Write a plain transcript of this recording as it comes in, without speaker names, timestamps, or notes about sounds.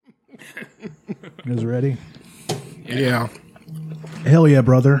You guys ready? Yeah. Hell yeah,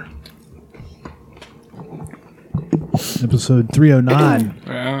 brother. Episode 309.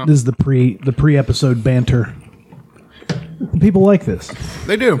 Yeah. This is the pre-episode banter. People like this.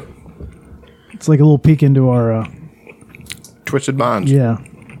 They do. It's like a little peek into our Twisted Minds. yeah.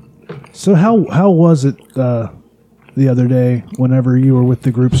 So how was it the other day whenever you were with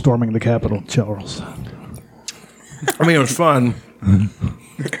the group storming the Capitol, Charles? I mean, it was fun.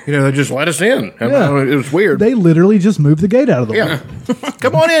 They just let us in. Yeah. It was weird. They literally just moved the gate out of the way. Yeah.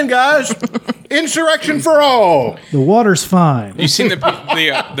 Come on in, guys. Insurrection for all. The water's fine. You seen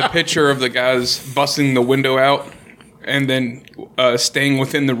the picture of the guys busting the window out and then staying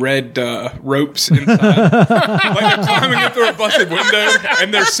within the red ropes inside? Like they're climbing in through a busted window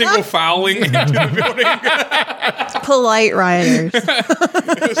and they're single filing into the building. Polite rioters.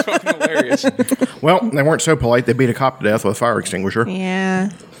 It was fucking hilarious. Well, they weren't so polite. They beat a cop to death with a fire extinguisher. Yeah,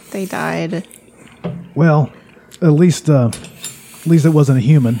 they died. Well, at least it wasn't a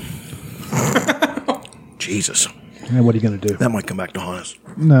human. Jesus. And what are you going to do? That might come back to haunt us.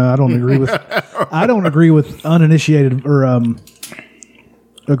 No, I don't agree with. I don't agree with uninitiated or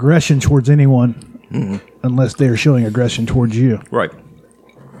aggression towards anyone unless they are showing aggression towards you. Right.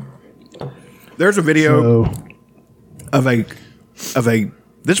 There's a video So, of a.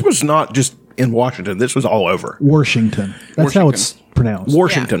 This was not just in Washington. This was all over. Washington. That's how it's pronounced.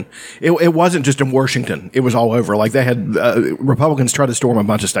 Washington. It wasn't just in Washington. It was all over. Like they had Republicans try to storm a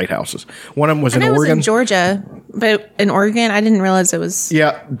bunch of state houses. One of them was in I know it was Oregon. in Georgia, but in Oregon, I didn't realize it was.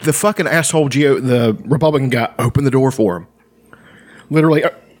 Yeah, the fucking asshole the Republican guy opened the door for him. Literally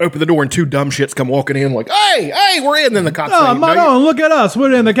opened the door and two dumb shits come walking in like, hey, we're in. Then the cops Oh, say, my no, own, look at us.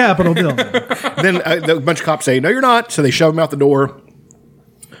 We're in the Capitol building. then a bunch of cops say, no, you're not. So they shove him out the door.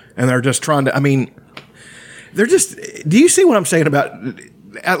 And they're just trying to, I mean, they're just, do you see what I'm saying about,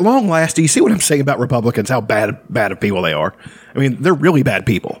 at long last, do you see what I'm saying about Republicans, how bad of people they are? I mean, they're really bad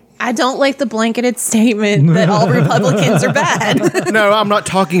people. I don't like the blanketed statement that all Republicans are bad. No, I'm not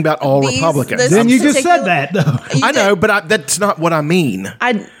talking about all Republicans. this Then you just said particular- that, though. You I know, did- but that's not what I mean.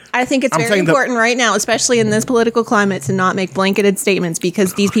 I think it's I'm very saying that- important right now, especially in this political climate, to not make blanketed statements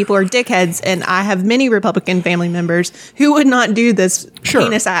because these people are dickheads, and I have many Republican family members who would not do this Sure.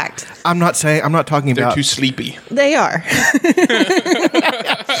 heinous act. I'm not talking They're about, too sleepy. They are.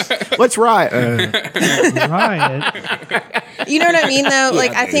 let's riot. Riot. You know what I mean, though?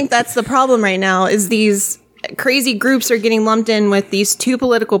 Like, I think that's the problem right now is these crazy groups are getting lumped in with these two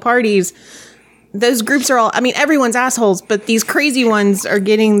political parties. Those groups are all, I mean, everyone's assholes, but these crazy ones are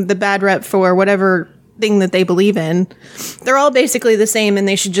getting the bad rep for whatever thing that they believe in. They're all basically the same, and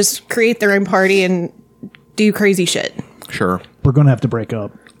they should just create their own party and do crazy shit. Sure. We're going to have to break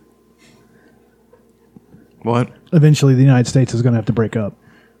up. What? Eventually, the United States is going to have to break up.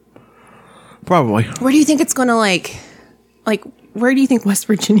 Probably. Where do you think it's going to, like, where do you think West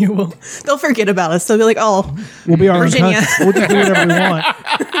Virginia will? They'll forget about us. They'll be like, oh, We'll be our own Virginia. country. We'll just do whatever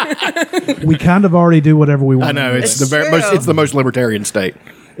we want. We kind of already do whatever we want. I know It's it's true. the most libertarian state.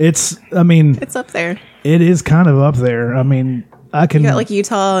 I mean, it's up there. it is kind of up there. I mean, I can. You got, like,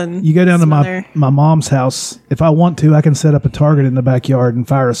 Utah and You go down to some other- my mom's house. If I want to, I can set up a target in the backyard and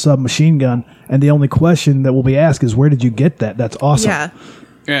fire a submachine gun. And the only question that will be asked is, where did you get that? That's awesome. Yeah.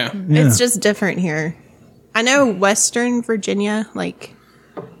 Yeah. Yeah. It's just different here. I know Western Virginia, like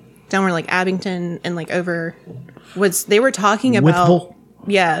down where like Abington and like over they were talking about Wytheville?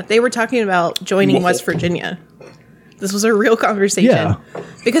 Yeah, they were talking about joining West Virginia. This was a real conversation. Yeah.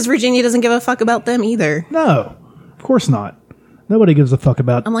 Because Virginia doesn't give a fuck about them either. No, of course not. Nobody gives a fuck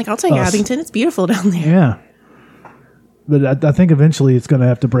about. I'm like, I'll take us. Abington. It's beautiful down there. Yeah. But I think eventually it's going to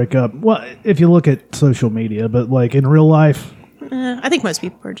have to break up. Well, if you look at social media, but like in real life, I think most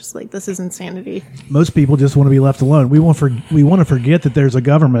people are just like, this is insanity. most people just want to be left alone. We want to forget that there's a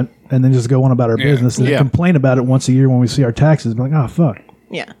government and then just go on about our business and Yeah. complain about it once a year when we see our taxes. Be like, oh fuck,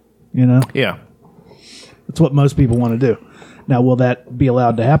 Yeah. you know. Yeah. That's what most people want to do. Now, will that be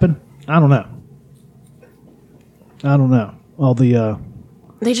allowed to happen? I don't know. All the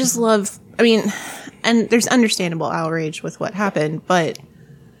They just love, I mean, and there's understandable outrage with what happened, but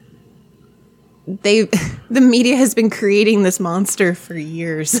the media has been creating this monster for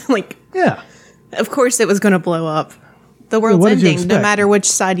years. Like, yeah. of course it was going to blow up. The world's what did you ending. No expect? matter which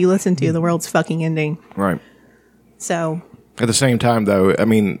side you listen to, the world's fucking ending. Right. So, At the same time, though, I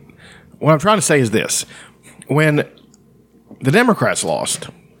mean, what I'm trying to say is this. When the Democrats lost,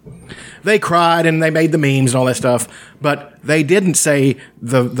 they cried and they made the memes and all that stuff, but they didn't say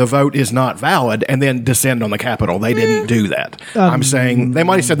the vote is not valid and then descend on the Capitol. They didn't do that. I'm saying they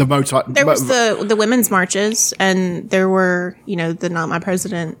might have said the vote's not. There was the women's marches, and there were, the Not My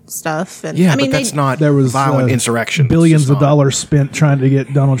President stuff. And yeah, but that's not There was violent insurrection. Billions of dollars spent trying to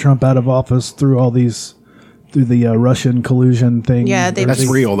get Donald Trump out of office through the Russian collusion thing. Yeah, That's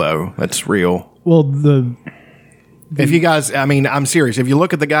real, though. That's real. Well, If you guys, I mean, I'm serious. If you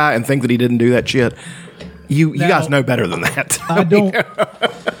look at the guy and think that he didn't do that shit, you guys know better than that.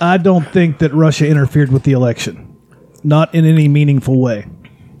 I don't think that Russia interfered with the election, not in any meaningful way.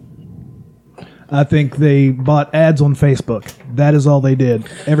 I think they bought ads on Facebook. That is all they did.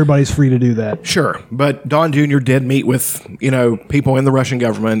 Everybody's free to do that. Sure, but Don Jr. did meet with people in the Russian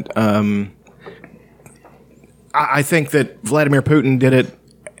government. I think that Vladimir Putin did it.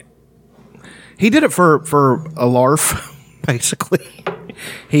 He did it for a larf, basically.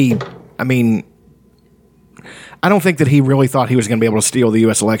 I don't think that he really thought he was going to be able to steal the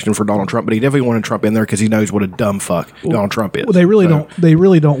U.S. election for Donald Trump, but he definitely wanted Trump in there because he knows what a dumb fuck Donald Trump is. Well, they really don't. They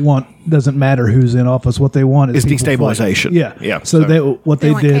really don't want. Doesn't matter who's in office. What they want is people destabilization. Fighting. Yeah. Yeah. So they want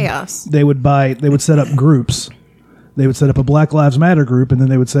did. chaos. They would set up groups. They would set up a Black Lives Matter group, and then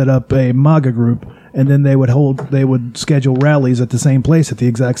they would set up a MAGA group, and then they would schedule rallies at the same place at the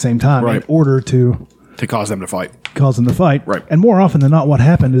exact same time in order to cause them to fight. Right. And more often than not, what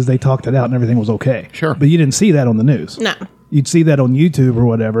happened is they talked it out and everything was okay. Sure. But you didn't see that on the news. No. You'd see that on YouTube or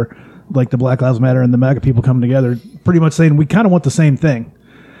whatever, like the Black Lives Matter and the MAGA people coming together, pretty much saying we kind of want the same thing.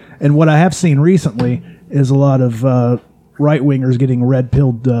 And what I have seen recently is a lot of right-wingers getting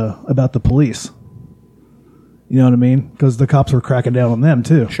red-pilled about the police. You know what I mean? Because the cops were cracking down on them,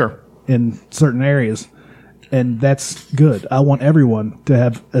 too. Sure. In certain areas. And that's good. I want everyone to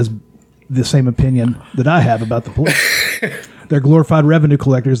have the same opinion that I have about the police. They're glorified revenue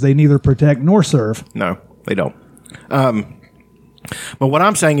collectors. They neither protect nor serve. No, they don't. But what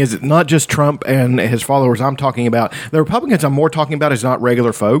I'm saying is that not just Trump and his followers. I'm talking about the Republicans. I'm more talking about is not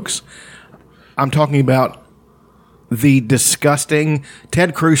regular folks. I'm talking about the disgusting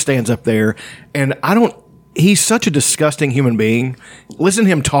Ted Cruz stands up there, and he's such a disgusting human being. Listen to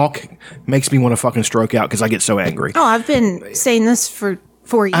him talk makes me want to fucking stroke out because I get so angry. Oh, I've been saying this for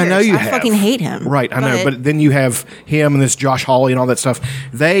 4 years. I know you have. Fucking hate him. Right, I know. But then you have him and this Josh Hawley and all that stuff.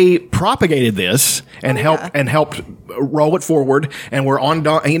 They propagated this and helped roll it forward. And we're on,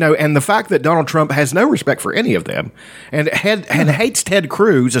 and the fact that Donald Trump has no respect for any of them and hates Ted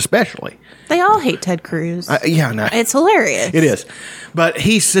Cruz especially. They all hate Ted Cruz. Yeah, no. It's hilarious. It is. But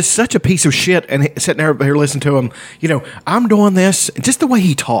he's just such a piece of shit. And sitting there listening to him, I'm doing this. Just the way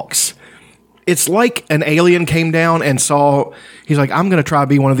he talks. It's like an alien came down and saw, he's like, I'm going to try to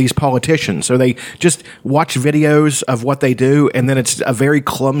be one of these politicians. So they just watch videos of what they do, and then it's a very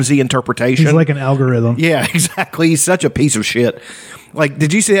clumsy interpretation. He's like an algorithm. Yeah, exactly. He's such a piece of shit. Like,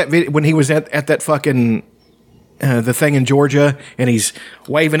 did you see that video when he was at that fucking, the thing in Georgia, and he's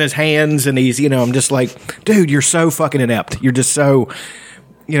waving his hands, and he's, I'm just like, dude, you're so fucking inept. You're just so,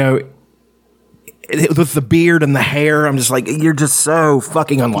 with the beard and the hair, I'm just like, you're just so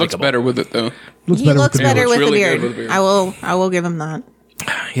fucking unlikable. Looks better with it though. He looks better with the really beard. good with the beard. I will give him that.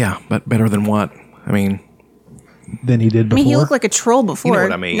 Yeah, but better than what? I mean, Than he did before. he looked like a troll before. You know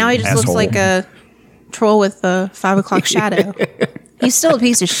what I mean, Now he just looks asshole. like a troll with a 5 o'clock shadow. He's still a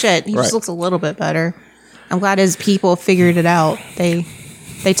piece of shit. He Right. just looks a little bit better. I'm glad his people figured it out. They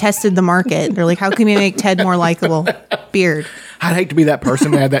tested the market. They're like, how can we make Ted more likable? Beard. I'd hate to be that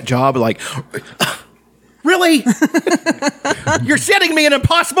person that had that job. Like, really? You're setting me an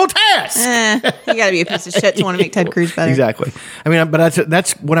impossible task. You got to be a piece of shit to want to make Ted Cruz better. Exactly. I mean, but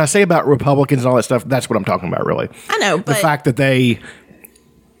that's when I say about Republicans and all that stuff. That's what I'm talking about, really. I know, The but fact that they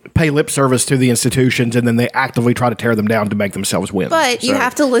pay lip service to the institutions and then they actively try to tear them down to make themselves win. But you So-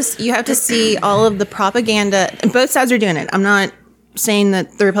 have to listen. You have to see all of the propaganda. And both sides are doing it. I'm not saying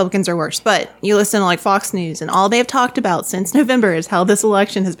that the Republicans are worse, but you listen to like Fox News, and all they've talked about since November is how this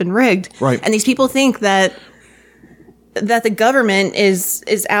election has been rigged. Right. And these people think that the government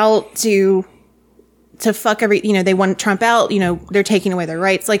is out to fuck they want Trump out. They're taking away their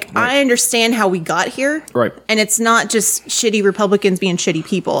rights. Like, I understand how we got here. Right. And it's not just shitty Republicans being shitty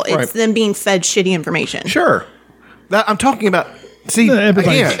people. It's Right. them being fed shitty information. Sure. I'm talking about. See,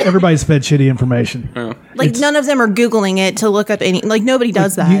 Everybody's fed shitty information. Like, none of them are Googling it to look up any. Like, nobody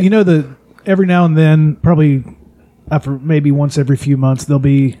does that. You know that every now and then, probably after maybe once every few months, there'll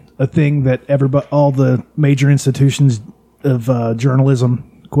be a thing that all the major institutions of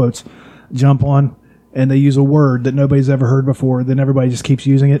journalism, quotes, jump on, and they use a word that nobody's ever heard before. Then everybody just keeps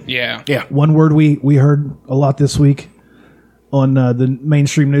using it. Yeah. Yeah. One word we heard a lot this week, on the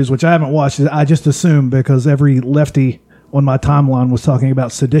mainstream news, which I haven't watched. I just assume because every lefty on my timeline was talking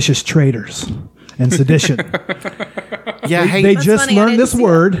about seditious traitors and sedition. Yeah, hey, They That's just funny, I learned didn't this see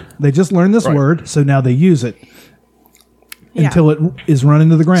word. They just learned this Right. word, so now they use it Yeah. until it is run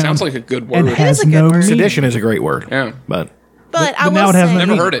into the ground. Sounds like a good and word. has a good no word. meaning. sedition is a great word. Yeah. But But I but will now it has say, no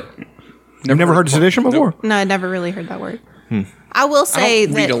Never heard it. never heard of sedition before? no, I never really heard that word. I will say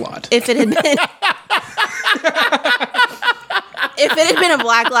don't read that a lot. if it had been if it had been a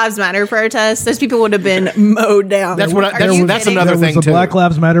Black Lives Matter protest, those people would have been mowed down. That's what I- Are that's- you that's kidding? another There thing, was a too. Black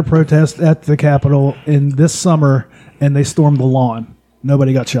Lives Matter protest at the Capitol in this summer, and they stormed the lawn.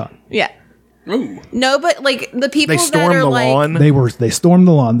 Nobody got shot. Yeah. Ooh. No, but like the people They that stormed are the like, lawn. They stormed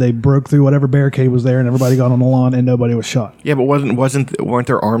the lawn. They broke through whatever barricade was there, and everybody got on the lawn, and nobody was shot. Yeah, but weren't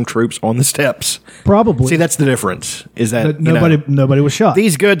there armed troops on the steps? Probably. See, that's the difference. Is that But nobody was shot.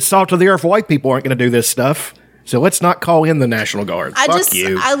 these good salt of the earth white people aren't going to do this stuff. So let's not call in the National Guard. Fuck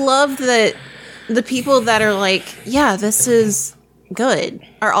you. I love that the people that are like, yeah, this is good,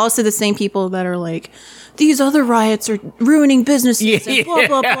 are also the same people that are like, these other riots are ruining businesses and blah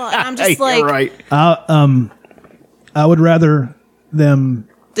blah blah. And I'm just You're like, right. I would rather them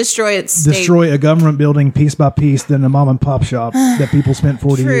destroy its state. destroy a government building piece by piece than a mom and pop shop that people spent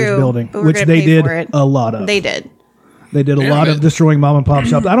 40 years True, building, but we're which gonna they pay did for it. a lot of. They did. They did a Yeah, lot but- of destroying mom and pop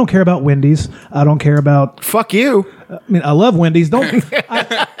shops. I don't care about Wendy's. I don't care about. Fuck you. I mean, I love Wendy's.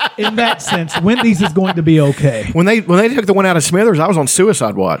 In that sense, Wendy's is going to be okay. When they took the one out of Smithers, I was on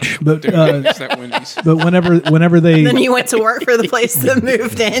suicide watch. But It's that Wendy's. but whenever they Then you went to work for the place that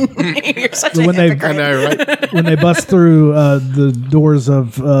moved in. You're such a when they- hypocrite. I know, right? when they bust through the doors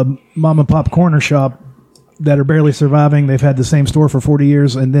of mom and pop corner shop that are barely surviving, they've had the same store for 40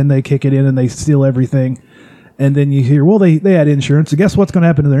 years, and then they kick it in and they steal everything. And then you hear, well, they had insurance. So guess what's going to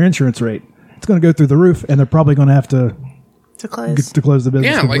happen to their insurance rate? It's going to go through the roof, and they're probably going to have to close. close the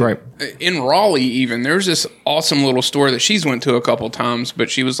business. Yeah, like Right. in Raleigh, even there's this awesome little store that she's went to a couple times,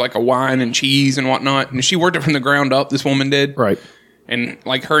 but she was like a wine and cheese and whatnot, and she worked it from the ground up. This woman did, Right. And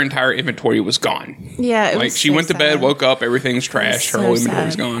like her entire inventory was gone. Yeah, it Like was she so went to bed, sad. woke up, everything's trashed. so Her whole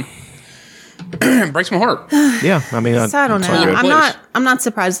inventory's sad. gone. Breaks my heart. Yeah, I mean, So I don't all know. good. I'm not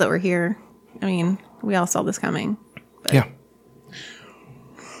surprised that we're here. I mean, we all saw this coming. yeah.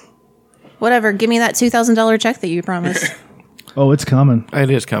 Whatever. Give me that $2,000 check that you promised. Oh, it's coming. It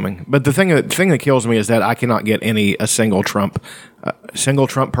is coming, but the thing that kills me is that I cannot get a single Trump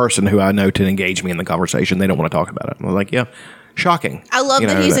person who I know to engage me in the conversation. They don't want to talk about it. I'm like, yeah, shocking. I love You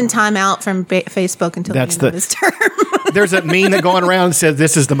that know, he's in timeout from Facebook until That's the end the- of his term. There's that meme that going around and says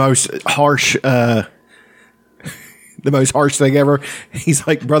this is the most harsh, the most harsh thing ever. He's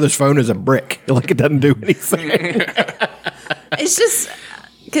like, brother's phone is a brick. Like it doesn't do anything. It's just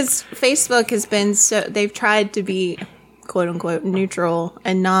because Facebook has been so, they've tried to be quote unquote neutral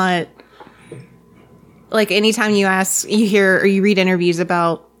and not like anytime you hear or you read interviews with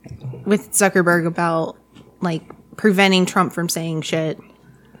Zuckerberg about like preventing Trump from saying shit,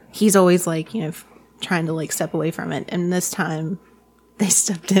 he's always like, you know, trying to like step away from it. And this time they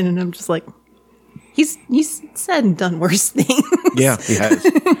stepped in and I'm just like, he's said and done worse things. Yeah, he has.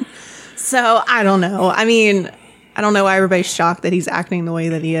 So I don't know. I mean, I don't know why everybody's shocked that he's acting the way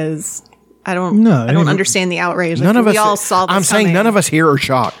that he is. I don't understand the outrage. None Like, of us. we all saw this I'm saying coming. none of us here are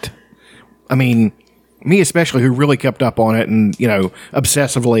shocked. I mean, me especially, who really kept up on it and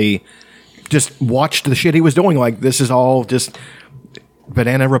obsessively just watched the shit he was doing. Like this is all just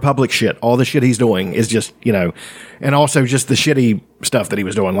Banana Republic shit. All the shit he's doing is just and also just the shitty stuff that he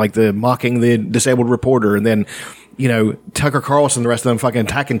was doing, like the mocking the disabled reporter, and then Tucker Carlson, the rest of them fucking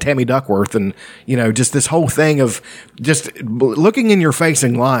attacking Tammy Duckworth, and just this whole thing of just looking in your face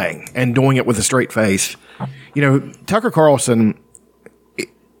and lying and doing it with a straight face. Tucker Carlson,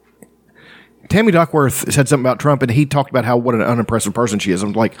 Tammy Duckworth said something about Trump, and he talked about what an unimpressive person she is.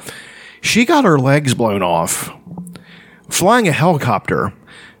 I'm like, she got her legs blown off flying a helicopter.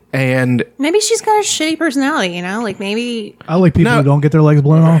 And Maybe she's got a shitty personality, like maybe I like people No. who don't get their legs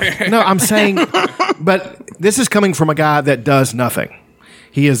blown off. no, I'm saying, but this is coming from a guy that does nothing.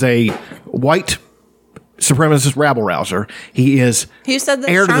 He is a white supremacist rabble rouser. He is who said that?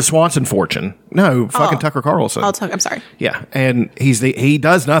 heir to the Trump? Swanson fortune. No, fucking Oh. Tucker Carlson. I'm sorry. Yeah, and he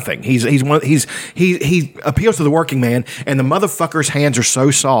does nothing. He appeals to the working man, and the motherfucker's hands are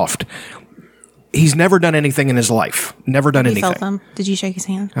so soft. He's never done anything in his life. Never done You anything. felt them? Did you shake his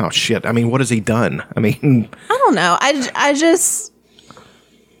hand? Oh shit! I mean, what has he done? I mean, I don't know. I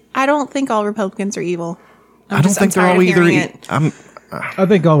don't think all Republicans are evil. I don't think they're all either. I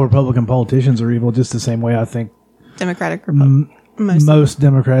think all Republican politicians are evil, just the same way I think Democratic Republic. most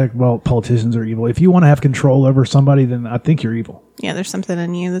Democratic politicians are evil. If you want to have control over somebody, then I think you're evil. Yeah, there's something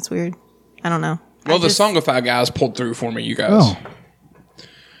in you that's weird. I don't know. Well, the Songify guys pulled through for me, you guys. Oh.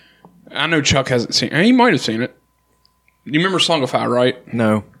 I know Chuck hasn't seen it. He might have seen it. You remember Songify, right?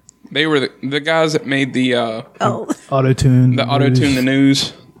 No. They were the guys that made the Auto-tune. the auto-tune the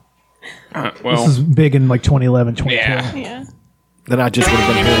news. This is big in like 2011, 2012. Yeah. Then I just would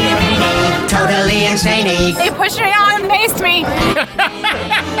have been hearing about it. Totally insane. They pushed me on and maced me.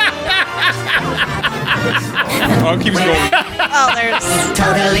 Oh, it keeps going. Oh, there's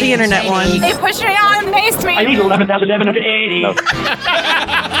Totally the internet one. They pushed me on and maced me. I need 11,780.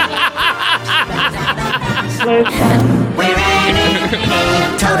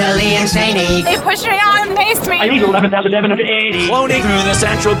 Totally insane. They pushed me on and maced me. I need 11,780. Cloning through the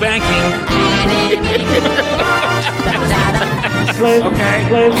central banking.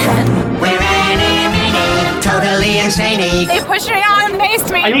 Totally insane. They pushed me on and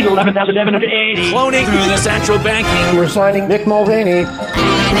maced me. I need 11,780. Cloning through the central banking. We're signing Mick Mulvaney.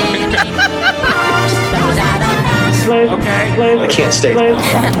 I can't stay.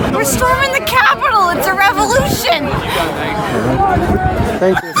 We're storming the Capitol. It's a revolution.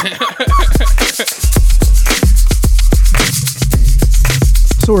 Thank you.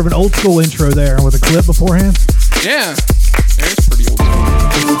 Sort of an old school intro there with a clip beforehand. Yeah. It's pretty old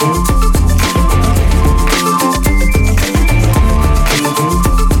school.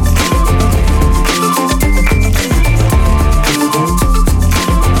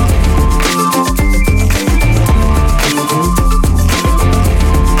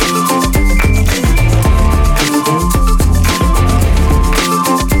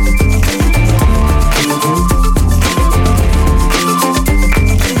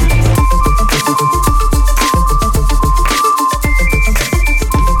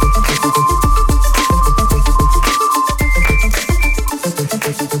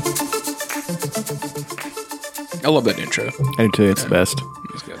 I love that intro. I do too. It's the best.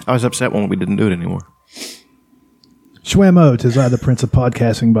 It's good. I was upset when we didn't do it anymore. Shwamo, 'tis I, the Prince of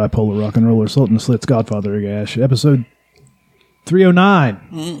Podcasting, bipolar rock and roller, Sultan of Slits, Godfather of Gash, episode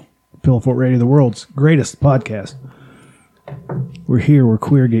 309. Pillow Fort Radio, the world's greatest podcast. We're here. We're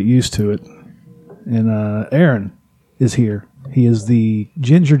queer. Get used to it. And Aaron is here. He is the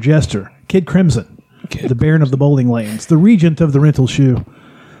Ginger Jester, Kid Crimson, the Baron of the Bowling Lanes, the Regent of the Rental Shoe,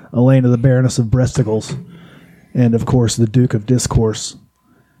 Elena, the Baroness of Breasticles, and of course the Duke of Discourse,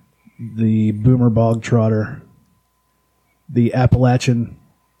 the Boomer Bog Trotter, the Appalachian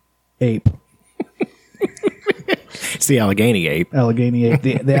Ape. It's the Allegheny ape. Allegheny Ape,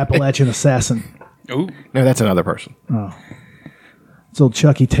 the Appalachian Assassin. Ooh. No, that's another person. It's old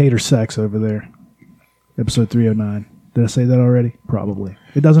Chucky Tater Sacks over there. Episode 309. Did I say that already? Probably.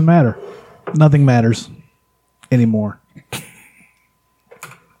 It doesn't matter. Nothing matters anymore.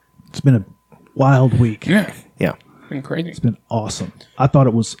 It's been a wild week. Yeah. Yeah. Been crazy. It's been awesome. I thought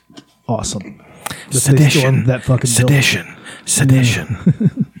it was awesome. That they Sedition. stormed that fucking building. Sedition.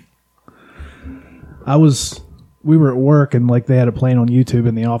 We were at work and like they had it playing on YouTube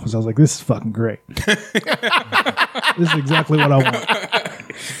in the office. I was like, this is fucking great. This is exactly what I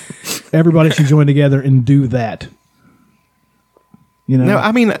want. Everybody should join together and do that. You know? No,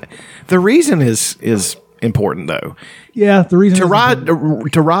 I mean, the reason is important though. Yeah, the reason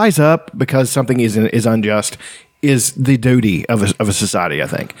To rise up because something is unjust is the duty of a society, I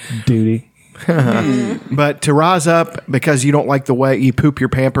think. duty. But to rise up because you don't like the way you poop your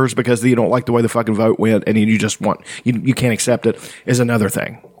Pampers because you don't like the way the fucking vote went and you just want you can't accept it is another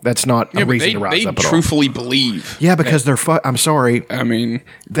thing. That's not a reason to rise up at all. They truthfully believe. Yeah, because they're I'm sorry. I mean,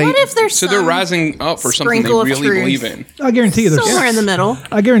 What if there's so they're some rising up for something they sprinkle of really truth? believe in. I guarantee you there's somewhere in the middle?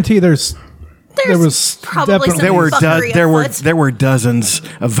 I guarantee there's there was probably definitely some fuckery afoot. there were dozens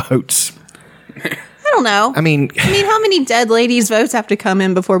of votes. I don't know. I mean, how many dead ladies' votes have to come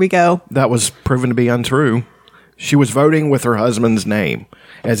in before we go? that was proven to be untrue. She was voting with her husband's name,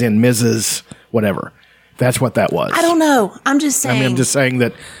 as in Mrs. whatever. That's what that was. I don't know. I'm just saying. I mean, I'm just saying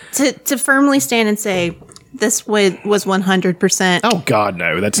that. to firmly stand and say this was 100%. Oh God,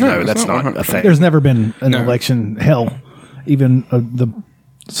 no! That's not a thing. there's never been an election hell. Even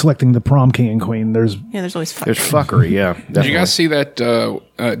selecting the prom king and queen. There's There's always There's fuckery. Yeah. Did Definitely. you guys see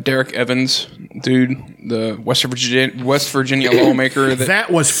that Derek Evans dude, the West Virginia lawmaker?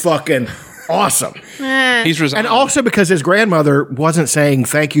 That was fucking awesome. He's resigned. And also because his grandmother wasn't saying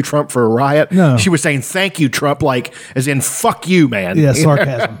thank you, Trump, for a riot. No. She was saying thank you, Trump, like as in fuck you, man. yeah,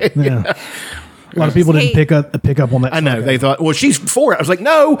 sarcasm. Yeah. A lot of people didn't pick up on that. I know. They thought, well, she's for it. I was like,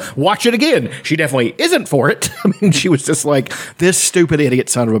 no, watch it again. She definitely isn't for it. I mean, she was just like, this stupid idiot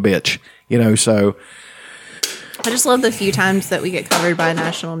son of a bitch. You know, so. I just love the few times that we get covered by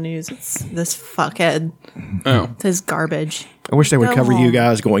national news. It's this fuckhead. Oh. This garbage. I wish they would Go cover you home.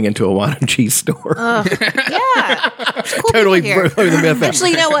 guys going into a wine and cheese store. Yeah. There's cool Totally people here. throw the myth out.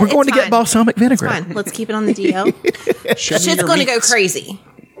 Actually, you know what? We're going It's to get fine. balsamic vinegar. It's fine. Let's keep it on the DL. Shit's going to go crazy.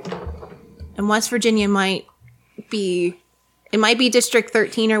 And West Virginia might be District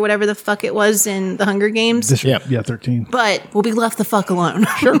 13 or whatever the fuck it was in the Hunger Games. Yeah. Yeah, 13. But we'll be left the fuck alone.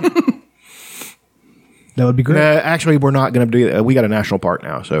 Sure. That would be great. Actually, we're not going to do that. We got a national park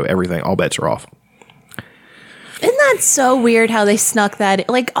now, so all bets are off. Isn't that so weird how they snuck that?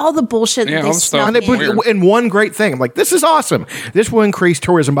 Like all the bullshit Yeah, that all they the stuff. snuck And they put Weird. in one great thing. I'm like, this is awesome. This will increase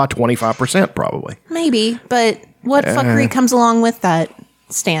tourism by 25%, probably. Maybe, but what fuckery comes along with that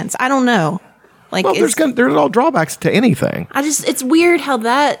stance? I don't know. Like, Well, there's all drawbacks to anything. it's weird how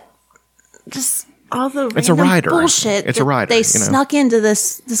that just all the It's a random rider. bullshit. It's a that rider, They you know. snuck into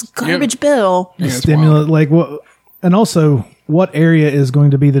this garbage bill. Yeah, it's Stimulate, like what? And also, what area is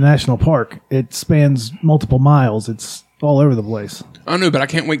going to be the national park? It spans multiple miles. It's all over the place. I know, but I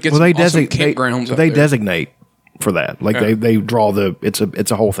can't wait to get Well, some they awesome designate campgrounds. they out there. designate for that. Like Yeah. they draw it's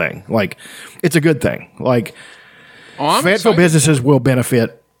a whole thing. Like it's a good thing. Like Oh, I'm Fayetteville excited. businesses will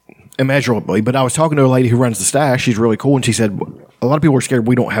benefit immeasurably. But I was talking to a lady who runs the stash. She's really cool, and she said a lot of people are scared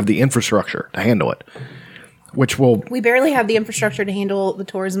we don't have the infrastructure to handle it. Which will We barely have the infrastructure to handle the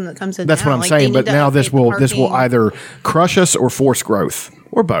tourism that comes in. that's now. what I'm Like, saying. they But need to now update this the will parking. either crush us or force growth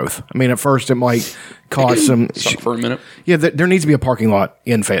or both. I mean, at first it might cause some. Stop for a minute. Yeah, there needs to be a parking lot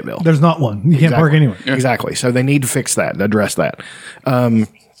in Fayetteville. There's not one. You can't park anywhere. Exactly. So they need to fix that and address that.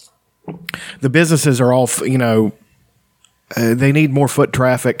 The businesses are all, they need more foot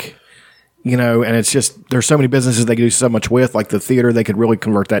traffic, and it's just, there's so many businesses they could do so much with, like the theater, they could really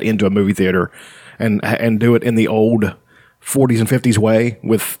convert that into a movie theater and do it in the old 40s and 50s way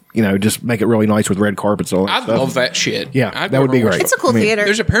with, just make it really nice with red carpets and all that I stuff. love that shit. Yeah, I'd that go would be to watch great. it. It's a cool I mean, theater.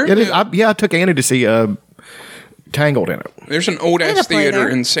 There's It apparently is. I took Annie to see Tangled in it. there's an old had ass to play theater there.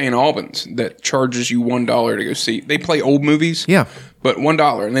 in St. Albans that charges you $1 to go see. They play old movies. Yeah. But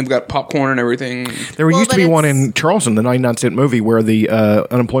 $1, and they've got popcorn and everything. There Well, used to but be one it's- in Charleston, the 99-cent movie, where the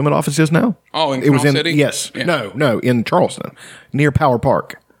unemployment office is now. Oh, in it was Canal in City? Yes, Yeah. no, in Charleston, near Power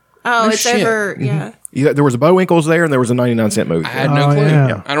Park. Oh, it's shit. over. Yeah. Yeah, there was a Bowinkles there, and there was a 99-cent movie. I had no Oh, clue.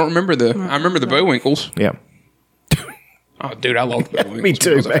 yeah. I don't remember I remember the Bowinkles. Yeah, Oh, dude, I love the Bowinkles. me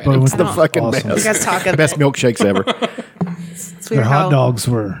too, man. Bowinkles. It's the fucking Awesome. best. You guys talk about Best milkshakes ever. It's Their weird hot how- dogs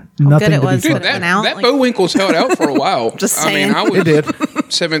were nothing it to be was. fucked Dude, That that, went out, that like- Bowinkles held out for a while. Just I mean, saying. I was It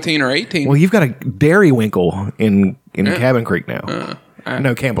did. 17 or 18. Well, you've got a Dairy Winkle in Cabin Creek now.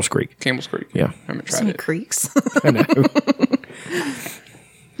 No, Campbell's Creek. Campbell's Creek. Yeah. I haven't So tried many it. creeks. I know.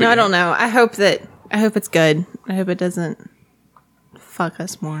 No, I don't know. I hope it's good. I hope it doesn't fuck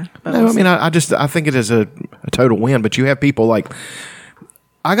us more. But No, we'll I mean, I think it is a total win. But you have people like,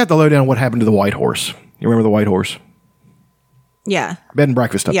 I got the lowdown on what happened to the White Horse. You remember the White Horse? see. Yeah. Bed and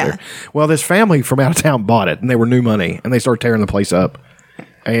breakfast up Yeah. there. Well, this family from out of town bought it, and they were new money, and they started tearing the place up.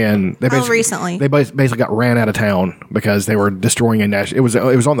 And they basically, recently. they basically got ran out of town because they were destroying a national. It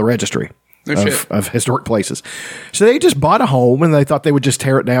was on the registry No shit. of historic places. So they just bought a home, and they thought they would just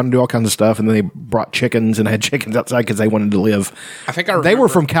tear it down and do all kinds of stuff. And then they brought chickens and had chickens outside because they wanted to live. I think I they were remember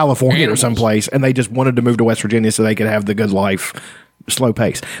from California animals. or someplace, and they just wanted to move to West Virginia so they could have the good life, slow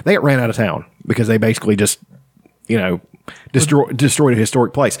pace. They got ran out of town because they basically just, destroyed a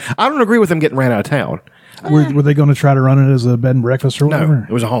historic place. I don't agree with them getting ran out of town. Were they going to try to run it as a bed and breakfast or No, whatever?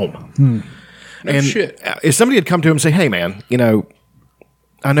 it was a home. No And shit. if somebody had come to him and say, "Hey, man,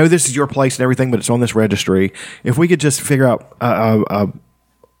 I know this is your place and everything, but it's on this registry. If we could just figure out a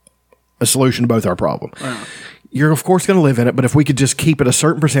solution to both our problem." You're of course going to live in it, but if we could just keep it a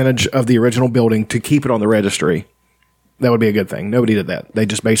certain percentage of the original building to keep it on the registry, that would be a good thing. Nobody did that. They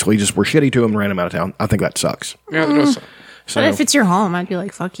just basically were shitty to him and ran him out of town. I think that sucks. Yeah, that does suck. But if it's your home, I'd be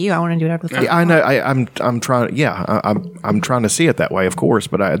like, fuck you. I want to do whatever the fuck. Yeah, I know. I'm trying. Yeah, I'm trying to see it that way, of course.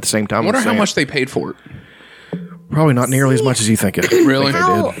 But at the same time, I wonder I'm how saying much they paid for it. probably not nearly as much as you think it. Really?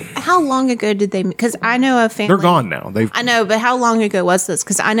 How long ago did they? Because I know a family. They're gone now. I know, but how long ago was this?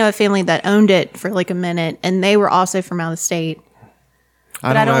 Because I know a family that owned it for like a minute, and they were also from out of state. I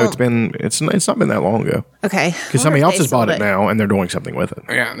I don't know. don't- It's not been that long ago Okay, because somebody else has bought it now and they're doing something with it.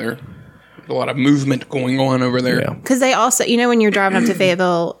 Yeah, there's a lot of movement going on over there. Yeah. Because they also, when you're driving up to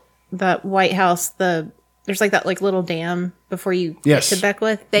Fayetteville, the White House, there's like that little dam before you Yes. get to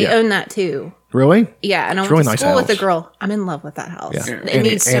Beckwith. They Yeah. own that too. Really? Yeah, and I went really to nice school with a house. girl. I'm in love with that house. Yeah. It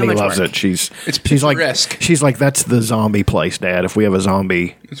needs so Annie much loves work. it. She's It's like picturesque. she's like that's the zombie place, Dad. If we have a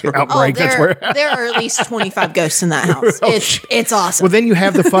zombie right. outbreak, that's where. there are at least 25 ghosts in that house. It's awesome. Well, then you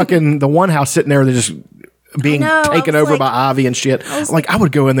have the one house sitting there that just being I know, taken I was over like- by ivy and shit. I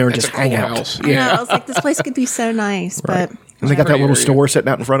would go in there and It's just a cool hang out. house. I know, I was like, this place could be so nice, but And they got that little area. store sitting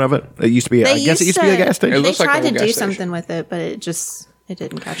out in front of it. It used to be. I guess it used to be a gas station. It They looks like a tried to little do gas station. something with it, but it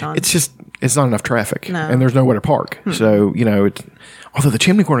didn't catch on. It's not enough traffic, No. and there's nowhere to park. So it's although the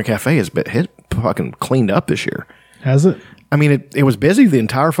Chimney Corner Cafe has been fucking cleaned up this year. Has it? I mean, it was busy the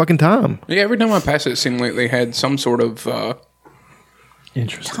entire fucking time. Yeah, every time I pass it seemed like they had some sort of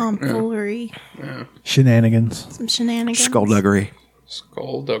Interesting. Tomfoolery, Shenanigans. some shenanigans. Skullduggery.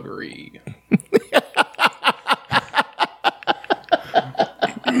 skullduggery.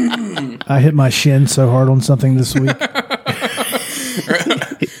 I hit my shin so hard on something this week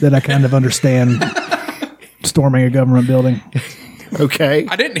that I kind of understand storming a government building. Okay,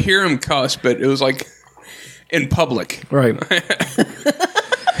 I didn't hear him cuss, but it was like in public. right.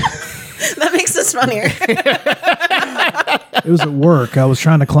 That makes this funnier. It was at work. I was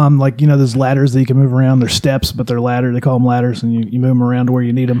trying to climb, those ladders that you can move around. They're steps, but they're ladder. They call them ladders, and you move them around to where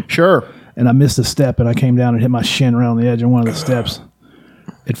you need them. Sure. And I missed a step, and I came down and hit my shin right on the edge of one of the steps.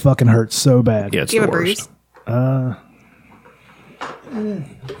 It fucking hurts so bad. Yeah, it's Do you the have a worst. bruise?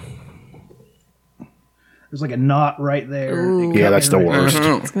 There's like a knot right there. It Yeah, cut that's me the right- worst.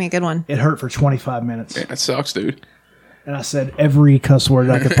 Oh, It's gonna be a good one. It hurt for 25 minutes. that sucks, dude. And I said every cuss word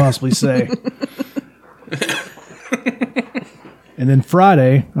I could possibly say. And then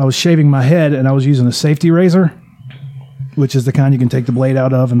Friday, I was shaving my head and I was using a safety razor, which is the kind you can take the blade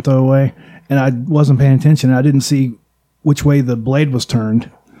out of and throw away. And I wasn't paying attention. I didn't see which way the blade was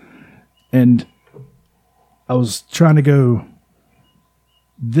turned. And I was trying to go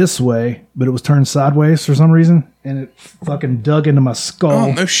this way, but it was turned sideways for some reason. And it fucking dug into my skull.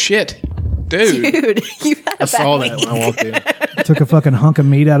 Oh, no shit. Dude. Dude, you had a I saw bad that week. when I walked in. Took a fucking hunk of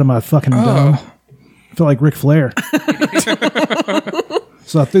meat out of my fucking dome. Felt like Ric Flair.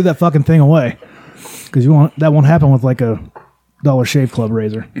 So I threw that fucking thing away. Because that won't happen with like a Dollar Shave Club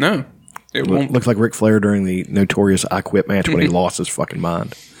razor. No. It won't. Looks like Ric Flair during the notorious I Quit match when he lost his fucking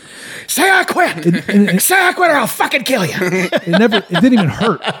mind. Say I quit! Say I quit or I'll fucking kill you! It didn't even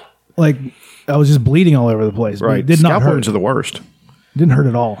hurt. Like I was just bleeding all over the place. But Right. It did not Scalp hurt. wounds are the worst. It didn't hurt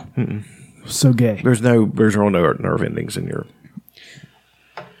at all. So gay. There's no nerve endings in your.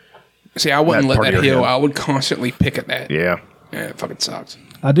 See, I wouldn't that let part of that your heal. head. I would constantly pick at that. Yeah. Yeah, it fucking sucks.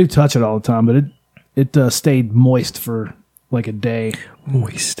 I do touch it all the time, but it stayed moist for like a day.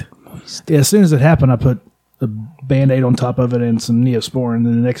 Moist. Yeah, as soon as it happened, I put a Band-Aid on top of it and some Neosporin, and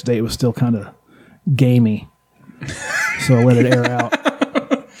then the next day it was still kind of gamey. So I let it air out.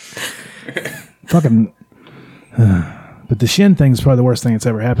 Fucking. But the shin thing is probably the worst thing that's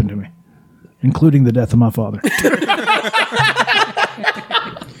ever happened to me, including the death of my father.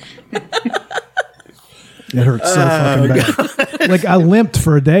 It hurt so fucking bad. Like I limped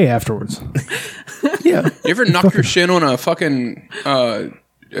for a day afterwards. Yeah. You ever knock your shin on a fucking a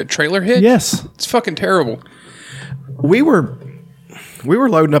trailer hitch? Yes. It's fucking terrible. We were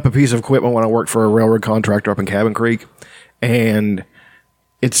loading up a piece of equipment when I worked for a railroad contractor up in Cabin Creek, and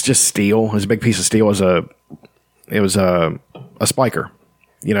it's just steel. It's a big piece of steel. It was a spiker.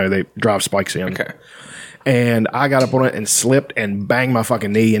 They drive spikes in. Okay. And I got up on it and slipped and banged my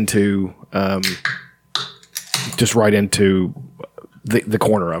fucking knee into just right into the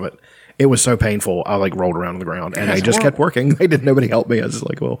corner of it. It was so painful. I rolled around on the ground, and they just kept working. Nobody helped me. I was just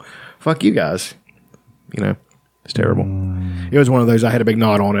like, well, fuck you guys. It's terrible. It was one of those. I had a big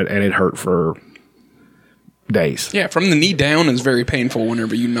knot on it, and it hurt for days. Yeah, from the knee down is very painful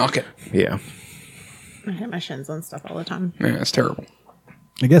whenever you knock it. Yeah. I hit my shins on stuff all the time. Yeah, it's terrible.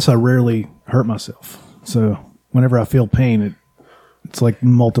 I guess I rarely hurt myself. So whenever I feel pain, it's like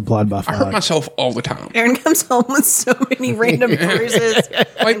multiplied by I 5. hurt myself all the time. Aaron comes home with so many random bruises.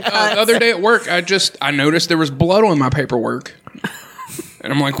 Like the other day at work, I noticed there was blood on my paperwork,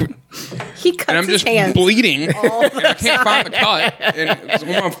 and I'm like, He cuts and I'm his just hands. bleeding, and all the I can't find the cut, and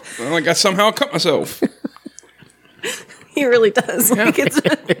I'm like I somehow cut myself. He really does. Like it's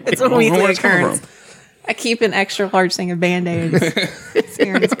a I don't know weekly where it's coming occurrence. from. I keep an extra large thing of Band-Aids.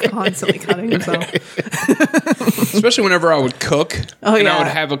 Aaron's constantly cutting himself. Especially whenever I would cook, Oh, and yeah. I would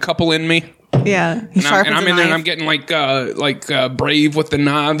have a couple in me, Yeah. He and sharpens I'm a in there, and knife. I'm getting like Brave with the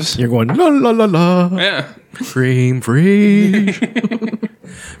knives. You're going, la, la, la, la. Yeah, Cream free.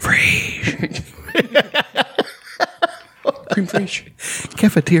 Free. cream fraiche.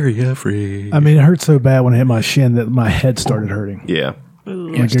 Cafeteria free. I mean, it hurt so bad when I hit my shin that my head started hurting. Yeah. Yeah,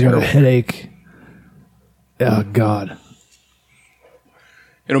 Like it's I got a terrible. headache. Oh, God.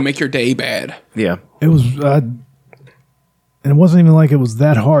 It'll make your day bad. Yeah. It was, and it wasn't even like it was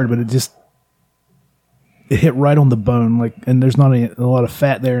that hard, but it just it hit right on the bone, like, and there's not a lot of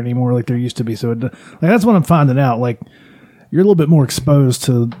fat there anymore like there used to be. So like that's what I'm finding out. Like you're a little bit more exposed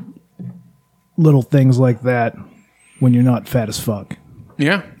to little things like that when you're not fat as fuck.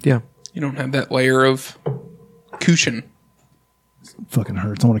 Yeah. Yeah. You don't have that layer of cushion. Fucking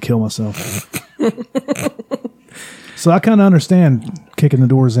hurts. I want to kill myself. So I kind of understand kicking the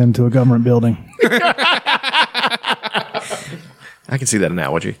doors into a government building, I can see that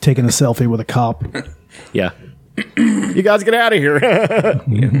analogy. taking a selfie with a cop. Yeah. You guys get out of here.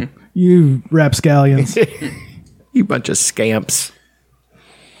 You rapscallions. You bunch of scamps.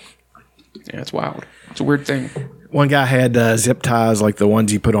 Yeah, it's wild. It's a weird thing. One guy had zip ties like the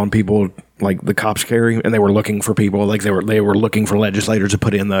ones you put on people, like the cops carry, and they were looking for people, like they were looking for legislators to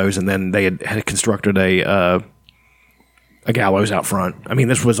put in those, and then they had constructed a gallows out front. I mean,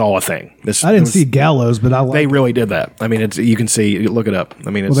 this was all a thing. I didn't see gallows, but They really did that. I mean, you can see. Look it up.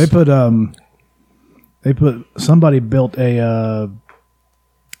 I mean, it's, somebody built a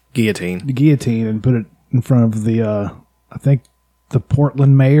guillotine. and put it in front of the I think the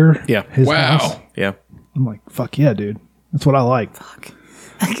Portland mayor. Yeah. his Wow. house. Yeah. I'm like, fuck yeah, dude. That's what I like.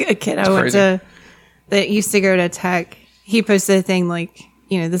 A kid I went to that used to go to tech, he posted a thing like,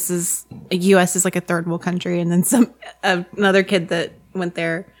 this is U.S. is like a third world country, and then another kid that went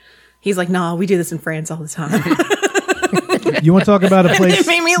there, he's like, "No, we do this in France all the time." You want to talk about a place? It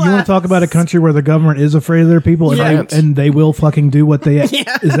made me You want laugh. to talk about a country where the government is afraid of their people, and they will fucking do what they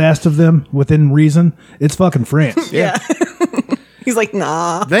is asked of them within reason? It's fucking France. Yeah. He's like,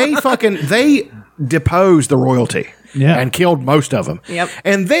 "Nah." They deposed the royalty. Yeah. And killed most of them. Yep.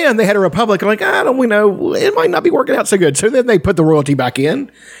 And then they had a republic like, don't we know, it might not be working out so good. So then they put the royalty back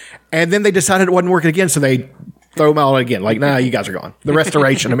in, and then they decided it wasn't working again, so they throw them out again. Like, nah, you guys are gone. The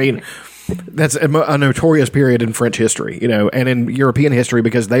Restoration, I mean, that's a notorious period in French history, and in European history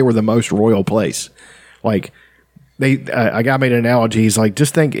because they were the most royal place. Like, a guy made an analogy. He's like,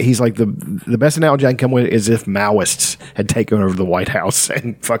 just think, he's like, the best analogy I can come with is if Maoists had taken over the White House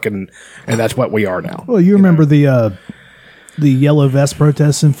and that's what we are now. Well, you remember the yellow vest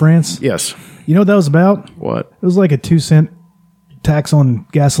protests in France? Yes. You know what that was about? What? It was like a 2-cent tax on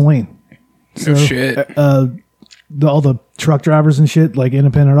gasoline. No shit. All the truck drivers and shit, like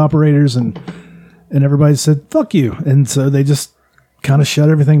independent operators, and everybody said, fuck you. And so they just kind of shut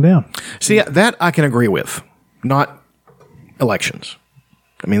everything down. See, that I can agree with. Not elections.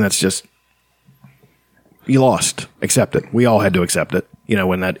 I mean, that's just, you lost. Accept it. We all had to accept it,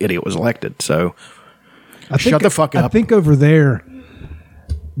 when that idiot was elected. So shut the fuck up. I think over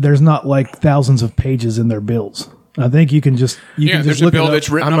there's not like thousands of pages in their bills. I think you can just there's a look bill it up. that's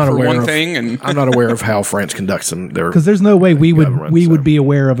written up for one thing, and I'm not aware of how France conducts them. Because there's no way we would be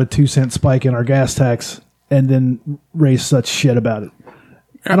aware of a 2-cent spike in our gas tax and then raise such shit about it.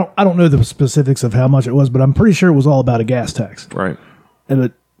 I don't know the specifics of how much it was, but I'm pretty sure it was all about a gas tax. Right.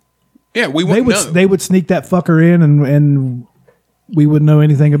 And they would sneak that fucker in, and we wouldn't know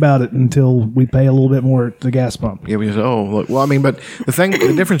anything about it until we pay a little bit more at the gas pump. Yeah, because look. Well, I mean, but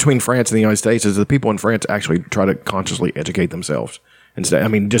the difference between France and the United States is the people in France actually try to consciously educate themselves. Instead, I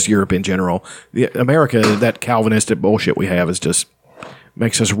mean, just Europe in general. America, that Calvinistic bullshit we have is just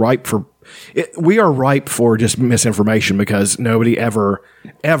makes us ripe for. We are ripe for just misinformation because nobody ever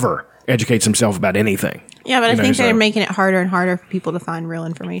educates himself about anything. Yeah, but I think they're making it harder and harder for people to find real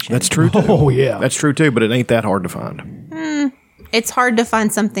information. That's true, too. Oh, yeah. That's true, too, but it ain't that hard to find. It's hard to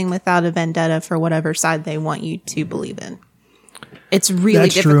find something without a vendetta for whatever side they want you to believe in. It's really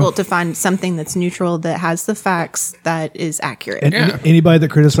difficult to find something that's neutral, that has the facts, that is accurate. And anybody that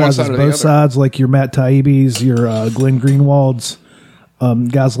criticizes both sides, like your Matt Taibbi's, your Glenn Greenwald's,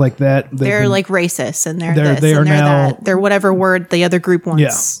 guys like that, they're like racist, and they're this, they and are they're now that. They're whatever word the other group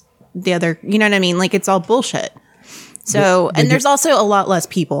wants. Yeah. The other, you know what I mean? Like, it's all bullshit. So, and there's also a lot less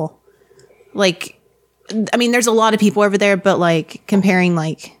people. Like, I mean, there's a lot of people over there, but like comparing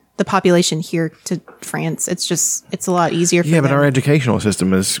like the population here to France, it's a lot easier for them. But our educational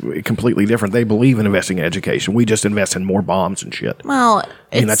system is completely different. They believe in investing in education. We just invest in more bombs and shit. Well,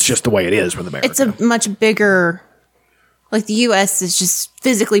 I mean, that's just the way it is with America. It's a much bigger, like the U.S. is just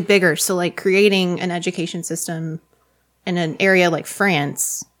physically bigger. So like creating an education system in an area like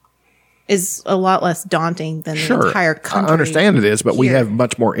France is a lot less daunting than the entire country. I understand it is, but we have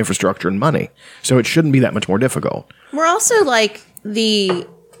much more infrastructure and money. So it shouldn't be that much more difficult. We're also like the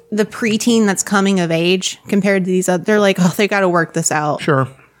preteen that's coming of age compared to these other, they're like, oh, they got to work this out. Sure.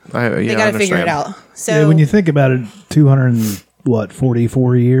 They got to figure it out. So when you think about it,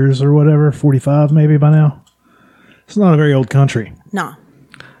 44 years or whatever, 45 maybe by now. It's not a very old country. No.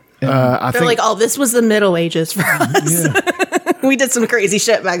 I They're think, like, oh, this was the Middle Ages for us. We did some crazy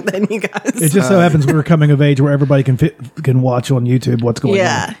shit back then, you guys. It just so happens we were coming of age where everybody can watch on YouTube what's going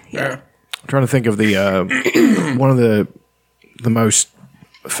on. Yeah. I'm trying to think of the one of the most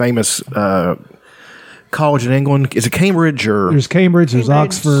famous college in England. Is it Cambridge or There's Cambridge, there's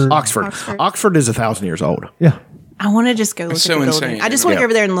Cambridge. Oxford. Oxford is 1,000 years old. Yeah. I want to just go look at so the building. insane. I just want to Yeah. go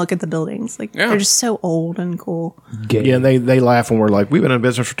over there and look at the buildings. Like Yeah. they're just so old and cool. Gay. Yeah, and they laugh when we're like, we've been in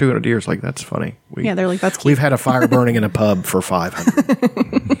business for 200 years. Like, that's funny. Yeah, they're like, that's cute. We've had a fire burning in a pub for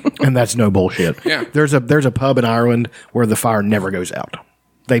 500. And that's no bullshit. Yeah. There's a pub in Ireland where the fire never goes out.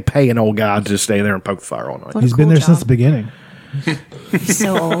 They pay an old guy to just stay there and poke the fire all night. What a He's been cool there since job. the beginning. He's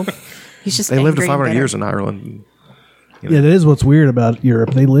so old. He's just They lived to angry and 500 bitter. years in Ireland. Yeah, that is what's weird about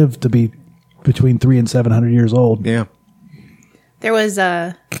Europe. They live to be between 300 and 700 years old. Yeah. There was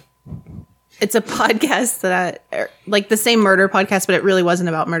it's a podcast that like the same murder podcast, but it really wasn't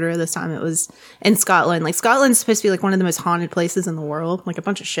about murder this time. It was in Scotland. Like Scotland's supposed to be like one of the most haunted places in the world. Like a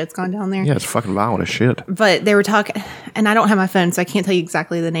bunch of shit's gone down there. Yeah, it's fucking violent as shit. But they were talking, and I don't have my phone, so I can't tell you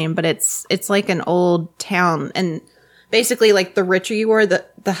exactly the name, but it's like an old town. And basically, like the richer you were, the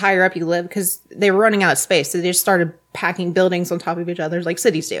higher up you live, because they were running out of space. So they just started packing buildings on top of each other, like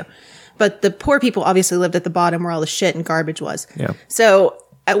cities do. But the poor people obviously lived at the bottom where all the shit and garbage was. Yeah. So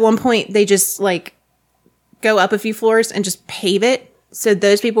at one point, they just like go up a few floors and just pave it. So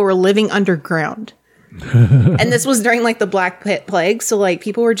those people were living underground. And this was during like the Black Plague. So like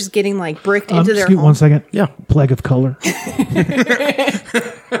people were just getting like bricked into their Excuse homes. 1 second. Yeah. Plague of color.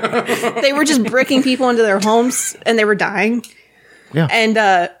 They were just bricking people into their homes and they were dying. Yeah.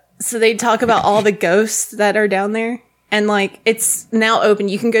 And so they talk about all the ghosts that are down there. And like it's now open.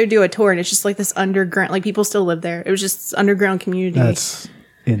 You can go do a tour and it's just like this underground, like people still live there. It was just this underground community. That's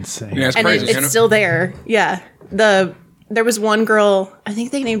insane. Yeah, it's and crazy. it's still there. Yeah. There was one girl, I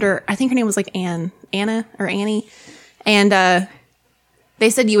think they named her, I think her name was like Anna or Annie. And they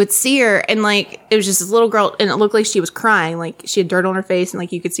said you would see her and like it was just this little girl and it looked like she was crying. Like she had dirt on her face and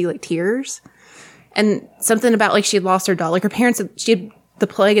like you could see like tears. And something about like she had lost her doll. Like her parents, she had the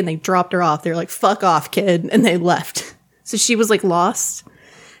plague and they dropped her off. They were like, fuck off, kid. And they left. So she was like lost.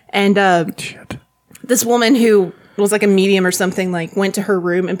 And Shit. this woman who was like a medium or something, like went to her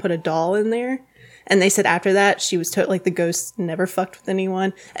room and put a doll in there. And they said after that, she was like the ghost never fucked with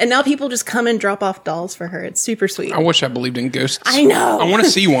anyone. And now people just come and drop off dolls for her. It's super sweet. I wish I believed in ghosts. I know. I want to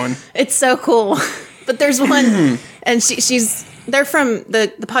see one. It's so cool. But there's one, and they're from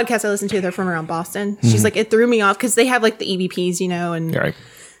the podcast I listen to. They're from around Boston. She's like, it threw me off because they have like the EVPs, you know, and Right.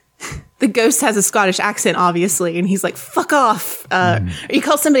 the ghost has a Scottish accent, obviously, and he's like, "Fuck off!" You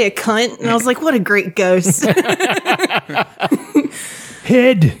call somebody a cunt, and I was like, "What a great ghost!"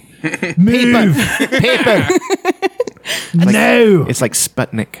 Head. Move. Paper. No. It's like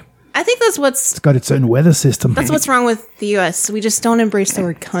Sputnik. I think that's what's It's got its own weather system. that's what's wrong with the U.S. We just don't embrace the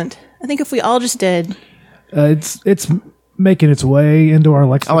word cunt. I think if we all just did, It's making its way into our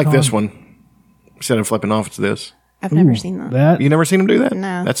lexicon. I like this one. Instead of flipping off, it's this. I've never seen that. That You never seen him do that?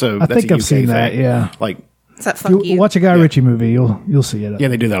 No. That's a. I That's think a I've UK seen that. thing. Yeah. Like, Is that fuck You you? watch a Guy Ritchie movie, you'll see it. yeah,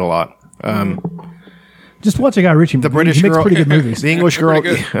 they do that a lot. Just watch a Guy Ritchie movie. The British he makes girl, pretty good movies. the English girl,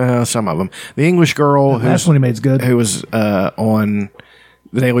 pretty some of them. The English girl Last one he made's good. who was on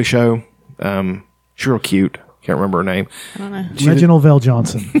the Daily Show. She's real cute. Can't remember her name. Reginald Vell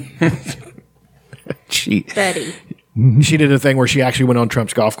Johnson. She Betty. she did a thing where she actually went on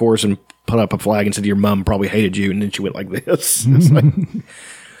Trump's golf course and put up a flag and said, "Your mom probably hated you," and then she went like this. It's like,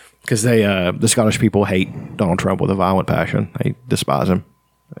 because they the Scottish people hate Donald Trump with a violent passion. They despise him,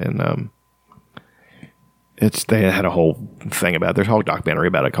 and they had a whole thing about it. There's a whole documentary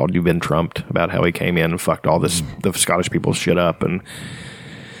about it called "You've Been Trumped," about how he came in and fucked all the Scottish people's shit up. And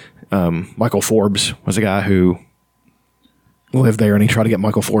Michael Forbes was a guy who lived there, and he tried to get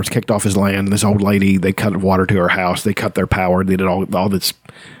Michael Forbes kicked off his land. And this old lady, they cut water to her house, they cut their power, they did all this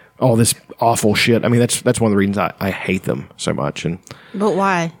awful shit. I mean, that's one of the reasons I hate them so much. And But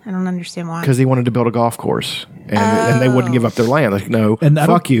why? I don't understand why. because he wanted to build a golf course, and they wouldn't give up their land. Like, no, And I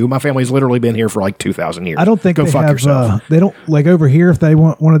fuck you. My family's literally been here for like 2,000 years. I don't think Go they fuck have. yourself. They don't like over here. If they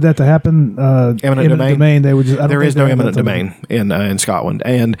wanted that to happen, eminent domain. They would just. I don't There think is they no have eminent that domain in Scotland.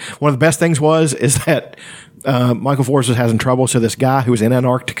 And one of the best things is that Michael Forbes was having trouble. So this guy who was in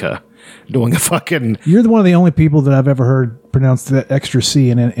Antarctica doing a fucking You're one of the only people that I've ever heard pronounce the extra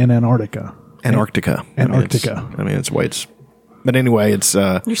C in Antarctica. Antarctica. Antarctica. I mean, it's the way it's. But anyway, it's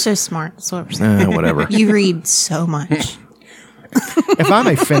You're so smart. That's what we're saying. whatever. You read so much. If I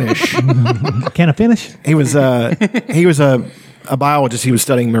may finish, Can I finish? he was a a biologist. He was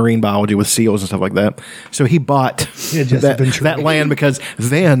studying marine biology with seals and stuff like that. So he bought that land because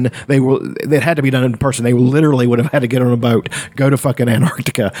then it had to be done in person. They literally would have had to get on a boat, go to fucking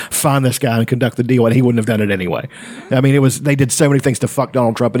Antarctica, find this guy, and conduct the deal, and he wouldn't have done it anyway. I mean, they did so many things to fuck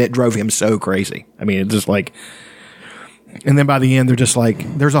Donald Trump, and it drove him so crazy. I mean, it's just like, and then by the end, they're just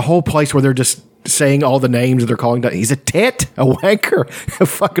like, there's a whole place where they're just saying all the names that they're calling. He's a tit, a wanker, a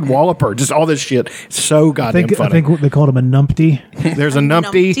fucking walloper, just all this shit. It's so goddamn funny. I think they called him a numpty. There's a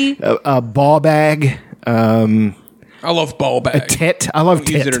numpty, a ball bag. I love ball bag. A tit. I love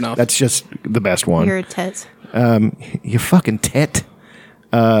tit. Use it enough. That's just the best one. You're a tit. You fucking tit.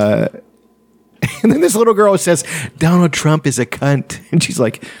 And then this little girl says, Donald Trump is a cunt. And she's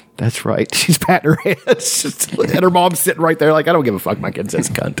like, that's right. She's patting her head. And her mom's sitting right there like, I don't give a fuck. My kid says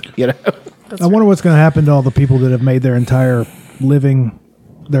cunt. You know? I wonder what's going to happen to all the people that have made their entire living,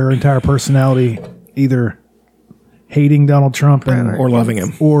 their entire personality, either hating Donald Trump or loving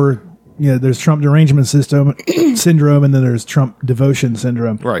him. Or, there's Trump derangement syndrome, and then there's Trump devotion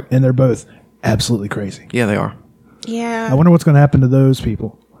syndrome. Right. And they're both absolutely crazy. Yeah, they are. Yeah. I wonder what's going to happen to those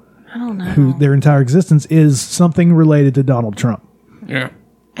people. I don't know. Who their entire existence is something related to Donald Trump. Yeah.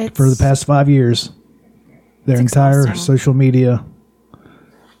 For the past 5 years, their entire exhausting. social media,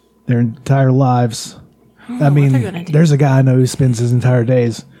 their entire lives. I mean, there's a guy I know who spends his entire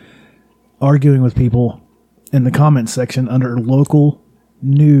days arguing with people in the comments section under local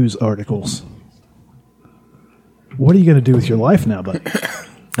news articles. What are you going to do with your life now, buddy?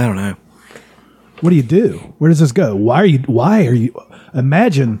 I don't know. What do you do? Where does this go? Why are you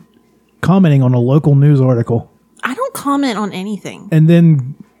imagine commenting on a local news article. I don't comment on anything. And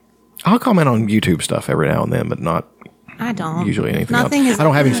then I'll comment on YouTube stuff every now and then, but not I don't. usually anything Nothing else. I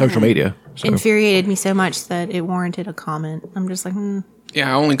don't have any social media. So. Infuriated me so much that it warranted a comment. I'm just like, Yeah,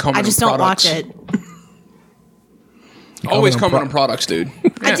 I only comment I just on don't products. watch it. Always comment on products, dude.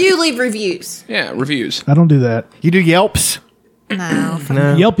 I do leave reviews. Yeah, reviews. I don't do that. You do Yelps? No.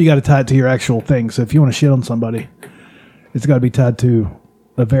 No. Yelp, you got to tie it to your actual thing. So if you want to shit on somebody, it's got to be tied to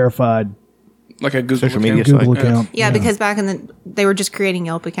a verified Like a Google social account. media Google site. account. Yeah, because back in they were just creating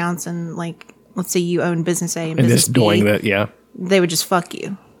Yelp accounts and like, let's say you own business A and And business just B, doing that, yeah. they would just fuck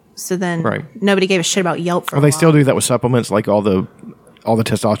you. So then Right. nobody gave a shit about Yelp for Or a they while. still do that with supplements, like all the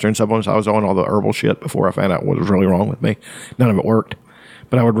testosterone supplements I was on, all the herbal shit before I found out what was really wrong with me. None of it worked.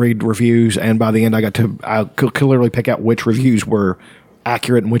 But I would read reviews, and by the end, I could literally pick out which reviews were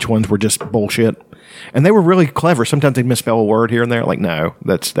accurate and which ones were just bullshit. And they were really clever. Sometimes they'd misspell a word here and there. Like, no,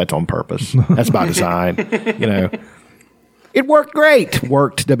 that's on purpose. That's by design. It worked great.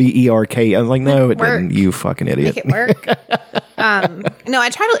 Worked, W-E-R-K. I was like, no, it didn't. You fucking idiot. Make it work. No, I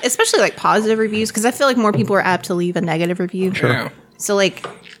try to, especially like positive reviews, because I feel like more people are apt to leave a negative review. Yeah. So like,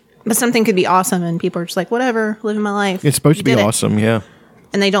 but something could be awesome, and people are just like, whatever, living my life. It's supposed to be Did it. awesome, yeah.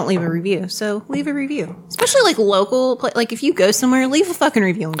 And they don't leave a review. So leave a review, especially like local. Like if you go somewhere, leave a fucking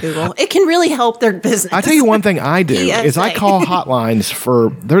review on Google. It can really help their business. I tell you one thing I do is I PSA. call hotlines for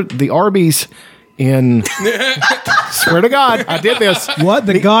the Arby's in. Swear to God, I did this. What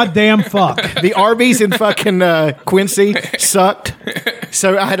the goddamn fuck? The Arby's in fucking Quincy sucked.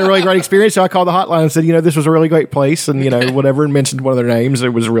 So I had a really great experience. So I called the hotline and said, this was a really great place, and whatever, and mentioned one of their names.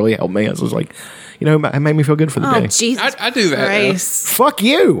 It was really helped me. I was like, it made me feel good for the Oh day. Jesus! I do that, Christ. Fuck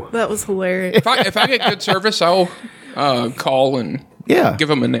you. That was hilarious. If I get good service, I'll call and give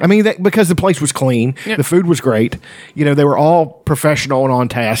them a name. I mean, because the place was clean, the food was great. They were all professional and on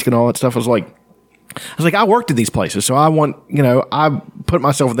task and all that stuff. I was like, I worked at these places, so I want, I put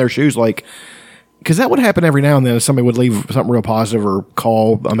myself in their shoes, like, because that would happen every now and then. If somebody would leave something real positive or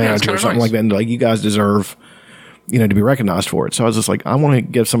call a manager or something like that, and like, you guys deserve, to be recognized for it. So I was just like, I want to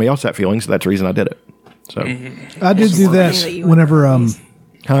give somebody else that feeling, so that's the reason I did it. So I did do that whenever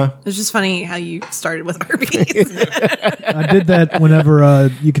It was just funny how you started with Arby's. I did that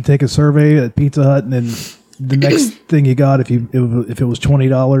whenever you could take a survey at Pizza Hut, and then the next thing you got, if it was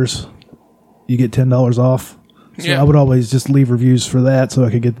 $20, you get $10 off. So Yeah. I would always just leave reviews for that so I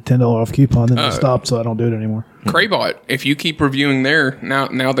could get the $10 off coupon. Then I stopped, so I don't do it anymore. Craybot, if you keep reviewing there,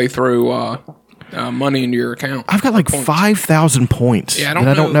 now they throw money into your account. I've got like 5,000 points Yeah, that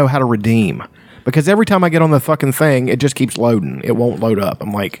I don't know how to redeem. Because every time I get on the fucking thing, it just keeps loading. It won't load up.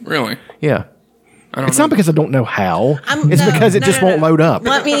 I'm like, Really? yeah. It's know. not because I don't know how. It's because it just won't load up.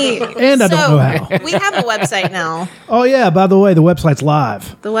 Let me. And I don't know how. We have a website now. Oh, yeah. By the way, the website's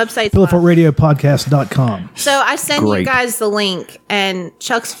live. The website's live. PillowFortRadioPodcast.com. So I send you Great. guys the link, and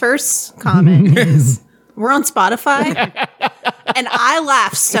Chuck's first comment is, "We're on Spotify." And I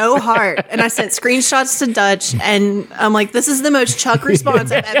laughed so hard. And I sent screenshots to Dutch. And I'm like, this is the most Chuck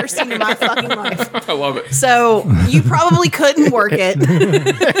response I've ever seen in my fucking life. I love it. So you probably couldn't work it.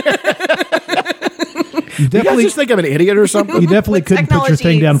 You You guys definitely, just think I'm an idiot or something? you definitely With couldn't put your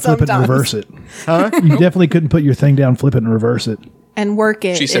thing technology down, flip it, and sometimes. reverse it. Huh? You definitely couldn't put your thing down, flip it, and reverse it. And work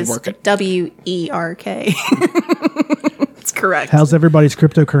it She said is work it. WERK. It's correct. How's everybody's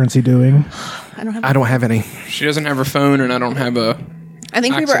cryptocurrency doing? I don't have any. She doesn't have her phone, and I don't have a. I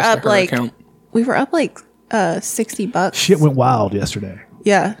think we were access to up her like account. $60. Shit went wild yesterday.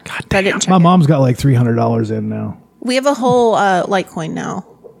 Yeah. But I didn't check My it. mom's got like $300 in now. We have a whole Litecoin now.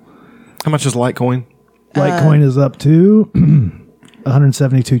 How much is Litecoin? Litecoin is up to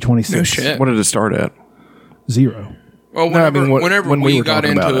 172.26. No shit. What did it start at? 0. Well, No, I whenever, mean, whenever when we we were got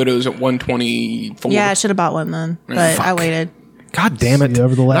talking into about it, it was at 124. Yeah, I should have bought one then, but I Fuck. waited. God damn it! See,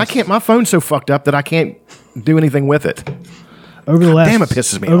 over the And I last- can't. My phone's so fucked up that I can't do anything with it. Over the last, damn, it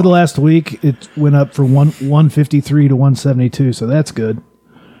pisses me over the off. last week, it went up from 153 to 172, so that's good.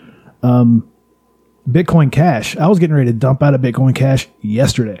 Bitcoin Cash. I was getting ready to dump out of Bitcoin Cash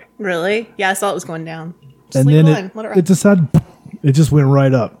yesterday, Really? Yeah, I saw it was going down. Just and leave then it alone. Let it ride. it decided it just went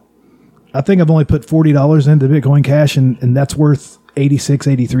right up. I think I've only put $40 into Bitcoin Cash, and that's worth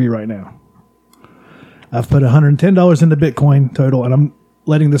 $86.83 right now. I've put $110 into Bitcoin total, and I'm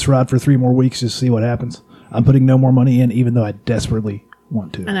letting this ride for 3 more weeks just to see what happens. I'm putting no more money in, even though I desperately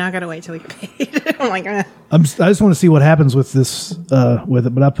want to. And now I gotta wait till we get paid. I'm like, I just want to see what happens with this, with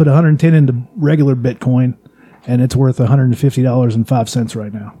it. But I put 110 into regular Bitcoin, and it's worth $150.05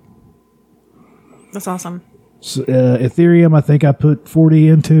 right now. that's awesome. So, Ethereum, I think I put 40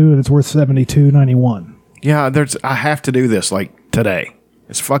 into, and it's worth 72.91. Yeah, I have to do this like today.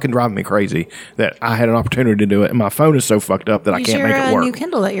 It's fucking driving me crazy that I had an opportunity to do it, and my phone is so fucked up that I Use can't your make it work. new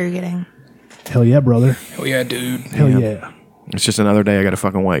Kindle that you're getting. Hell yeah, brother! Oh yeah, dude. Hell yeah! It's just another day I got to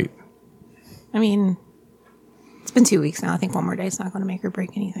fucking wait. I mean, it's been 2 weeks now. I think one more day is not going to make or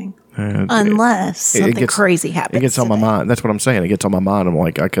break anything, unless something crazy happens. It gets on my today. mind. That's what I'm saying. It gets on my mind. I'm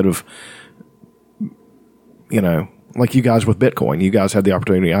like, I could have, like you guys with Bitcoin. You guys had the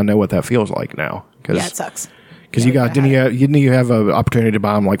opportunity. I know what that feels like now. Yeah, it sucks. Because you guys didn't you have an opportunity to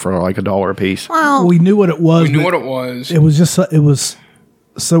buy them like for like $1 a piece? Well, We knew what it was. We knew but what it was. it was. Just it was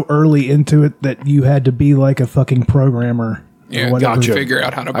so early into it that you had to be like a fucking programmer. Yeah, or whatever. gotcha. figure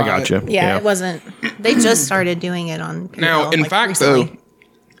out how to buy I got you. yeah, it wasn't. They just started doing it on. Now, PayPal, in like, fact, recently. though,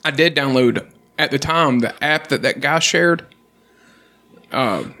 I did download at the time the app that guy shared.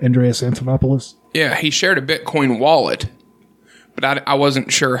 Andreas Antonopoulos. Yeah, he shared a Bitcoin wallet, but I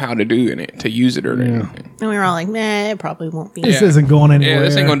wasn't sure how to do it to use it or anything. and we were all like, "Nah, it probably won't be." This Yeah. isn't going anywhere. Yeah,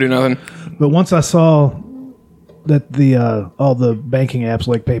 this ain't gonna do nothing. But once I saw that the all the banking apps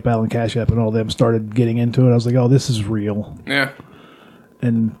like PayPal and Cash App and all them started getting into it, I was like, "Oh, this is real." Yeah,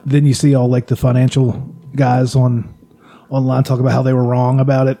 And then you see all like the financial guys online talk about how they were wrong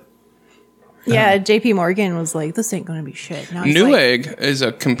about it. Yeah, JP Morgan was like, "This ain't going to be shit." Now he's like, Newegg is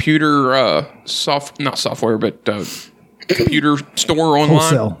a computer not software, but computer store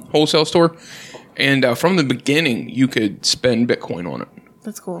online, wholesale store. And from the beginning, you could spend Bitcoin on it.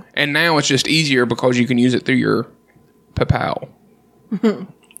 That's cool. And now it's just easier because you can use it through your PayPal.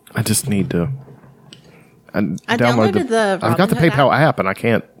 I just need to. I downloaded the I've got the Robinhood PayPal app, and I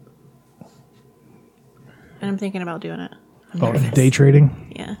can't. and I'm thinking about doing it. I'm Oh, nervous. day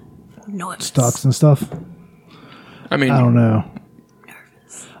trading, Yeah. No, it's stocks and stuff. I mean, I don't know.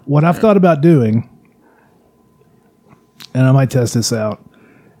 What I've thought about doing, and I might test this out,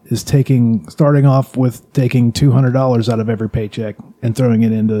 is starting off with taking $200 out of every paycheck and throwing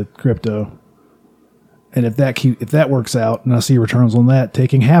it into crypto. And if that works out, and I see returns on that,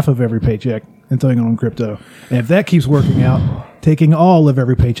 taking half of every paycheck and throwing it on crypto. And if that keeps working out, taking all of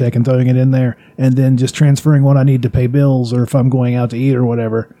every paycheck and throwing it in there, and then just transferring what I need to pay bills, or if I'm going out to eat or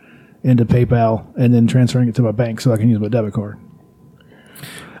whatever, into PayPal, and then transferring it to my bank so I can use my debit card.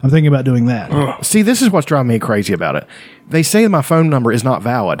 I'm thinking about doing that. See, this is what's driving me crazy about it. They say my phone number is not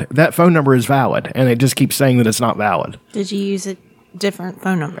valid. That phone number is valid, and it just keeps saying that it's not valid. Did you use a different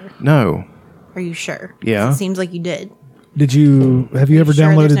phone number? No. Are you sure? Yeah. It seems like you did. Have you ever Sure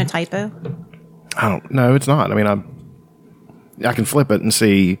downloaded? there's no typo? I don't. No, it's not. I mean, I can flip it and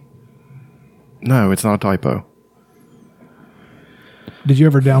see. No, it's not a typo. Did you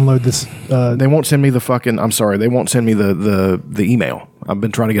ever download this? They won't send me the fucking. I'm sorry. They won't send me the email. I've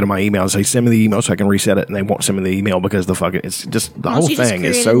been trying to get on my email and say send me the email so I can reset it, and they won't send me the email because the fucking. It's just the Why whole don't you just thing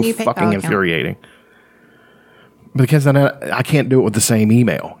is create a so new PayPal fucking account? infuriating. Because then I can't do it with the same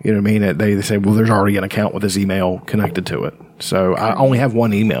email. You know what I mean? They say, well, there's already an account with this email connected to it, so I only have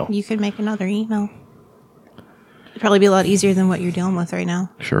one email. You could make another email. It'd probably be a lot easier than what you're dealing with right now.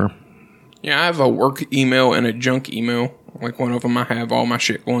 Sure. Yeah, I have a work email and a junk email. Like one of them I have all my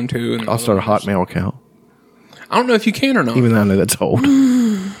shit going to. And I'll start a Hotmail account, I don't know if you can or not. even though I know that's old.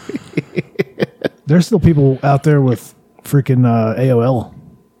 There's still people out there with freaking AOL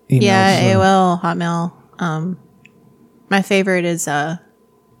emails. Yeah, AOL, Hotmail. My favorite is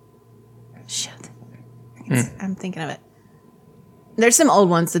shit. I'm thinking of it. There's some old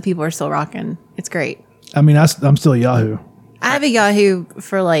ones that people are still rocking. It's great. I mean, I'm still Yahoo. I have a Yahoo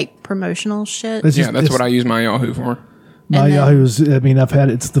for like promotional shit. It's Yeah, just- that's it's- what I use my Yahoo for. My And then- Yahoo's. I mean,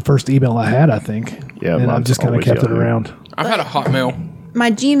 it's the first email I had, I think. Yeah, and I've mine's just kind of always kept it Yahoo. around. I've had a Hotmail.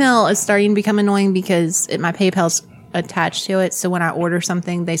 My Gmail is starting to become annoying because my PayPal's attached to it. So when I order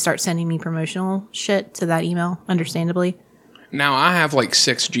something, they start sending me promotional shit to that email, understandably. Now I have like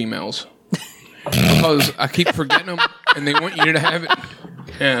 6 Gmails because I keep forgetting them, and they want you to have it.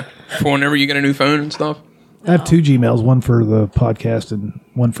 Yeah, for whenever you get a new phone and stuff. I have 2 Gmails, one for the podcast and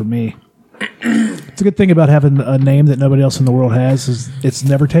one for me. It's a good thing about having a name that nobody else in the world has is it's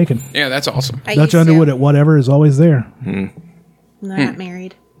never taken. Yeah, that's awesome. I Dutch used Underwood to. at whatever is always there. And they're not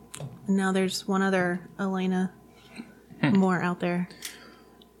married. And now there's one other Elena more out there.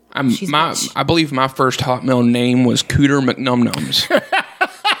 She's bitch. I believe my first Hotmail name was Cooter McNumnums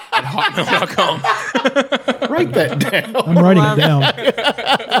at hotmail.com. Write that down. I'm writing it down.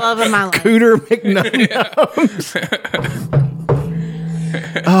 Love of my life. Cooter McNubbs.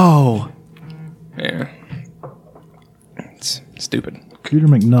 Oh. Yeah, it's stupid. Cooter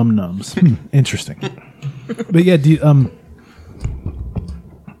McNumnums. Interesting. But yeah,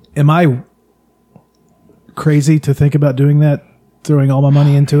 am I crazy to think about doing that? Throwing all my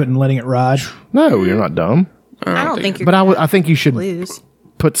money into it and letting it ride? No, you're not dumb. I don't think you're But gonna I think you should lose.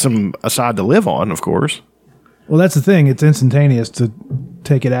 put some aside to live on, of course. Well, that's the thing. It's instantaneous to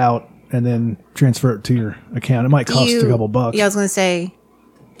take it out and then transfer it to your account. It might cost a couple bucks. Yeah, I was going to say,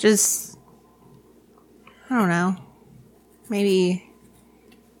 just, I don't know. Maybe,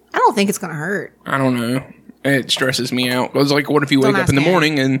 I don't think it's going to hurt. I don't know. It stresses me out. I was like, what if you Don't wake up ask in the Aaron.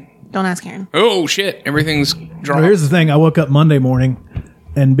 morning and Don't ask Karen. oh shit, everything's Well, dropped. here's the thing. I woke up Monday morning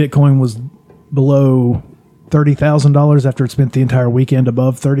and Bitcoin was below $30,000 after it spent the entire weekend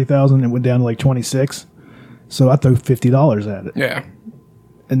above 30,000. It went down to like 26. So I threw $50 at it. Yeah,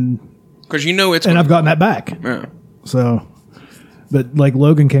 And because you know it's. I've gotten that back. Yeah. So, but like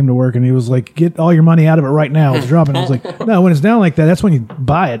Logan came to work and he was like, "Get all your money out of it right now." It's dropping. I was like, "No, when it's down like that, that's when you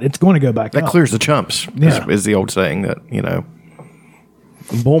buy it. It's going to go back That up." clears the chumps, Yeah. is the old saying that,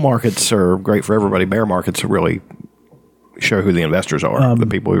 bull markets are great for everybody. Bear markets really show who the investors are, the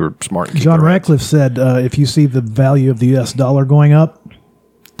people who are smart. And keep John their heads. Ratcliffe said, "If you see the value of the U.S. dollar going up,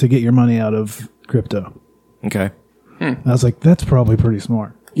 to get your money out of crypto." Okay. I was like, "That's probably pretty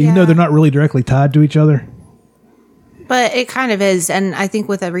smart." Even though Yeah. they're not really directly tied to each other. But it kind of is. And I think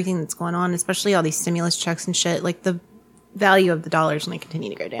with everything that's going on, especially all these stimulus checks and shit, like the value of the dollar is going to continue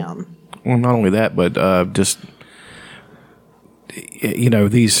to go down. Well, not only that, but just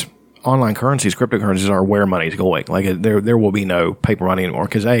these online currencies, cryptocurrencies, are where money's going. Like there will be no paper money anymore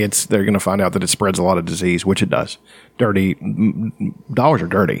because they're going to find out that it spreads a lot of disease, which it does. Dollars are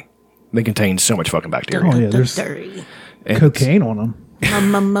dirty. They contain so much fucking bacteria. Oh, yeah, there's Dirty. And cocaine on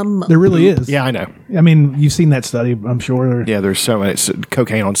them. There really is. Yeah, I know. I mean, you've seen that study, I'm sure. Yeah, there's so much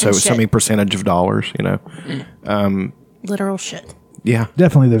cocaine on so And shit. many percentage of dollars. Literal shit. Yeah,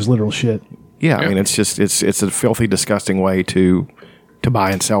 Definitely there's literal shit. yeah. I mean, it's just it's a filthy, disgusting way to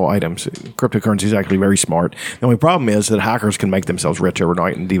buy and sell items. Cryptocurrency is actually very smart. The only problem is that hackers can make themselves rich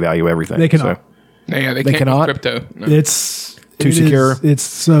overnight and devalue everything. They cannot. So, Yeah, they They can't cannot? with crypto. No. It's Too it is- secure? It's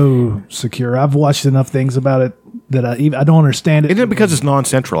so secure. I've watched enough things about it that I don't understand it. isn't it because it's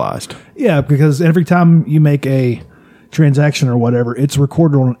non-centralized? Yeah, because every time you make a transaction or whatever, it's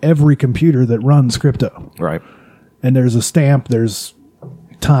recorded on every computer that runs crypto. Right. And there's a stamp, there's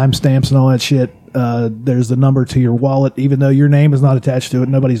time stamps and all that shit. There's the number to your wallet, even though your name is not attached to it.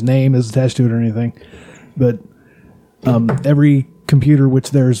 Nobody's name is attached to it or anything. But every computer,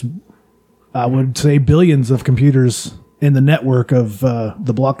 which there's, I would say, billions of computers in the network of the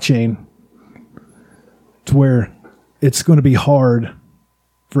blockchain, to where it's going to be hard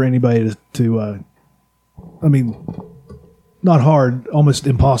for anybody to I mean, not hard, almost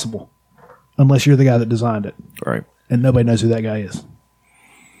impossible, unless you're the guy that designed it. Right. And nobody knows who that guy is.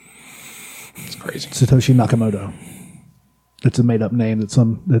 It's crazy. Satoshi Nakamoto. It's a made up name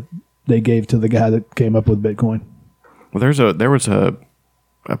that they gave to the guy that came up with Bitcoin. Well, there was a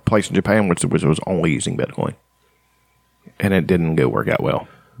place in Japan which was only using Bitcoin, and it didn't work out well.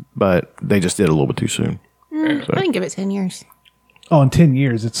 But they just did it a little bit too soon. I didn't give it 10 years. Oh, in 10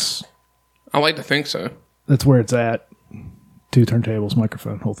 years, it's I like to think so. That's where it's at. 2 turntables,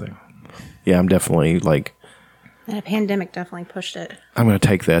 microphone, whole thing. Yeah, I'm definitely like, And a pandemic definitely pushed it. I'm going to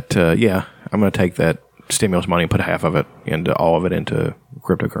take that. I'm going to take that stimulus money and put half of it into all of it into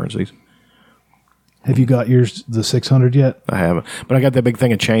cryptocurrencies. Have you got yours, the 600 yet? I haven't, but I got that big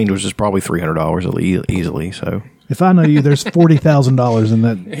thing of change, which is probably $300 easily. So If I know you, there's $40,000 in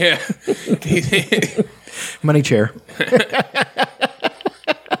that. Yeah. money chair.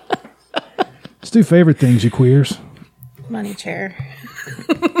 Let's do favorite things, you queers. Money chair.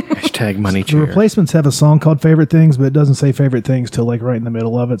 Hashtag money The chair. Replacements have a song called Favorite Things, but it doesn't say favorite things till like right in the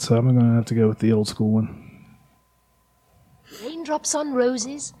middle of it, so I'm going to have to go with the old school one. Raindrops on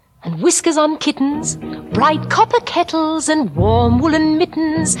roses and whiskers on kittens, bright copper kettles and warm woolen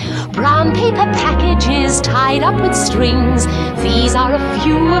mittens, brown paper packages tied up with strings. These are a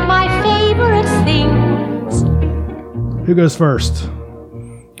few of my favorite things. Who goes first?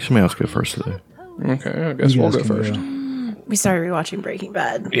 Somebody else go first today. Okay, I guess You we'll guys go can first. We started rewatching Breaking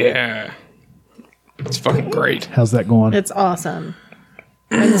Bad. Yeah. It's fucking great. How's that going? It's awesome.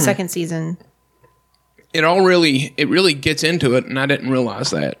 We're in the second season. It really gets into it, and I didn't realize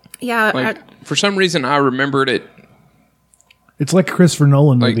that. Yeah. Like, for some reason, I remembered it. It's like a Christopher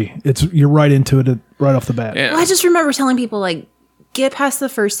Nolan Like- movie. You're right into it right off the bat. Yeah. I just remember telling people, like, get past the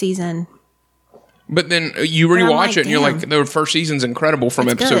first season. But then you I'm rewatch like, it, and you're damn. like, the first season's incredible from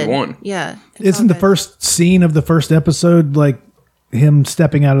It's episode good. 1. Yeah. it's Isn't all the good. first scene of the first episode like him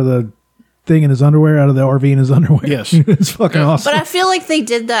stepping out of the thing in his underwear, out of the RV in his underwear? Yes. It's fucking awesome. But I feel like they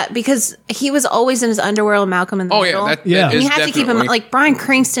did that because he was always in his underwear with Malcolm in the Oh, middle. yeah. That Yeah. is you have to keep him, definitely- like, Bryan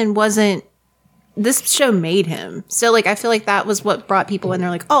Cranston wasn't, this show made him. So, like, I feel like that was what brought people in. They're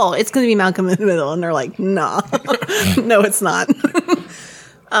like, oh, it's going to be Malcolm in the middle. And they're like, nah. No, it's not.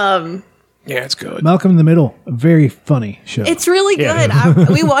 Yeah, it's good. Malcolm in the Middle, a very funny show. It's really good.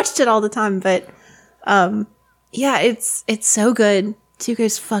 We watched it all the time, but yeah, it's so good.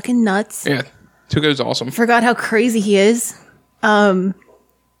 Tuco's fucking nuts. Yeah. Tuco's awesome. Forgot how crazy he is.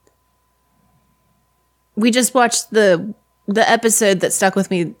 We just watched the episode that stuck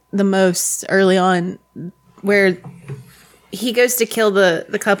with me the most early on, where he goes to kill the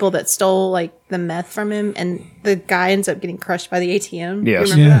couple that stole like the meth from him, and the guy ends up getting crushed by the ATM. Yes.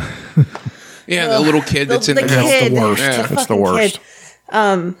 You remember yeah. Yeah, the little kid that's in the the house. kid. the worst. Yeah. It's the fucking worst.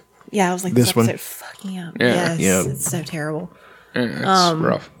 kid. Yeah, I was like, This this one? episode fucked me up. Yeah. Yes, Yeah. it's so terrible. Yeah, it's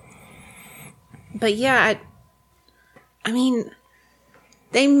rough. But yeah, I mean,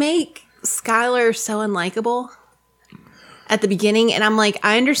 they make Skylar so unlikable at the beginning, and I'm like,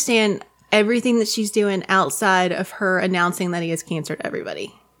 I understand everything that she's doing outside of her announcing that he has cancer to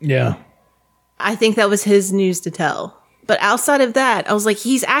everybody. Yeah. I think that was his news to tell. But outside of that, I was like,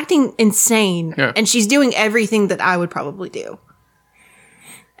 he's acting insane, Yeah. and she's doing everything that I would probably do.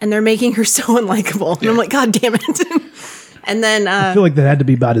 And they're making her so unlikable. And I'm like, God damn it. And then I feel like that had to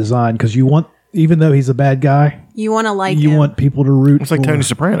be by design because you want, even though he's a bad guy, you want to like you him. want people to root It's like for. Tony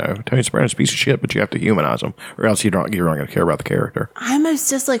Soprano. Tony Soprano's a piece of shit, but you have to humanize him, or else you're not going to care about the character. I almost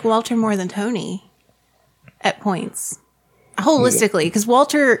just like Walter more than Tony at points. Holistically, because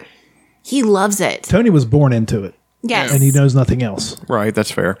Walter, he loves it. Tony was born into it, Yes. and he knows nothing else. Right,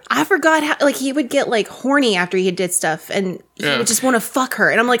 that's fair. I forgot how, like, he would get, like, horny after he did stuff, and he Yeah. would just want to fuck her.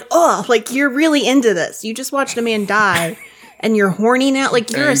 And I'm like, oh, like, you're really into this. You just watched a man die, and you're horny now?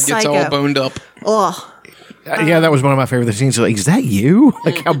 Like, you're And a he gets all psycho. boned up. Oh, Yeah, that was one of my favorite scenes. Like, is that you?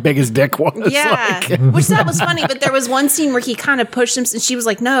 Like, how big his dick was. yeah. Like, Which that was funny, but there was one scene where he kind of pushed him, and she was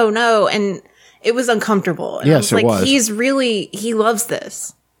like, no, and it was uncomfortable. And Yes, I it was like, was. he loves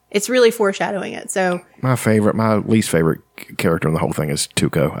this. It's really foreshadowing it. So my least favorite character in the whole thing is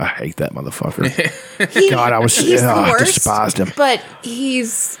Tuco. I hate that motherfucker. he, God, I despised him. But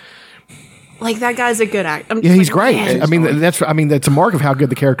he's like, that guy's a good actor. I'm Yeah, just he's like, great. man. I mean, that's a mark of how good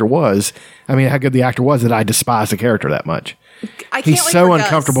the character was. I mean, how good the actor was that I despise the character that much. I can't He's wait so for Gus.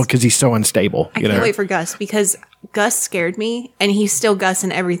 uncomfortable because he's so unstable. I you can't know, wait for Gus because Gus scared me, and he's still Gus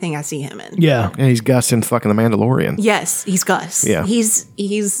in everything I see him in. Yeah. and he's Gus in fucking The Mandalorian. Yes, he's Gus. Yeah.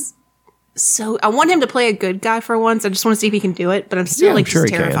 He's so. I want him to play a good guy for once. I just want to see if he can do it, but I'm still I'm like sure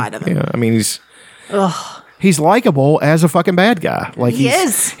just he terrified can. of him. Yeah, I mean, he's likable as a fucking bad guy. Like He he's,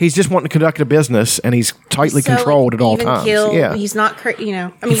 is. He's just wanting to conduct a business, and he's tightly So, like, controlled at all even times. keel, Yeah, he's not. I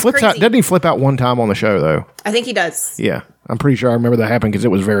mean, he he's flips crazy. out. Doesn't he flip out one time on the show though? I think he does. Yeah, I'm pretty sure I remember that happened because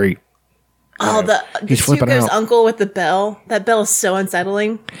it was very. Oh, the He's flipping Tuco's out. uncle with the bell. That bell is so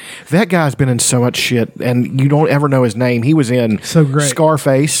unsettling. That guy's been in so much shit, and you don't ever know his name. He was in So great.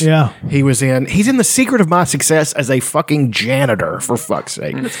 Scarface. Yeah. He's in The Secret of My Success as a fucking janitor, for fuck's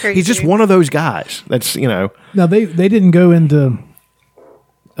sake. That's crazy. He's just one of those guys. That's, Now they didn't go into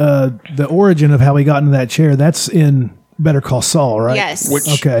the origin of how he got into that chair, that's in Better Call Saul, right? Yes.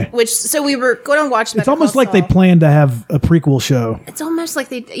 So we were going to watch. It's almost like they planned to have a prequel show. It's almost like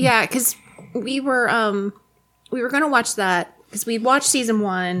because we were going to watch that because we watched season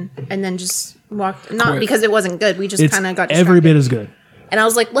 1 and then just walked. Not because it wasn't good. We just kind of got distracted. Every bit as good. And I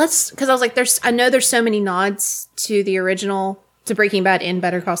was like, because I was like, I know there's so many nods to the original, to Breaking Bad in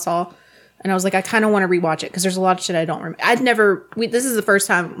Better Call Saul. And I was like, I kind of want to rewatch it because there's a lot of shit I don't remember. This is the first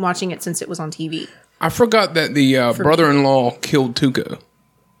time watching it since it was on TV. I forgot that the brother-in-law killed Tuco.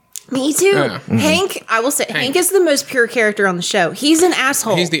 Me too. Yeah. Hank, I will say, Hank is the most pure character on the show. He's an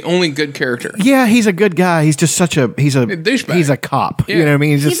asshole. He's the only good character. Yeah, he's a good guy. He's just he's a douchebag. He's a cop. Yeah. You know what I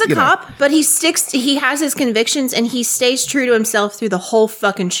mean? He's a cop, but he has his convictions and he stays true to himself through the whole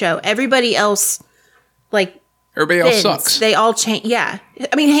fucking show. Everybody else sucks. They all change. Yeah.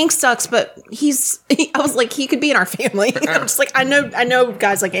 I mean, Hank sucks, but I was like, he could be in our family. I'm just like, I know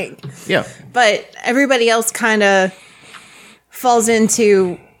guys like Hank. Yeah. But everybody else kind of falls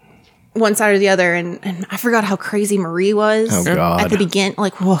into one side or the other. And I forgot how crazy Marie was. Oh, God. At the beginning.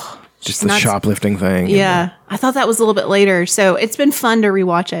 Like, whoa. Just the shoplifting thing. Yeah. I thought that was a little bit later. So it's been fun to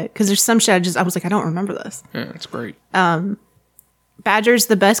rewatch it because there's some shit I was like, I don't remember this. Yeah, it's great. Badger's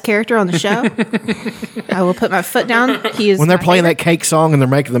the best character on the show. I will put my foot down. He is when they're playing that cake song and they're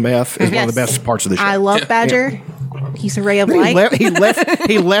making the meth is one of the best parts of the show. I love Badger. Yeah. He's a ray of light. He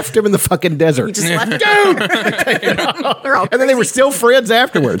left him in the fucking desert. He just left him. And then they were still friends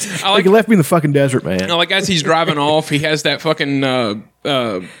afterwards. He left me in the fucking desert, man. Like as he's driving off, he has that fucking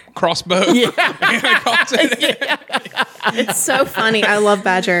crossbow. Yeah. It's so funny. I love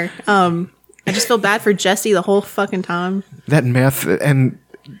Badger. I just feel bad for Jesse the whole fucking time. That meth and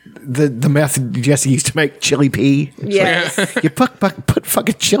the meth Jesse used to make chili pea. Yes. Like, you put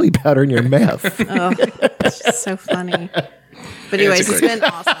fucking chili powder in your meth. Oh, it's just so funny. But anyways, it's been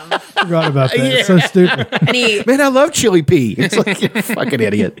awesome. Forgot about that. Yeah. It's so stupid. And man, I love chili pea. It's like, you're a fucking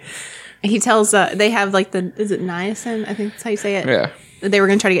idiot. He tells, they have like is it niacin? I think that's how you say it. Yeah. They were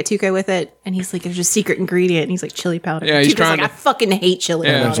going to try to get Tuco with it, and he's like, there's a secret ingredient, and he's like, chili powder. Yeah, he's trying like, I fucking hate chili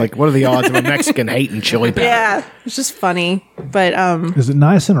powder. I was like, what are the odds of a Mexican hating chili powder? Yeah, it's just funny. But is it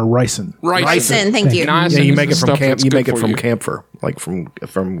niacin or ricin? Ricin, thank you. Niacin, yeah, you make it from camphor, like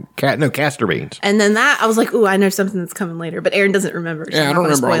from castor beans. And then I was like, ooh, I know something that's coming later, but Aaron doesn't remember. So yeah, I don't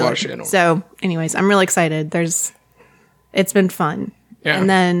remember a lot of shit. So, anyways, I'm really excited. It's been fun. Yeah. And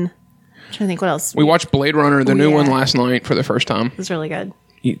then, I'm trying to think what else. We watched Blade Runner, the new one, last night for the first time. It was really good.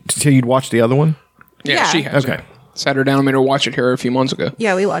 So you'd watch the other one? Yeah, she has. Okay. Sat her down and made her watch it here a few months ago.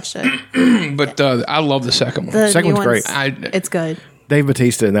 Yeah, we watched it. But I love the second one. The second one's great. It's good. Dave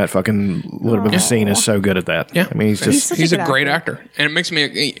Bautista in that fucking little bit of a scene is so good at that. Yeah. I mean, he's a great actor. And it makes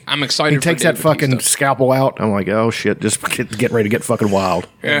me, I'm excited. He takes that fucking scalpel out. I'm like, oh shit, just get ready to get fucking wild.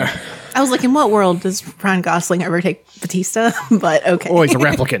 Yeah. I was like, in what world does Ryan Gosling ever take Batista? But okay. Well, he's a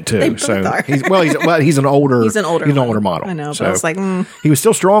replicant too. He's an older model. I know, but I was like, he was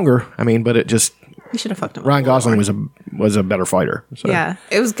still stronger. I mean, but it just, you should have fucked him. Ryan Gosling was a better fighter. So. Yeah,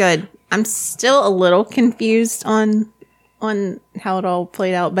 it was good. I'm still a little confused on how it all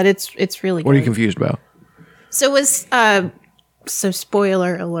played out, but it's really good. What are you confused about? So so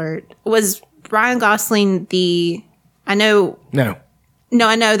spoiler alert, was Ryan Gosling I know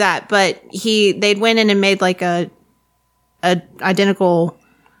that, but they'd went in and made like a identical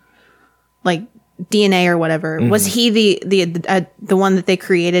like DNA or whatever. Mm-hmm. Was he the one that they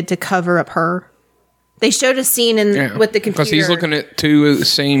created to cover up her? They showed a scene with the computer because he's looking at two of the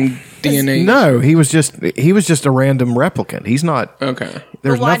same DNA. No, he was just a random replicant. He's not okay.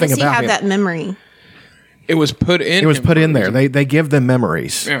 There's nothing about him. Why does he have that memory? It was put in. It was put in there. They give them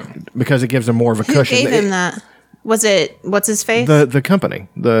memories because it gives them more of a cushion. Who gave him that? Was it what's his face? The company,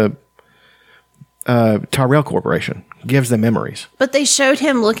 the Tyrell Corporation gives them memories. But they showed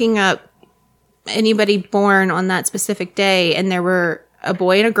him looking up anybody born on that specific day, and there were a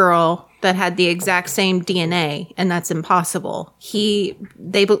boy and a girl that had the exact same DNA, and that's impossible.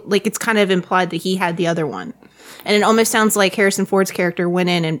 It's kind of implied that he had the other one. And it almost sounds like Harrison Ford's character went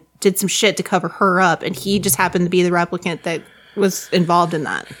in and did some shit to cover her up, and he just happened to be the replicant that was involved in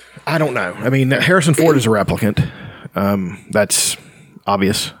that. I don't know. I mean, Harrison Ford is a replicant. That's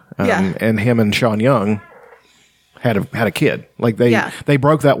obvious. And him and Sean Young had a kid. Like they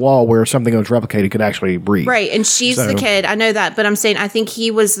broke that wall where something that was replicated could actually breathe. Right, and she's the kid. I know that, but I'm saying I think he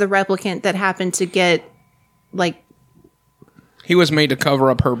was the replicant that happened to get like. He was made to cover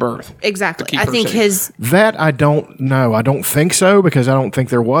up her birth. Exactly. I think that I don't know. I don't think so because I don't think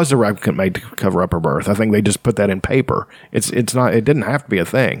there was a replicant made to cover up her birth. I think they just put that in paper. It's not. It didn't have to be a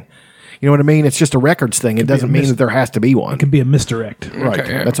thing. You know what I mean? It's just a records thing. It doesn't mean that there has to be one. It could be a misdirect. Right.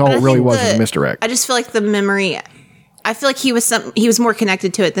 Okay, yeah. That's all But I it really think was a misdirect. I just feel like the memory. I feel like he was more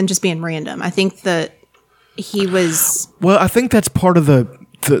connected to it than just being random. I think that he was. Well, I think that's part of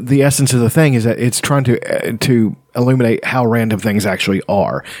the essence of the thing is that it's trying to illuminate how random things actually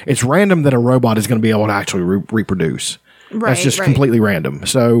are. It's random that a robot is going to be able to actually reproduce. That's just completely random.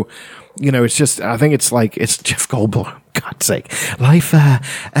 So, it's just, I think it's Jeff Goldblum. God's sake. Life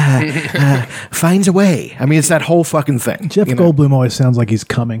finds a way. I mean, it's that whole fucking thing. Jeff Goldblum always sounds like he's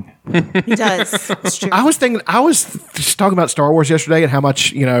coming. He does. It's true. I was just talking about Star Wars yesterday and how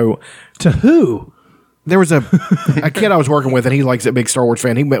much, To who? there was a kid I was working with and he's a big Star Wars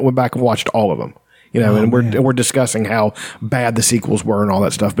fan. He went back and watched all of them, and we're discussing how bad the sequels were and all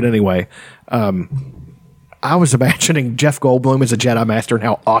that stuff. But anyway, I was imagining Jeff Goldblum as a Jedi Master and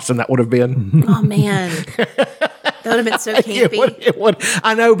how awesome that would have been. Oh man, that would have been so campy. It would.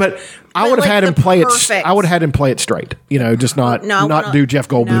 I know, but I would have had him play it. I would have had him play it straight. Just not do Jeff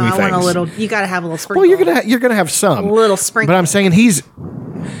Goldblum things. I want a little. You got to have a little sprinkle. Well, you're gonna have some a little sprinkle. But I'm saying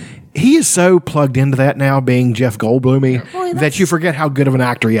he is so plugged into that now, being Jeff Goldblum, that you forget how good of an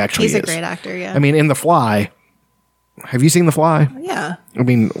actor he actually is. He's a great actor. Yeah. I mean, in The Fly. Have you seen The Fly? Yeah. I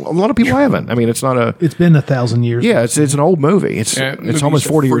mean, a lot of people haven't. I mean, it's not a. It's been 1,000 years. Yeah, it's an old movie. It's almost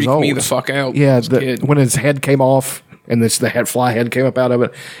 40 years old. Me the fuck out. Yeah, when his head came off and the fly head came up out of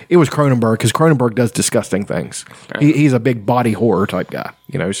it, it was Cronenberg because Cronenberg does disgusting things. He's a big body horror type guy,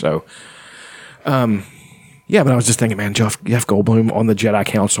 So, yeah. But I was just thinking, man, Jeff Goldblum on the Jedi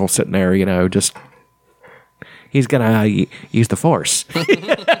Council sitting there, just he's gonna use the Force.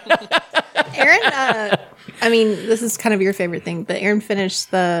 Aaron, I mean, this is kind of your favorite thing, but Aaron finished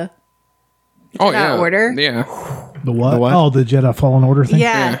the Jedi Order. Yeah. The what? The what? Oh, the Jedi Fallen Order thing?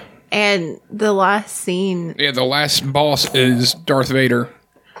 Yeah. And the last scene. Yeah, the last boss is Darth Vader.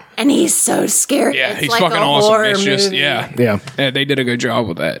 And he's so scary. Yeah, it's he's like fucking a awesome. horror It's just, movie. Yeah. They did a good job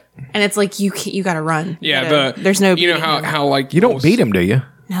with that. And it's like, you got to run. Yeah, there's no you know beating him. how like You don't beat him, do you?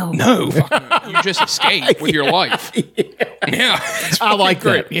 No. No, you just escape with your life. Yeah, I like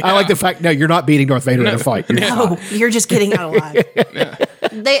that. Yeah. I like the fact. No, you're not beating Darth Vader in a fight. You're just No, you're just getting out alive.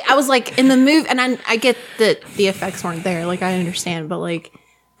 I was like, in the movie, and I get that the effects weren't there. Like, I understand, but like,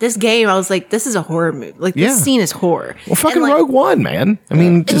 this game, I was like, this is a horror movie. Like, this scene is horror. Well, fucking And, like, Rogue One, man. I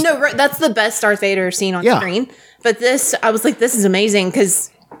mean, just, no, that's the best Darth Vader scene on screen. But this, I was like, this is amazing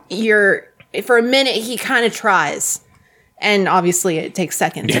because for a minute, he kind of tries. And obviously, it takes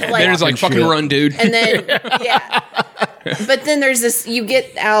seconds. Yeah, there's like fucking run, dude. And then, but then there's this, you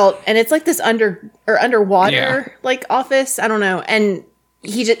get out and it's like this underwater like office. I don't know. And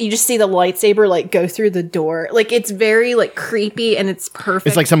you just see the lightsaber like go through the door. Like it's very like creepy and it's perfect.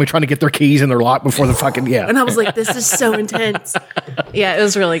 it's like somebody trying to get their keys in their lock before the fucking, And I was like, this is so intense. Yeah, it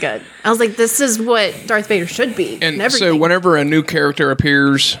was really good. I was like, this is what Darth Vader should be. And so whenever a new character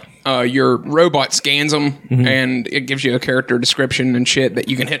appears, your robot scans them and it gives you a character description and shit that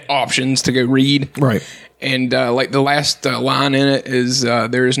you can hit options to go read. Right. And like the last line in it is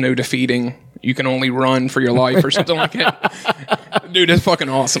there is no defeating. You can only run for your life or something like that. Dude, that's fucking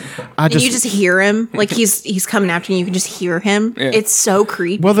awesome. And you just hear him. Like he's coming after you. You can just hear him. Yeah. It's so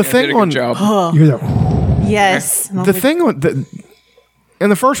creepy. Well, the Did thing a good on job. You're there. Yes. And I was the like, thing on in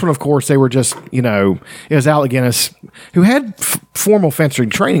the first one, of course, they were just, it was Alec Guinness, who had formal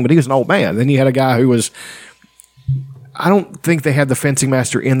fencing training, but he was an old man. Then you had a guy who was, I don't think they had the fencing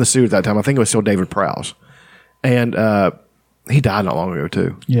master in the suit at that time. I think it was still David Prowse. And he died not long ago,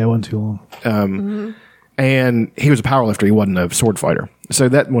 too. Yeah, it wasn't too long. And he was a powerlifter. He wasn't a sword fighter. So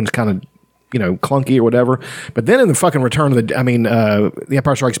that one's kind of, clunky or whatever. But then in the fucking Return of the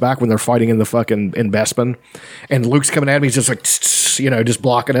Empire Strikes Back when they're fighting in the fucking, in Bespin, and Luke's coming at him, he's just like, just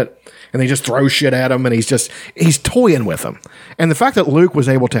blocking it. And they just throw shit at him and he's toying with him. And the fact that Luke was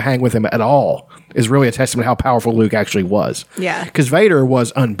able to hang with him at all is really a testament to how powerful Luke actually was. Yeah. Because Vader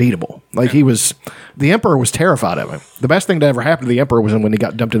was unbeatable. Like the Emperor was terrified of him. The best thing to ever happen to the Emperor was when he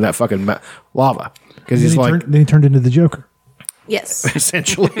got dumped in that fucking lava. Because he's like, then he turned into the Joker. yes.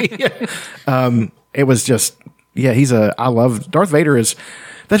 essentially. It was just, I love Darth Vader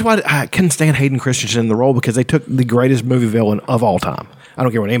that's why I couldn't stand Hayden Christensen in the role, because they took the greatest movie villain of all time. I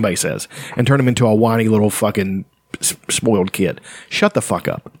don't care what anybody says, and turned him into a whiny little fucking spoiled kid. Shut the fuck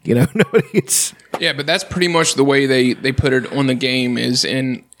up. It's Yeah, but that's pretty much the way they put it on the game is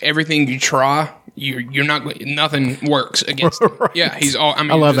in everything you try, you're not, nothing works against it. Right. Yeah, he's all, I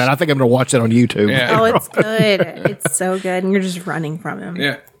mean, I love that. I think I'm going to watch that on YouTube. Yeah. Oh, it's good. It's so good. And you're just running from him.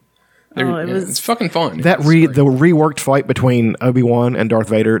 Yeah. It's fucking fun. The reworked fight between Obi-Wan and Darth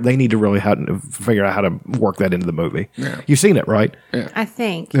Vader, they need to really figure out how to work that into the movie. Yeah. You've seen it, right? Yeah. I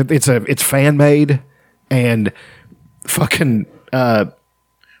think It's fan made, and fucking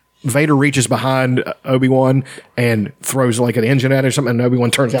Vader reaches behind Obi-Wan and throws like an engine at it or something, and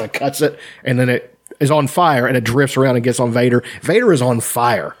Obi-Wan turns out and cuts it, and then it is on fire and it drifts around and gets on Vader. Vader is on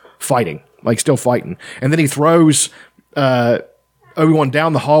fire, fighting, like still fighting, and then he throws Obi-Wan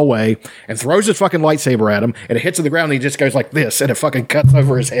down the hallway and throws his fucking lightsaber at him, and it hits the ground, and he just goes like this, and it fucking cuts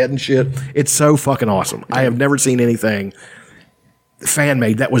over his head and shit. It's so fucking awesome. I have never seen anything fan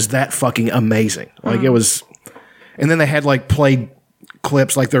made that was that fucking amazing. Like it was, and then they had like played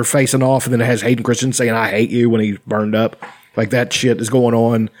clips like they're facing off, and then it has Hayden Christensen saying "I hate you" when he burned up. Like that shit is going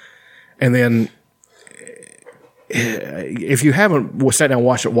on, and then if you haven't sat down and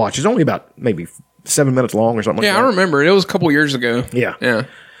watched it, watch. It's only about maybe 7 minutes long or something. Yeah, like that. I remember it. It was a couple years ago. Yeah.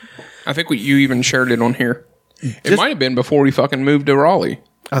 I think you even shared it on here. It might have been before we fucking moved to Raleigh.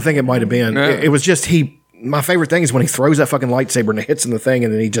 I think it might have been. Yeah. It was just my favorite thing is when he throws that fucking lightsaber and it hits in the thing,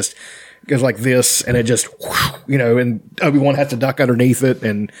 and then he just goes like this, and it just, and Obi-Wan has to duck underneath it,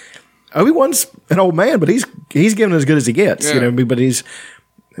 and Obi-Wan's an old man, but he's giving as good as he gets, but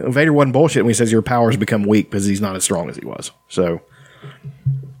Vader wasn't bullshit when he says your powers become weak because he's not as strong as he was. So,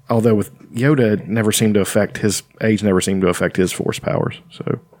 although with Yoda, his age never seemed to affect his force powers.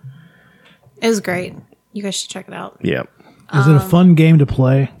 So, it was great. You guys should check it out. yeah. Is it a fun game to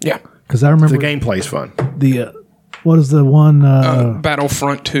play? Yeah. Because I remember The gameplay's fun. What is the one?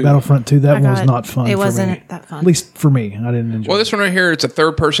 Battlefront 2. Battlefront 2. That one was not fun. It for wasn't me. that fun. At least for me, I didn't enjoy. Well, this one right here, it's a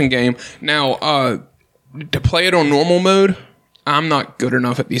third-person game. Now, to play it on normal mode, I'm not good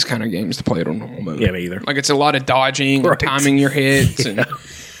enough at these kind of games to play it on normal mode. Yeah, me either. Like, it's a lot of dodging, Right. timing your hits, and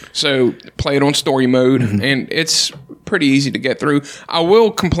so play it on story mode, and it's pretty easy to get through. I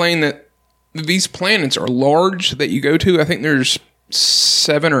will complain that these planets are large that you go to. I think there's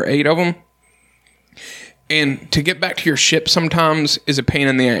 7 or 8 of them. And to get back to your ship sometimes is a pain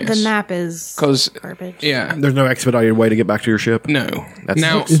in the ass. The map is garbage. Yeah. There's no expedited way to get back to your ship. No. That's-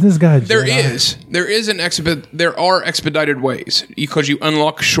 Now, Isn't this guy a there Jedi? there are expedited ways because you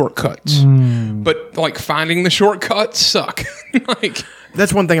unlock shortcuts. But like finding the shortcuts suck. Like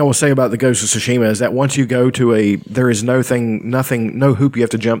That's one thing I will say about the Ghost of Tsushima is that once you go to there is no hoop you have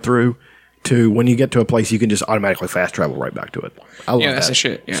to jump through to when you get to a place you can just automatically fast travel right back to it. I love that. that's the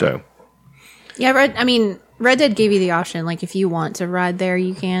shit. Yeah. So Yeah, Red Dead gave you the option. Like, if you want to ride there,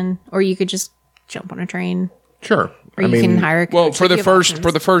 you can, or you could just jump on a train, sure. or you can hire a coach. Well, for the You have first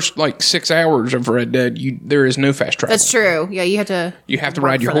options. like 6 hours of Red Dead, there is no fast travel. That's true. Yeah, you have to. You work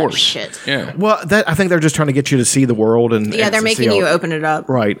ride your for that horse. shit. Yeah. Well, I think they're just trying to get you to see the world and Yeah, they're and making see you all- open it up.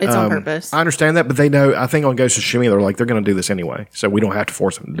 Right. It's on purpose. I understand that, but they know. I think on Ghost of Tsushima, they're going to do this anyway, so we don't have to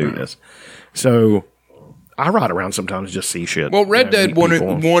force them to do this. So I ride around sometimes to just see shit. Well, Red Dead meet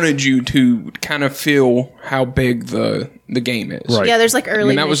people. wanted you to kind of feel how big the game is. Right. Yeah, there's like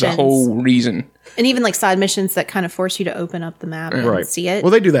early. That was the missions. whole reason. and even like side missions that kind of force you to open up the map and Right. see it.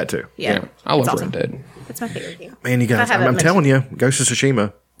 Well, they do that too. yeah, I love It's awesome. Red Dead. It's my favorite game. Man, you guys, I haven't I'm telling you, Ghost of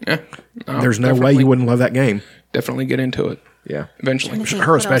Tsushima. Yeah. There's no way you wouldn't love that game. Definitely get into it. Yeah. Eventually.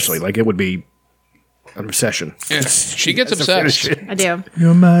 Her especially. Like, it would be an obsession. Yeah. She gets That's a obsessed. finish. I do.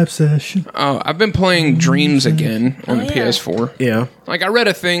 You're my obsession. I've been playing Dreams again on the PS4. Yeah. Like, I read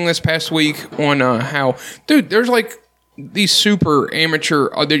a thing this past week on how, dude, there's like these super amateur,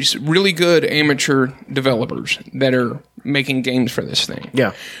 there's really good amateur developers that are making games for this thing.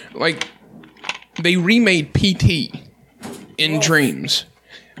 Yeah. Like, they remade PT in Dreams.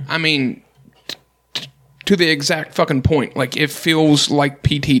 I mean, to the exact fucking point. Like, it feels like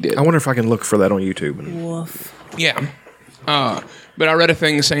PT did. I wonder if I can look for that on YouTube. Yeah. But I read a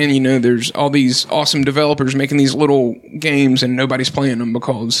thing saying, there's all these awesome developers making these little games and nobody's playing them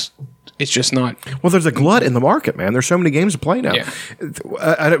because it's just not. Well, there's a glut in the market, man. There's so many games to play now. Yeah.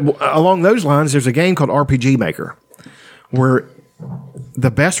 Along those lines, there's a game called RPG Maker where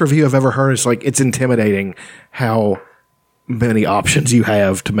the best review I've ever heard is like, it's intimidating how many options you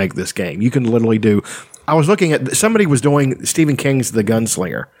have to make this game. You can literally do. I was looking at somebody was doing Stephen King's The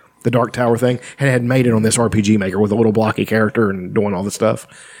Gunslinger, the Dark Tower thing, and had made it on this RPG Maker with a little blocky character and doing all this stuff.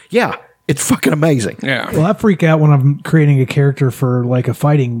 Yeah, it's fucking amazing. Yeah. Well, I freak out when I'm creating a character for like a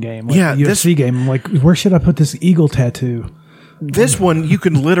fighting game, like Yeah, a UFC game. I'm like, where should I put this eagle tattoo? This one, you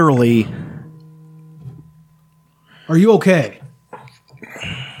can literally. Are you okay?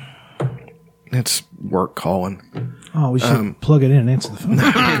 It's work calling. Oh, we should plug it in and answer the phone.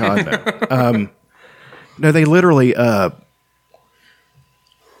 God, no. No, they literally.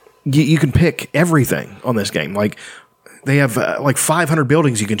 You can pick everything on this game. Like, they have like 500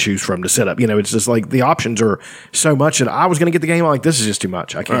 buildings you can choose from to set up. It's just like the options are so much that I was going to get the game. I'm like, this is just too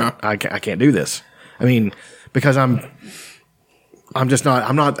much. I can't. I can't do this. I mean, because I'm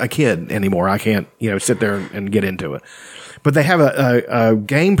not a kid anymore. I can't sit there and get into it. But they have a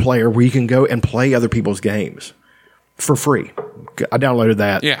game player where you can go and play other people's games for free. I downloaded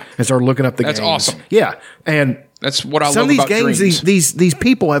that. Yeah. And started looking up the games. That's awesome. Yeah. And that's what I love some of these about games, Dreams. these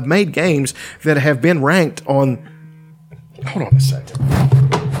people have made games that have been ranked on. Hold on a second.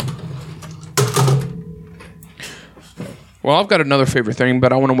 Well, I've got another favorite thing,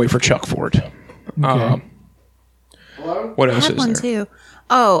 but I want to wait for Chuck for it. Okay. What I else had is one there? too.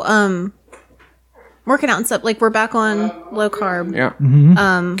 Oh, working out and stuff. Like we're back on low carb. Yeah.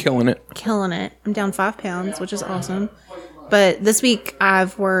 Killing it. Killing it. I'm down 5 pounds, which is awesome. But this week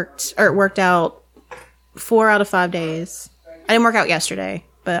I've worked out 4 out of 5 days. I didn't work out yesterday,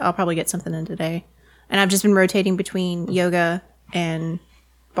 but I'll probably get something in today. And I've just been rotating between yoga and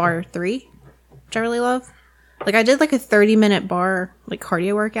bar 3, which I really love. Like I did like a 30-minute bar like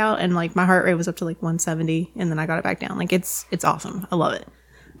cardio workout, and like my heart rate was up to like 170, and then I got it back down. Like it's awesome. I love it.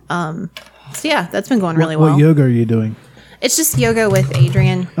 So yeah, that's been going really well. What yoga are you doing? It's just yoga with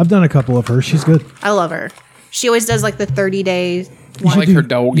Adrienne. I've done a couple of hers. She's good. I love her. She always does like the 30-day. I like her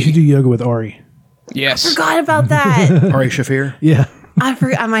doggy. You should do yoga with Ari. Yes. Forgot about that. Ari Shafir. Yeah. I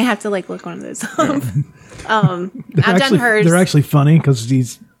forgot. I might have to like look one of those up. I've done hers. They're actually funny because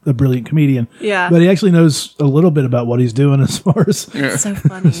he's a brilliant comedian. Yeah. But he actually knows a little bit about what he's doing as far as so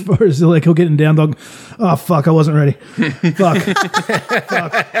funny. as far as like he'll get in down dog. Oh fuck! I wasn't ready. Fuck.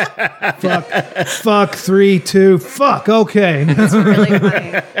 Fuck. 3, 2. Fuck. Okay. It's really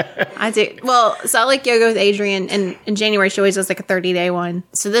funny. I do. Well, so I like yoga with Adrienne, and in January she always does like a 30-day one.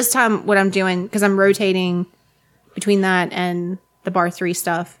 So this time, what I'm doing, because I'm rotating between that and the bar 3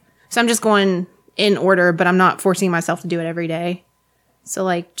 stuff, so I'm just going in order, but I'm not forcing myself to do it every day. So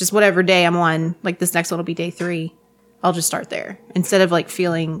like just whatever day I'm on, like this next one will be day 3. I'll just start there instead of like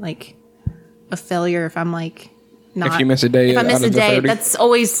feeling like a failure if I'm like not. If you miss a day, if I miss out a of the day, 30. that's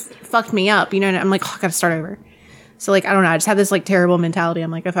always fucked me up. I'm like, oh, I gotta start over. So like I don't know, I just have this like terrible mentality.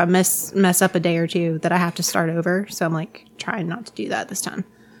 I'm like, if I mess up a day or two, that I have to start over. So I'm like trying not to do that this time.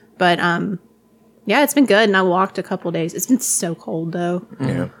 But yeah, it's been good, and I walked a couple days. It's been so cold though.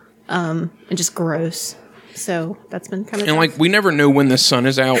 Yeah. And just gross. So that's been kind of And like we never know when the sun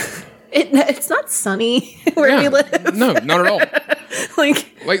is out. it's not sunny where we live. No, not at all.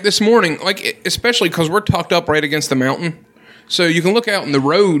 like this morning, especially because we're tucked up right against the mountain, so you can look out and the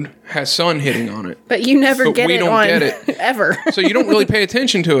road has sun hitting on it. But you never But get we it don't on get it. ever. So you don't really pay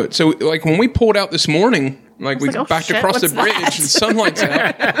attention to it. So like when we pulled out this morning, like we like, oh, backed shit, across the what's bridge that? and sunlight's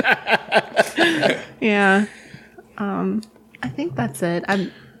out. Yeah. I think that's it.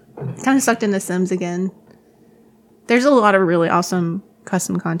 I'm kind of sucked into Sims again. There's a lot of really awesome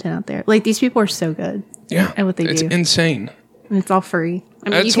custom content out there. Like these people are so good. Yeah, at what they it's do. insane. And it's all free. I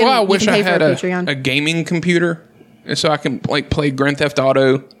mean, That's why I wish I pay for had Patreon. a gaming computer, so I can like play Grand Theft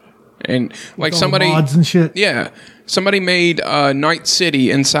Auto, and like all somebody the mods and shit. Yeah, somebody made Night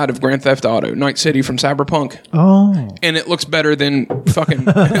City inside of Grand Theft Auto, Night City from Cyberpunk, Oh. and it looks better than fucking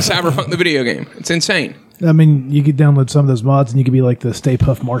Cyberpunk the video game. It's insane. I mean, you could download some of those mods, and you could be like the Stay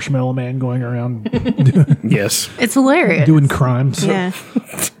Puft Marshmallow Man going around Yes. It's hilarious. doing crimes. Yeah.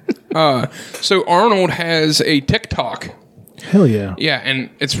 So Arnold has a TikTok. Hell yeah. Yeah,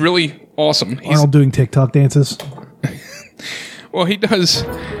 and it's really awesome. Arnold doing TikTok dances. Well, he does.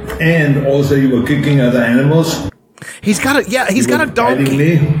 And also, you were kicking other animals. He's got a He's got a Biting donkey.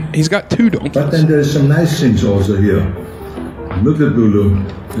 me. He's got 2 donkeys. But then there's some nice things also here. Look at Lulu.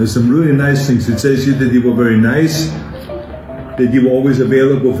 There's some really nice things. It says here that you were very nice, that you were always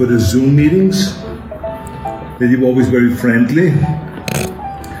available for the Zoom meetings, that you were always very friendly,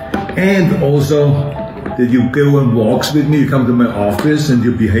 and also that you go on walks with me. You come to my office and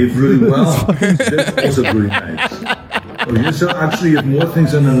you behave really well. That's also really nice. Oh, you have more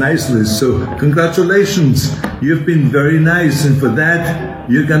things on the nice list. So congratulations. You've been very nice, and for that,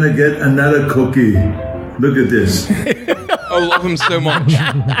 you're gonna get another cookie. Look at this. I love him so much.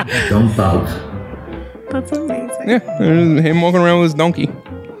 Don't pout. That's amazing. Yeah, there's him walking around with his donkey.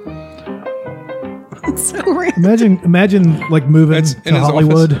 It's so random. Imagine like moving That's in to his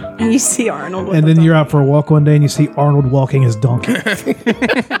Hollywood, And you see Arnold. With and the then you're out for a walk one day, and you see Arnold walking his donkey.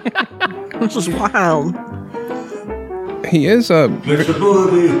 which is wild. He is a.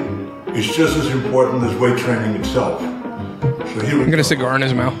 Flexibility is just as important as weight training itself. So here we Got go. a cigar in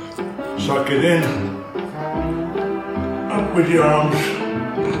his mouth. Suck it in. Up with your arms.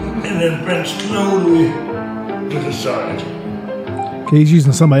 And then bend slowly to the side. Okay, he's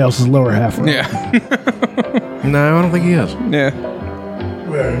using somebody else's lower half. Yeah. No, I don't think he is. Yeah.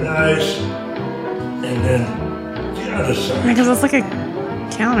 Very nice. And then the other side. Because it's like a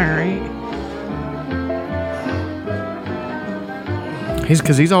counter, right?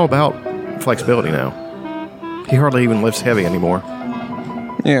 He's all about flexibility now. He hardly even lifts heavy anymore.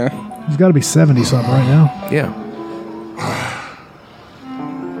 Yeah. He's got to be 70 something right now. Yeah.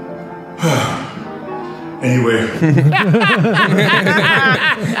 Anyway.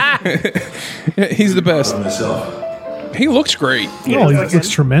 He's the best. Myself. He looks great. Oh, he looks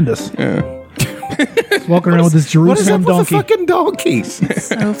tremendous. Yeah. He's walking around with this What is Jerusalem up with donkey. the fucking donkeys?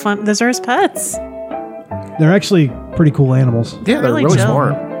 So fun. Those are his pets. They're actually pretty cool animals. Yeah, they're Really really chill.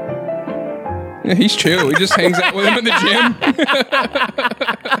 smart. Yeah, he's chill. He just hangs out with him in the gym.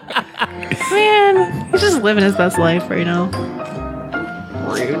 Man, he's just living his best life right now.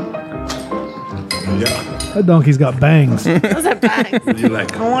 Yeah. That donkey's got bangs. Those are bangs. What do you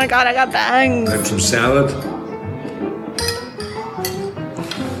like? Oh my god, I got bangs. Like some salad?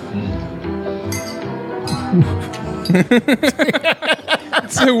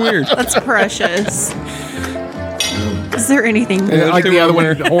 It's so weird. That's precious. Is there anything? Yeah, Like two the other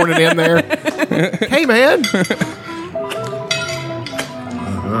of them one horning in there. Hey, man.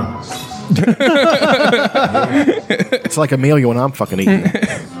 It's like Amelia when I'm fucking eating.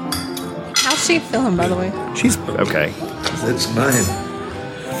 How's she feeling, by the way? She's okay. That's mine.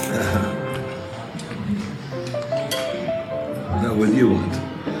 Now, what do you want?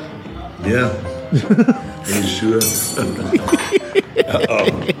 Yeah. Are you sure?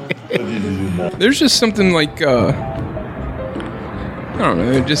 There's just something like I don't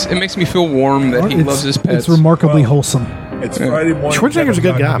know. It makes me feel warm that he loves his pets. It's remarkably wholesome. It's Friday morning. Schwarzenegger's a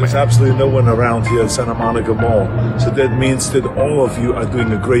good guy, There's man. absolutely no one around here at Santa Monica Mall. So that means that all of you are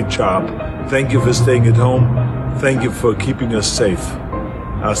doing a great job. Thank you for staying at home. Thank you for keeping us safe.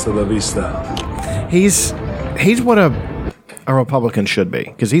 Hasta la vista. He's what a Republican should be,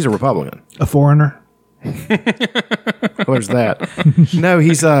 because he's a Republican. A foreigner. There's that. No,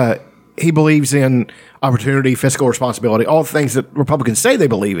 he believes in opportunity, fiscal responsibility, all the things that Republicans say they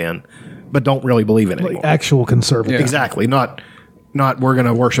believe in, but don't really believe in anymore. Actual conservative. Yeah. Exactly. Not we're going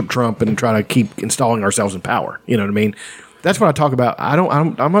to worship Trump and try to keep installing ourselves in power. You know what I mean? That's what I talk about.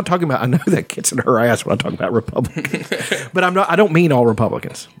 I'm not talking about. I know that gets in her ass when I talk about Republicans, but I don't mean all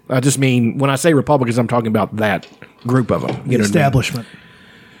Republicans. I just mean when I say Republicans, I'm talking about that group of them. You know what I mean? Establishment.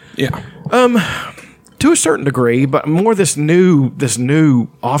 Yeah. To a certain degree, but more this new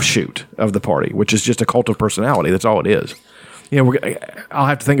offshoot of the party, which is just a cult of personality. That's all it is. You know, I'll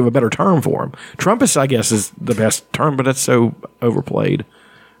have to think of a better term for him. Trumpist, I guess, is the best term, but that's so overplayed.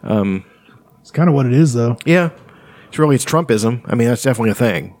 It's kind of what it is, though. Yeah, it's Trumpism. I mean, that's definitely a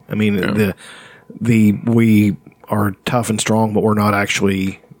thing. I mean, we are tough and strong, but we're not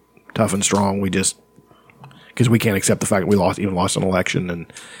actually tough and strong. We just because we can't accept the fact that we lost an election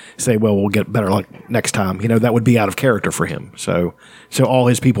and say, well, we'll get better luck next time. You know, that would be out of character for him. So all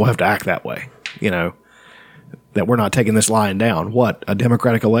his people have to act that way. You know, that we're not taking this lying down. What, a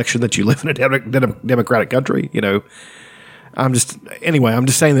democratic election that you live in a democratic country? You know, I'm just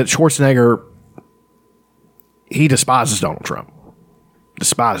saying that Schwarzenegger, he despises Donald Trump,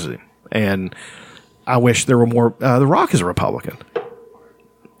 despises him, and I wish there were more. The Rock is a Republican.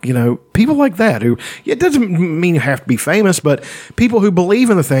 You know, people like that who, it doesn't mean you have to be famous, but people who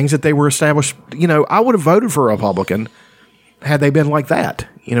believe in the things that they were established. You know, I would have voted for a Republican had they been like that.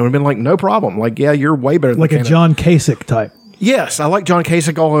 You know, it would have been like, no problem. Like, yeah, you're way better than Like a candidate. John Kasich type. Yes, I like John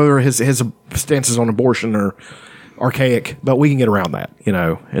Kasich, although his stances on abortion are archaic, but we can get around that. You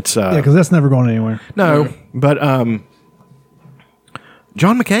know, it's Yeah, because that's never going anywhere. no, but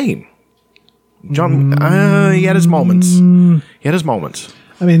John McCain, he had his moments. He had his moments.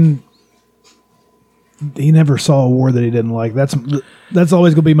 I mean, he never saw a war that he didn't like. That's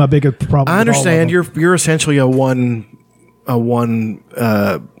always going to be my biggest problem. I with all of understand them. you're essentially a one what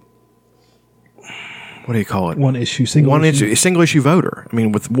do you call it? One issue, single issue. single issue voter. I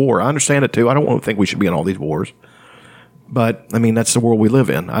mean, with war, I understand it too. I don't want to think we should be in all these wars, but I mean that's the world we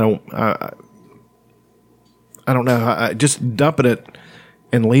live in. I don't know. Just dumping it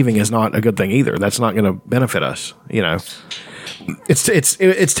and leaving is not a good thing either. That's not going to benefit us. You know,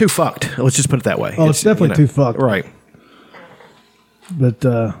 it's too fucked. Let's just put it that way. Oh, it's definitely too fucked. Right. But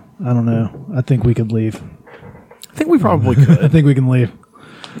I don't know. I think we could leave. I think we probably could. I think we can leave.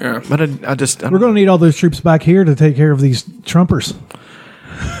 Yeah. But we're going to need all those troops back here to take care of these Trumpers.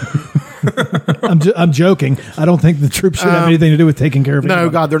 I'm joking. I don't think the troops should have anything to do with taking care of. No,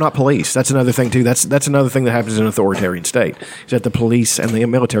 anyone. God, they're not police. That's another thing too. That's another thing that happens in an authoritarian state is that the police and the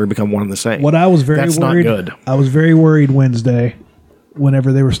military become one and the same. What I was very that's worried. not good. I was very worried Wednesday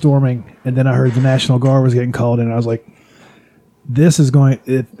whenever they were storming, and then I heard the National Guard was getting called in. And I was like, this is going,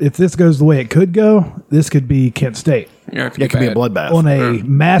 if this goes the way it could go, this could be Kent State. Yeah, It could be a bloodbath. On a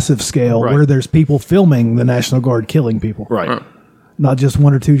massive scale Right. where there's people filming the National Guard killing people. Right. Not just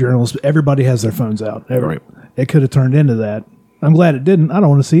one or two journalists. Everybody has their phones out. Right. It could have turned into that. I'm glad it didn't. I don't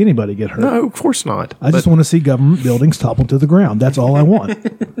want to see anybody get hurt. No, of course not. I just want to see government buildings topple to the ground. That's all I want.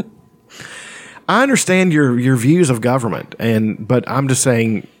 I understand your views of government, but I'm just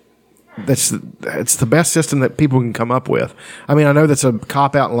saying it's the best system that people can come up with. I mean, I know that's a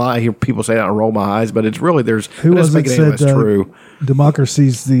cop out and lie. I hear people say that and roll my eyes, but it's really Who was it said that's true.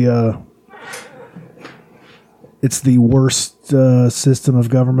 Democracy's it's the worst system of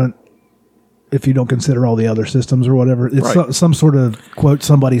government if you don't consider all the other systems or whatever. It's Right. some sort of quote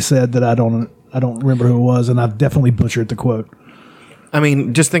somebody said that I don't remember who it was, and I've definitely butchered the quote. I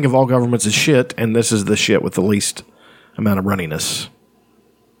mean, just think of all governments as shit, and this is the shit with the least amount of runniness.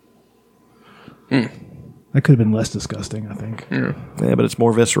 That could have been less disgusting, I think. Yeah, but it's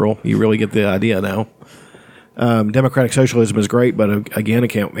more visceral. You really get the idea now. Democratic socialism is great, but again, it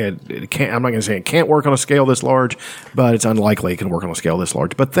can't. I'm not going to say it can't work on a scale this large, but it's unlikely it can work on a scale this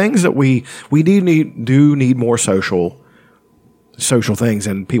large. But things that we do need more social things,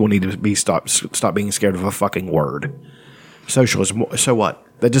 and people need to stop being scared of a fucking word. Socialism. So what?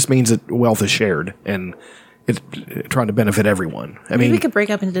 That just means that wealth is shared, and it's trying to benefit everyone. Maybe we could break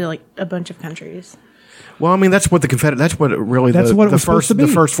up into like a bunch of countries. Well, I mean, that's what the That's what it was supposed to be.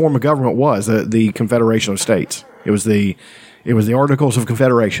 The first form of government was the Confederation of States. It was the Articles of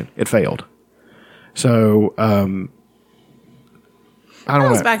Confederation. It failed. So I don't That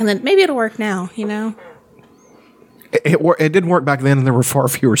was know. back in the. Maybe it'll work now. You know. It didn't work back then, and there were far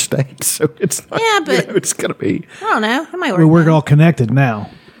fewer states. So it's not, Yeah, but- it's gonna be. I don't know. It might work. We're now. all connected now.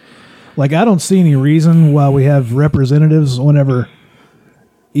 Like, I don't see any reason why we have representatives whenever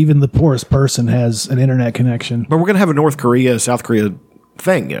even the poorest person has an internet connection. But we're gonna have a North Korea, South Korea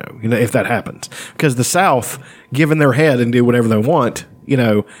thing, you know, if that happens, because the South, given their head and do whatever they want, you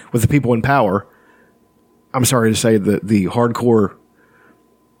know, with the people in power. I'm sorry to say that the hardcore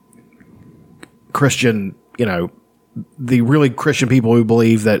Christian, you know, the really Christian people who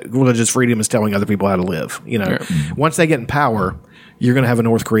believe that religious freedom is telling other people how to live. You know, once they get in power, you're going to have a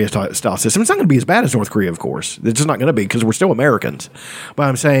North Korea style system. It's not going to be as bad as North Korea, of course. It's just not going to be because we're still Americans. But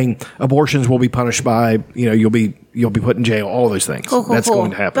I'm saying abortions will be punished by, you know, you'll be put in jail. All those things. Cool.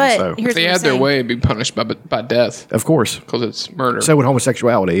 Going to happen. But so here's If they what I'm had their saying. way, it'd be punished by death of course, because it's murder. so would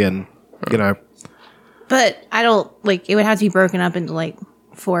homosexuality, and you know, But I don't like. It would have to be broken up into like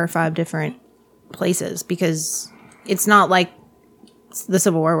 4 or 5 different places because it's not like the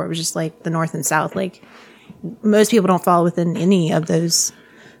Civil War where it was just like the North and South. Like most people don't fall within any of those,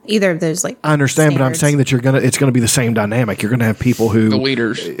 either of those. Like I understand, but I'm standards. saying that it's gonna be the same dynamic. You're gonna have people who The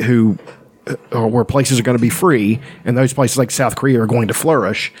leaders. or where places are going to be free, and those places like South Korea are going to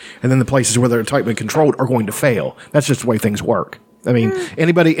flourish, and then the places where they're tightly controlled are going to fail. That's just the way things work. I mean,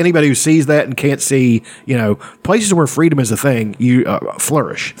 anybody who sees that and can't see, you know, places where freedom is a thing, you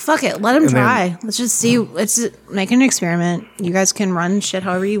flourish. Fuck it, let them And then- try. Let's just see. Let's just make an experiment. You guys can run shit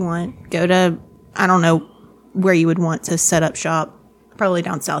however you want. Go to I don't know where you would want to set up shop. Probably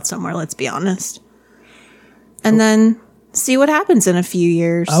down south somewhere. Let's be honest. And then see what happens in a few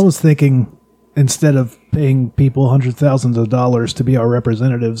years. I was thinking instead of paying people hundreds of thousands of dollars to be our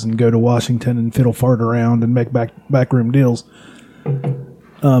representatives and go to Washington and fiddle fart around and make backroom deals,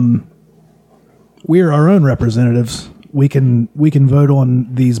 we're our own representatives. We can vote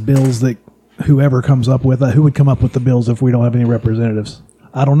on these bills that whoever comes up with. Who would come up with the bills if we don't have any representatives?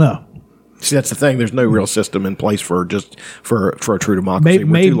 I don't know. See, that's the thing. There's no real system in place for a true democracy.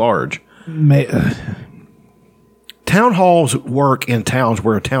 We're too large. Town halls work in towns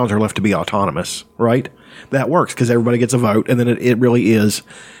where towns are left to be autonomous, right? That works because everybody gets a vote, and then it really is,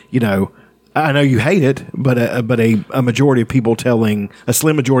 you know. I know you hate it, but a majority of people a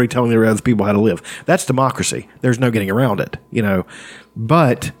slim majority telling the other people how to live. That's democracy. There's no getting around it, you know.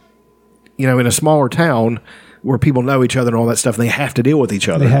 But, you know, in a smaller town where people know each other and all that stuff, and they have to deal with each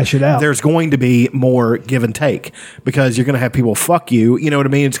other. They hash it out. There's going to be more give and take because you're going to have people fuck you. You know what I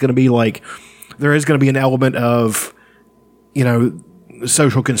mean? It's going to be like there is going to be an element of, you know,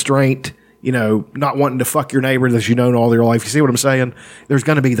 social constraint. You know, not wanting to fuck your neighbor that you know all your life. You see what I'm saying? There's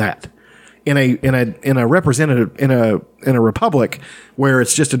going to be that. In a representative in a republic where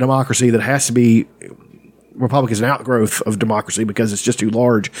it's just a democracy that has to be. Republic is an outgrowth of democracy because it's just too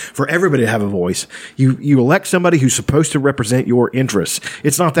large for everybody to have a voice. You elect somebody who's supposed to represent your interests.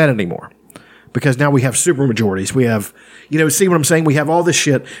 It's not that anymore because now we have super majorities. We have, you know, see what I'm saying? We have all this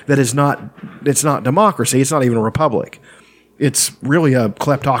shit that is not. It's not democracy. It's not even a republic. It's really a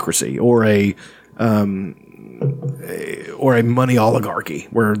kleptocracy or a money oligarchy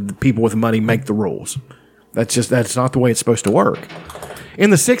where the people with money make the rules. That's not the way it's supposed to work.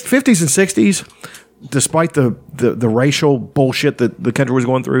 In the 50s and 60s, despite the racial bullshit that the country was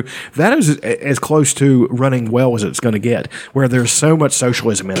going through, that is as close to running well as it's going to get, where there's so much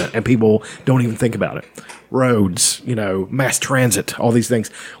socialism in it and people don't even think about it. Roads, mass transit, all these things.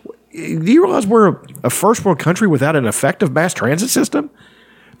 Do you realize we're a first world country without an effective mass transit system?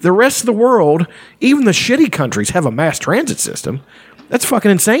 The rest of the world, even the shitty countries, have a mass transit system. That's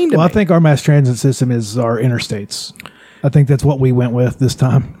fucking insane to me. I think our mass transit system is our interstates. I think that's what we went with this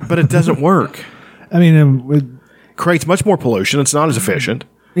time. But it doesn't work. I mean, it creates much more pollution. It's not as efficient.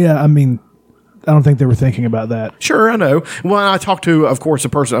 Yeah, I mean, I don't think they were thinking about that. Sure, I know. Well, I talked to, of course,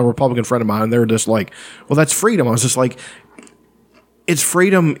 a Republican friend of mine. They were just like, well, that's freedom. I was just like, it's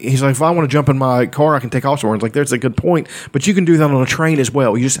freedom. He's like, if I want to jump in my car, I can take off somewhere. It's like, there's a good point. But you can do that on a train as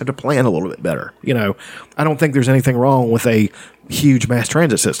well. You just have to plan a little bit better. I don't think there's anything wrong with a huge mass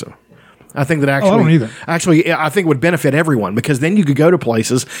transit system. I think that I don't either. Actually, I think it would benefit everyone because then you could go to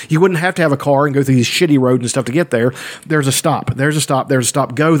places. You wouldn't have to have a car and go through these shitty roads and stuff to get there. There's a stop. There's a stop. There's a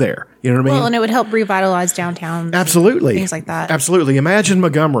stop. Go there. You know what I mean? Well, and it would help revitalize downtown. Absolutely. Things like that. Absolutely. Imagine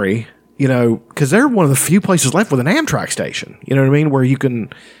Montgomery, because they're one of the few places left with an Amtrak station. You know what I mean? Where you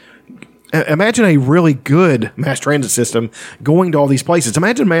can imagine a really good mass transit system going to all these places.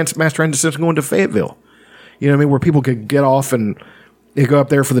 Imagine mass transit system going to Fayetteville. You know what I mean? Where people could get off and you go up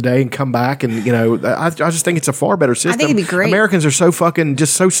there for the day and come back, and I just think it's a far better system. I think it'd be great. Americans are so fucking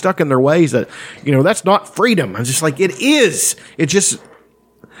just so stuck in their ways that that's not freedom. I'm just like, it is. It's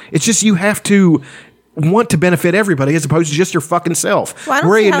just you have to want to benefit everybody as opposed to just your fucking self. Well,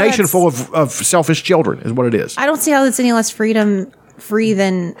 we're a nation full of selfish children, is what it is. I don't see how that's any less free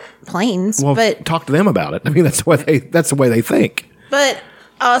than planes. Well, but talk to them about it. I mean, that's the way they think. But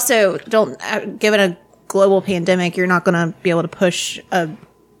also, don't given a global pandemic, you're not going to be able to push a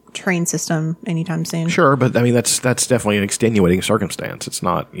train system anytime soon. Sure, but I mean that's definitely an extenuating circumstance. It's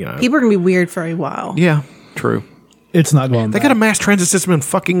not, people are going to be weird for a while. Yeah, true. It's not going. They got a mass transit system in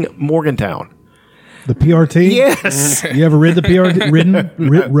fucking Morgantown. The PRT? Yes. You ever rid the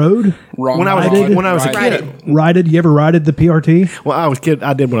PRT road? Wrong. When I was a kid. Rided? You ever rided the PRT? Well,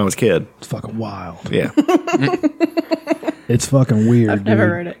 I did when I was a kid. It's fucking wild. Yeah. It's fucking weird. I've never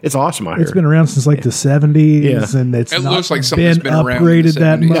heard it. It's awesome. I heard. It's been around since like the 70s, and it's It not looks like something's been been around in the upgraded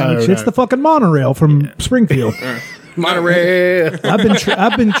that 70s. much. No. It's the fucking monorail from Springfield. Monorail.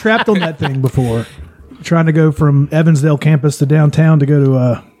 I've been trapped on that thing before, trying to go from Evansdale campus to downtown to go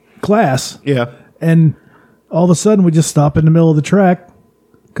to class. Yeah. And all of a sudden, we just stop in the middle of the track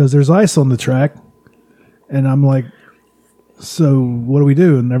because there's ice on the track. And I'm like, so what do we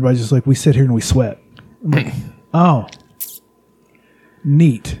do? And everybody's just like, we sit here and we sweat. I'm like, oh,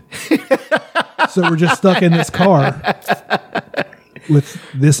 neat. So we're just stuck in this car with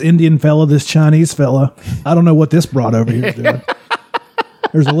this Indian fella, this Chinese fella. I don't know what this brought over here is doing.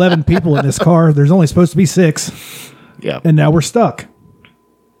 There's 11 people in this car. There's only supposed to be 6. Yeah. And now we're stuck.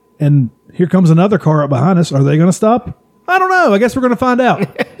 And here comes another car up behind us. Are they going to stop? I don't know. I guess we're going to find out.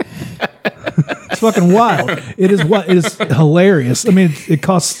 It's fucking wild. It is hilarious. I mean, it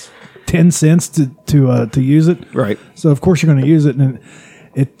costs 10 cents to use it. Right. So of course you're going to use it, and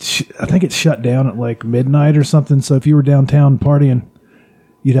I think it shut down at like midnight or something. So if you were downtown partying,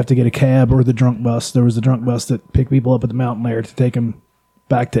 you'd have to get a cab or the drunk bus. There was a drunk bus that picked people up at the mountain lair to take them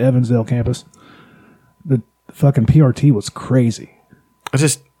back to Evansdale campus. The fucking PRT was crazy.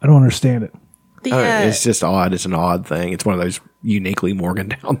 I don't understand it. It's just odd. It's an odd thing. It's one of those uniquely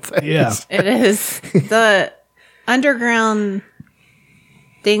Morgantown things. Yeah. It is. The underground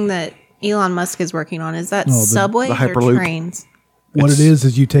thing that Elon Musk is working on, is that subways the or Hyperloop. trains? What it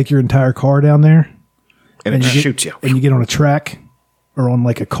is you take your entire car down there and it shoots you. And you get on a track or on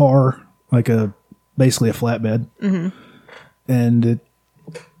like a car, like basically a flatbed. Mm-hmm. And it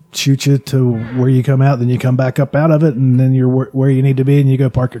shoots you to where you come out, then you come back up out of it, and then you're where you need to be, and you go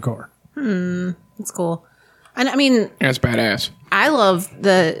park your car. That's cool. And I mean, That's badass. I love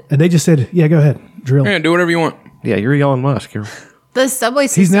And they just said, yeah, go ahead, drill. Yeah, do whatever you want. Yeah, you're Elon Musk. the subway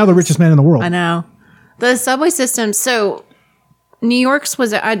system. He's now the richest man in the world. I know. The subway system. So New York's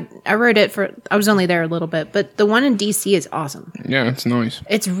was, I wrote it for, I was only there a little bit, but the one in DC is awesome. Yeah, it's nice.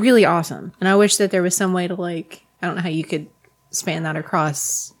 It's really awesome. And I wish that there was some way to I don't know how you could span that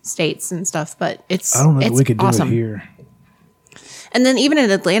across states and stuff, but I don't know that we could awesome. do it here. And then even in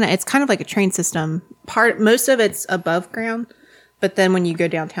Atlanta, it's kind of like a train system. Most of it's above ground, but then when you go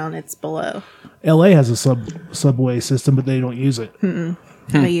downtown, it's below. LA has a subway system, but they don't use it.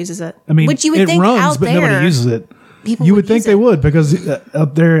 Nobody uses it. I mean, which you would it think runs, out but there, nobody uses it. people You would think they would, because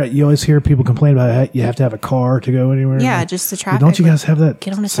up there you always hear people complain about how you have to have a car to go anywhere. Yeah, just the traffic. Don't you guys have that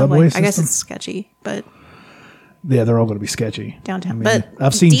Get on a subway subway. I guess system? it's sketchy, but Yeah, they're all going to be sketchy. downtown. I mean, but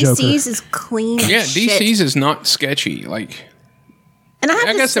I've seen DC's Joker. is clean. Yeah, as shit. DC's is not sketchy. Like, And I have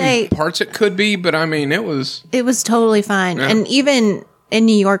I to guess say, in parts it could be, but I mean, it was. it was totally fine. Yeah. And even in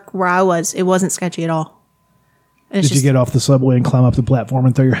New York, where I was, it wasn't sketchy at all. It's Did you get off the subway and climb up the platform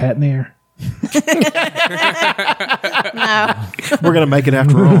and throw your hat in the air? No. We're gonna make it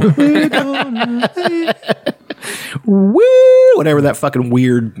after all. Woo! Whatever that fucking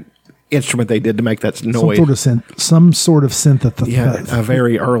weird instrument they did to make that noise. Some sort of synthesizer. Yeah, a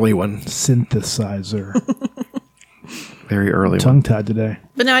very early one. Synthesizer. Very early Tongue one. tied today.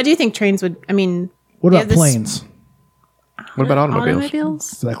 But no, I do think trains would. I mean, What you about have this- planes? What about automobiles?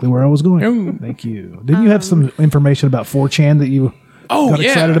 Automobiles? Exactly where I was going. Thank you. Didn't you have some information about 4chan that you got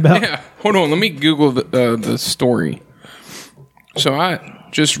excited about? Yeah. Hold on, let me Google the story. So I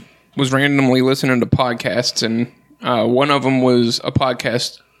just was randomly listening to podcasts, and one of them was a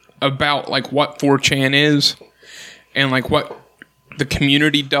podcast about like what 4chan is, and like what the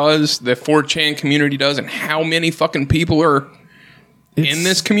community does, the 4chan community does, and how many fucking people are in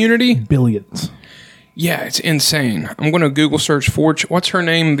this community. Billions. Yeah, it's insane. I'm going to Google search 4chan. What's her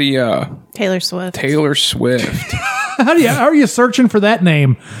name? The Taylor Swift. Taylor Swift. How are you searching for that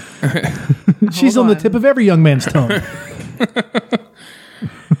name? She's on the tip of every young man's tongue.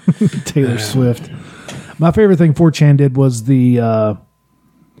 Taylor Swift. My favorite thing 4chan did was the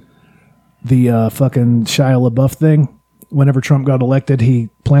fucking Shia LaBeouf thing. Whenever Trump got elected, he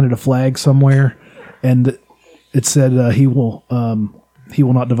planted a flag somewhere, and it said he will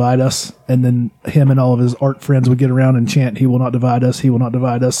not divide us. And then him and all of his art friends would get around and chant, "He will not divide us. He will not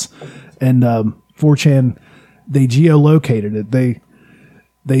divide us." And 4chan, they geolocated it.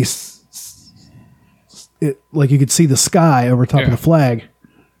 Like you could see the sky over top of the flag.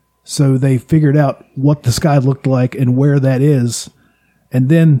 So they figured out what the sky looked like and where that is. And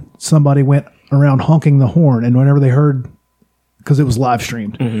then somebody went around honking the horn. And whenever they heard, because it was live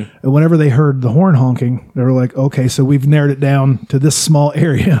streamed, and whenever they heard the horn honking, they were like, okay, so we've narrowed it down to this small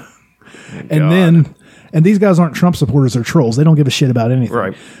area. And these guys aren't Trump supporters, they're trolls. They don't give a shit about anything.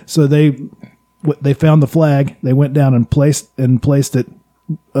 Right. So they found the flag. They went down and replaced it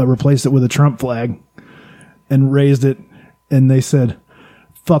with a Trump flag and raised it. And they said,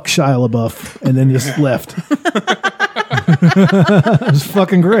 "Fuck Shia LaBeouf," and then just left. It was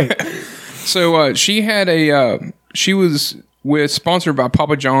fucking great. So she had she was sponsored by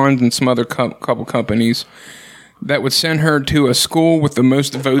Papa John's and some other couple companies that would send her to a school with the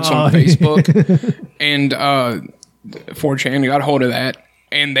most votes on Facebook. And 4chan got hold of that,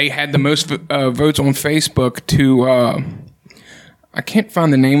 and they had the most votes on Facebook to I can't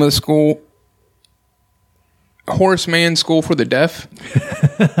find the name of the school. Horace Mann School for the Deaf.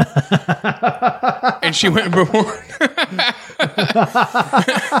 And she went before.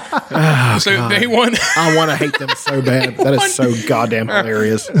 So they won. I want to hate them so bad. That is so goddamn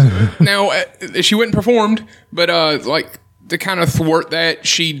hilarious. Now, she went and performed, but like to kind of thwart that,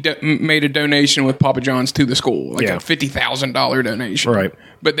 she made a donation with Papa John's to the school, like a $50,000 donation. Right.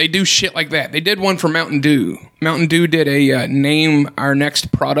 But they do shit like that. They did one for Mountain Dew. Mountain Dew did a name our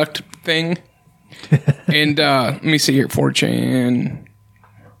next product thing. And let me see here, 4chan,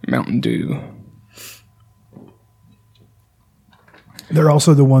 Mountain Dew. They're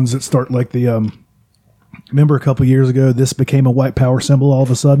also the ones that start like the. Remember a couple years ago, this became a white power symbol all of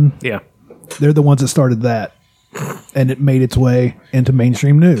a sudden? Yeah. They're the ones that started that. And it made its way into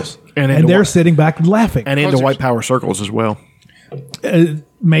mainstream news. And they're sitting back and laughing. And into white power circles as well.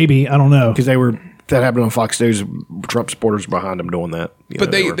 Maybe. I don't know. Because that happened on Fox News. Trump supporters behind them doing that.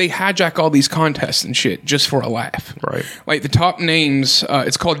 But they hijack all these contests and shit just for a laugh. Right. Like the top names,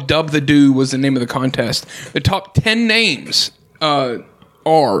 it's called Dub the Dew was the name of the contest. The top 10 names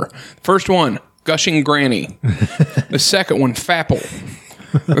are, first one, Gushing Granny. The second one, Fapple.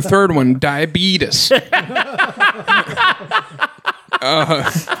 The third one, Diabetes.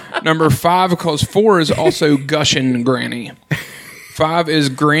 Number 5, because 4 is also Gushing Granny. 5 is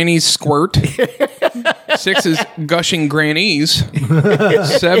Granny's Squirt. 6 is Gushing Grannies.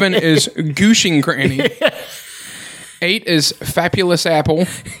 7 is Gooshing Granny. 8 is Fabulous Apple.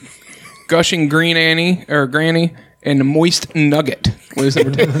 Gushing Green Annie or Granny. And Moist Nugget was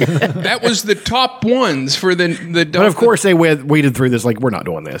number 2. That was the top ones for the. But of course they weeded through this like we're not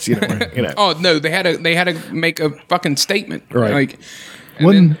doing this. You know. Oh no, they had to make a fucking statement. Right. Like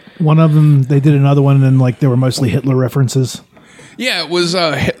One of them, they did another one, and like they were mostly Hitler references. Yeah, it was.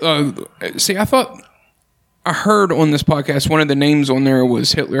 See, I thought I heard on this podcast one of the names on there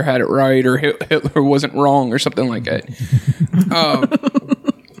was Hitler had it right or Hitler wasn't wrong or something like that.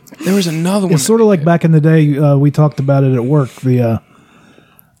 There was another one. It's sort of like back in the day, we talked about it at work, the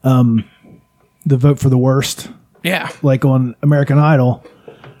vote for the worst. Yeah. Like on American Idol,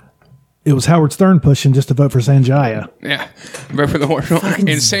 it was Howard Stern pushing just to vote for Sanjaya. Yeah. Vote for the worst. And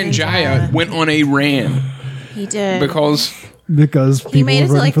Sanjaya went on a rant. He did. Because he people made it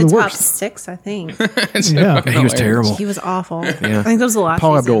were to like voting the for the top worst. 6, I think. Yeah. He was terrible. He was awful. Yeah. I think that was the last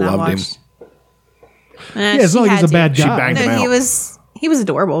Paul season Abdul I loved him. watched. Yeah, it's not like he's a bad guy. She banged him out. He was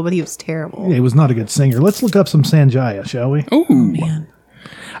adorable, but he was terrible. Yeah, he was not a good singer. Let's look up some Sanjaya, shall we? Ooh. Man.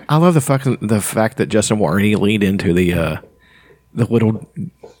 I love the fact that Justin Warren leaned into the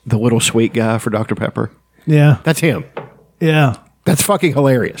little sweet guy for Dr. Pepper. Yeah. That's him. Yeah. That's fucking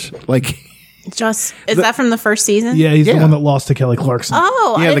hilarious. Like, Is that from the first season? Yeah, he's the one that lost to Kelly Clarkson.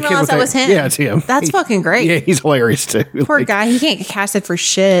 Oh, Yeah, I the didn't kid realize with that the- was him. yeah, it's him. That's fucking great. yeah, he's hilarious too. Poor Like, guy. He can't get casted for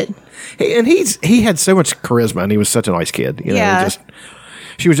shit. and he had so much charisma, and he was such a nice kid. You know, Yeah.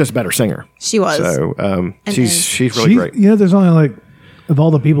 she was just a better singer. She was. So And she's really great. You know, there's only like, of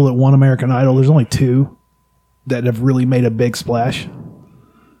all the people that won American Idol, there's only 2 that have really made a big splash.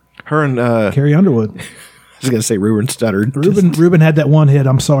 Her and Carrie Underwood. I was going to say Ruben stuttered. Ruben had that one hit.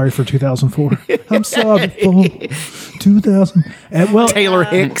 I'm sorry for 2004. I'm sorry for 2000. And, well, Taylor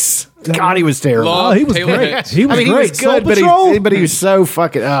Hicks. God, he was terrible. Oh, he was Taylor great. Hicks. He was I mean, great. he was good, Soul Patrol. but he was so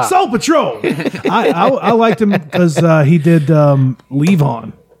fucking. Soul Patrol. I liked him because he did Leave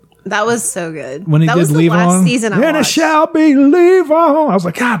On. That was so good. When he that did was the Leave last On. season I and it watched. shall be Leave On. I was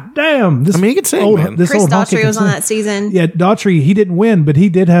like, God damn. This, I mean, he could sing, old, man. this Chris old honky Daughtry can was on sing. that season. Yeah, Daughtry, he didn't win, but he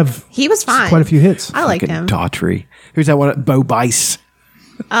did have He was fine. quite a few hits. I liked Fucking him. Daughtry. Who's that one? Bo Bice.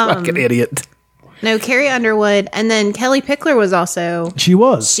 Fucking idiot. No, Carrie Underwood. And then Kelly Pickler was also. She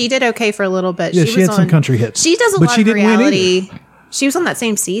was. She did okay for a little bit. Yeah, she she was had some country hits. She does a But lot she of didn't win reality. She was on that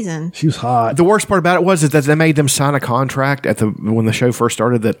same season. She was hot. The worst part about it was that they made them sign a contract when the show first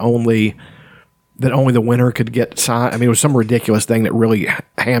started that only the winner could get signed. I mean, it was some ridiculous thing that really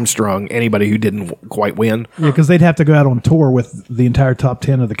hamstrung anybody who didn't quite win. Yeah, because they'd have to go out on tour with the entire top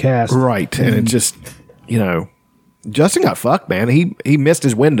 10 of the cast. Right. And it just, Justin got fucked, man. He missed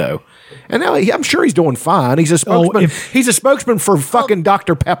his window. And now I'm sure he's doing fine. He's a spokesman. He's a spokesman for fucking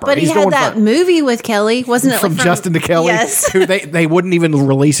Dr. Pepper. But he's he had doing that fine. movie with Kelly, wasn't it? From like Justin to Kelly, Yes. who they wouldn't even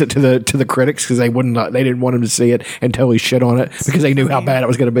release it to the critics because they didn't want him to see it and totally shit on it because they knew how bad it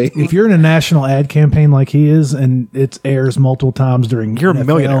was going to be. If you're in a national ad campaign like he is and it airs multiple times during You're a NFL,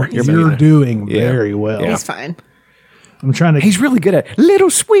 millionaire. You're a you're millionaire. doing Yeah. very well. Yeah. He's fine. I'm trying to. He's really good at Little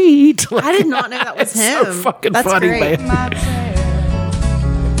Sweet. I did not know that was him. So fucking That's funny, great. man.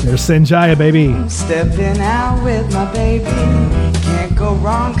 There's Sanjaya, baby. Stepping out with my baby. Can't go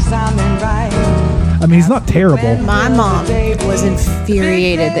wrong 'cause I'm in right. I mean, he's not terrible. My mom was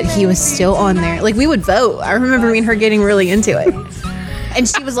infuriated that he was still on there. Like, we would vote. I remember me and her getting really into it. And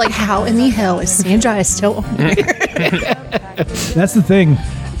she was like, how in the hell is Sanjaya still on there? That's the thing.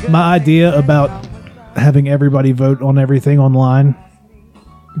 My idea about having everybody vote on everything online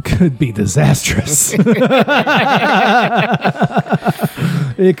could be disastrous.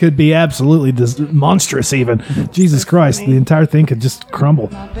 It could be absolutely monstrous even. Jesus Christ, the entire thing could just crumble.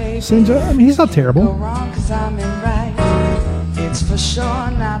 Sanjay, I mean, he's not terrible.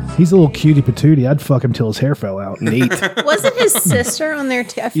 He's a little cutie patootie. I'd fuck him till his hair fell out. Neat. Wasn't his sister on there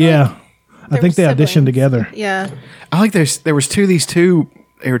too? I feel Yeah. like I think they were auditioned siblings. together. Yeah. I like there was they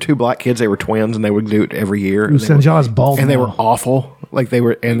were two black kids. They were twins, and they would do it every year. Ooh, Sanjay's bald and they now. were awful. Like they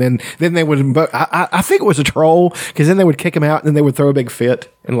were, and then they would. I think it was a troll because then they would kick him out, and then they would throw a big fit,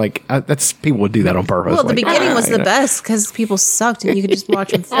 and that's people would do that on purpose. Well, the like, beginning was you the know. best because people sucked and you could just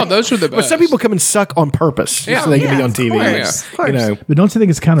watch them. Oh, those were the But best. some people come and suck on purpose Yeah. so they can be Yeah, on of TV. course, of course. You know, But don't you think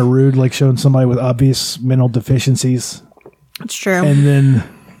it's kind of rude, like showing somebody with obvious mental deficiencies, It's true. and then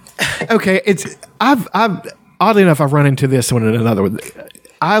okay, I've oddly enough I've run into this one and another one.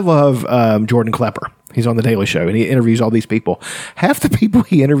 I love Jordan Klepper. He's on the Daily Show and he interviews all these people. Half the people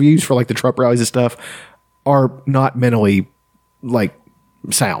he interviews for like the Trump rallies and stuff are not mentally like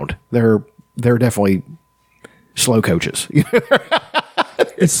sound. They're definitely slow coaches.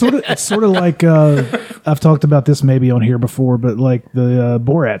 it's sort of like I've talked about this maybe on here before, but like the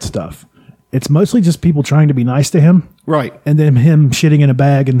Borat stuff. It's mostly just people trying to be nice to him, Right. and then him shitting in a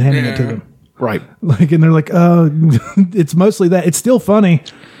bag and handing it to them. Right. Like, and they're like, it's mostly that. It's still funny.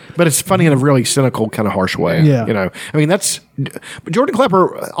 But it's funny in a really cynical, kind of harsh way. Yeah. You know, I mean, but Jordan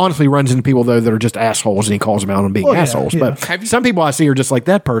Klepper honestly runs into people, though, that are just assholes and he calls them out on being Oh, yeah, assholes. yeah. But some people I see are just like,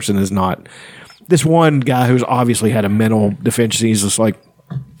 that person is not. This one guy who's obviously had a mental deficiency is just like,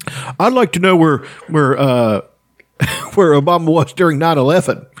 I'd like to know where Obama was during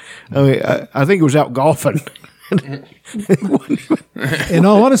 9/11. I think he was out golfing. In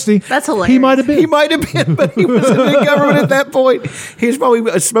all honesty, That's hilarious. He might have been. He might have been, but he wasn't in government at that point. He was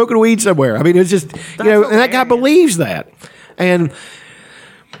probably smoking weed somewhere. I mean, it's just, and that guy believes that. And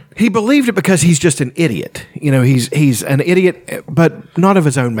he believed it because he's just an idiot. He's an idiot, but not of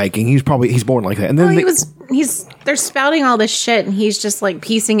his own making. He's born like that. And then they're spouting all this shit, and he's just like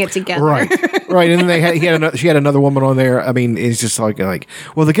piecing it together. right. And then she had another woman on there. I mean, it's just like,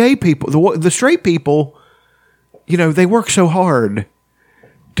 well, the gay people, the straight people, they work so hard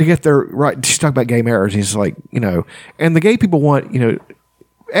to get their right. She's talking about gay marriage. He's like, and the gay people want,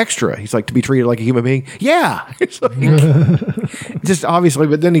 extra. He's like, to be treated like a human being. Yeah. It's like, just obviously,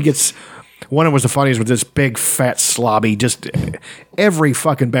 but then he gets, one of them was the funniest with this big, fat, slobby, just every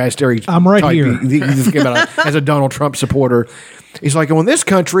fucking bad stereotype. I'm right here. You think about it, as a Donald Trump supporter. He's like, well, in this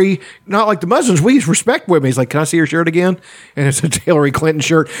country, not like the Muslims, we respect women. He's like, can I see your shirt again? And it's a Hillary Clinton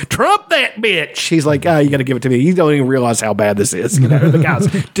shirt. Trump that bitch. He's like, you got to give it to me. You don't even realize how bad this is. The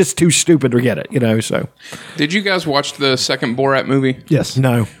guy's just too stupid to get it, so. Did you guys watch the second Borat movie? Yes.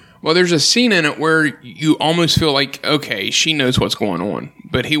 No. Well, there's a scene in it where you almost feel like, okay, she knows what's going on.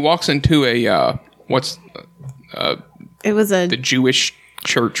 But he walks into it was the Jewish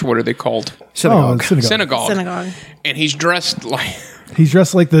church. What are they called? Synagogue. Synagogue. And he's dressed like... He's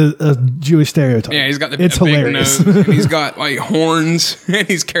dressed like the Jewish stereotype. Yeah, he's got the it's big hilarious. nose. And he's got like horns, and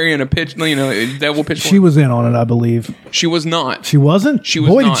he's carrying a pitch, a devil pitch. She was in on it, I believe. She was not. She wasn't? She was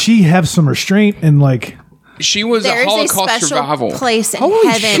Boy, not. did she have some restraint and like... She was There's a Holocaust special survival. place in Holy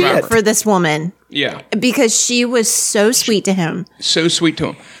heaven shit. for this woman. Yeah. Because she was so sweet to him. So sweet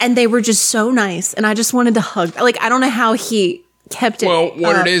to him. And they were just so nice. And I just wanted to hug. Like, I don't know how he kept it. Well,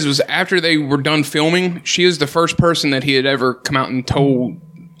 what up. it is was after they were done filming, she is the first person that he had ever come out and told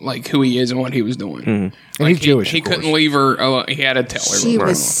like who he is and what he was doing. And Like, he's Jewish. He of course. couldn't leave her. He had to tell her. She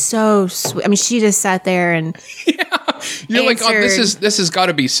was so sweet. I mean, she just sat there and You're like, oh, answered. this has got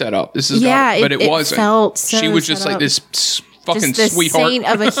to be set up. This is Yeah, but it it wasn't. felt so she was just set like up. this fucking just the sweetheart. saint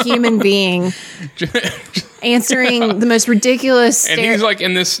of a human being answering the most ridiculous. And he's like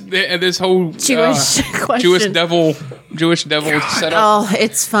in this whole Jewish question. Jewish devil setup. Oh,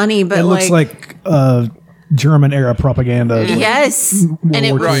 it's funny, but It looks like German era propaganda. yes, and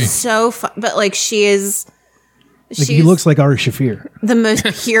it War was II. so fun. But like, she is. Like, he looks like Ari Shafir. the most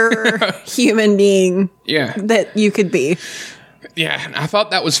pure human being Yeah, that you could be. yeah. And I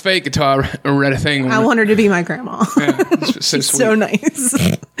thought that was fake until I read a thing. I want her to be my grandma. Yeah, it's so She's sweet. so nice.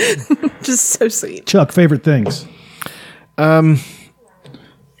 Just so sweet. Chuck, favorite things? My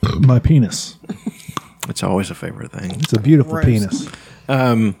penis. It's always a favorite thing. It's a beautiful Gross. penis.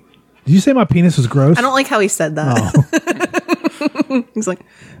 Did you say my penis was gross? I don't like how he said that. He's like,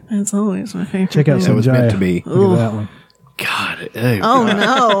 it's always my favorite. Check out It was meant Sanjaya. to be. Look at that one. God. Oh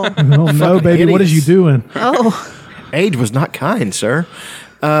no. Oh no, baby! What is you doing? Oh Age was not kind, sir.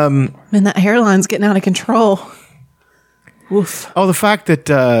 man, that hairline's getting out of control. Oof. Oh, the fact that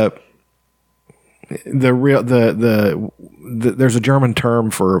there's a German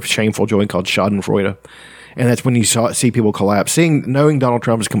term for shameful joy called Schadenfreude, and that's when you see people collapse. Knowing Donald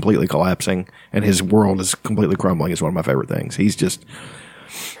Trump is completely collapsing and his world is completely crumbling is one of my favorite things. He's just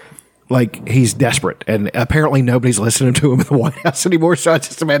like, he's desperate, and apparently nobody's listening to him in the White House anymore. So I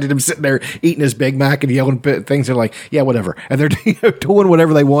just imagine him sitting there eating his Big Mac and yelling things. They're like, yeah, whatever, and they're doing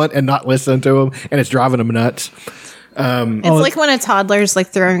whatever they want and not listening to him, and it's driving them nuts. It's like when a toddler's like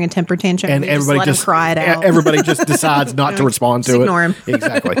throwing a temper tantrum And you just everybody let just him cry it out. Everybody just decides not to respond to Just it. ignore him.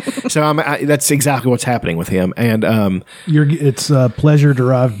 Exactly. So that's exactly what's happening with him. And It's pleasure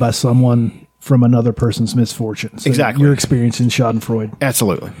derived by someone from another person's misfortune. So Exactly. You're experiencing Schadenfreude.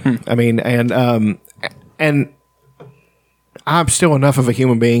 absolutely. I mean, and I'm still enough of a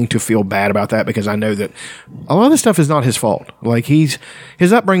human being to feel bad about that, because I know that a lot of this stuff is not his fault. Like, his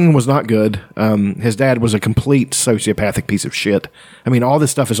upbringing was not good. His dad was a complete sociopathic piece of shit. I mean, all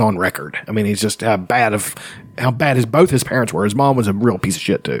this stuff is on record. I mean, he's just how bad both his parents were. His mom was a real piece of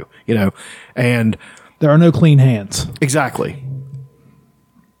shit too, and There are no clean hands. exactly.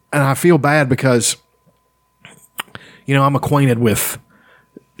 And I feel bad because, I'm acquainted with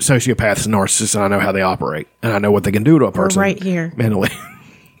sociopaths and narcissists, and I know how they operate, and I know what they can do to a person. right here. Mentally.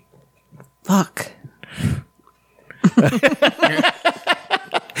 Fuck.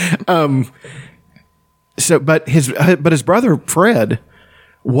 But his brother Fred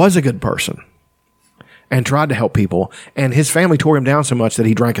was a good person and tried to help people, and his family tore him down so much that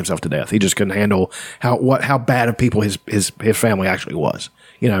he drank himself to death. He just couldn't handle how bad of people his family actually was.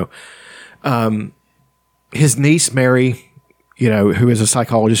 His niece Mary, who is a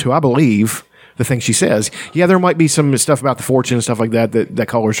psychologist, who I believe the thing she says. Yeah, there might be some stuff about the fortune and stuff like that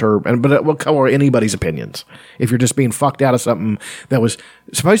colors her, but it will color anybody's opinions. If you're just being fucked out of something that was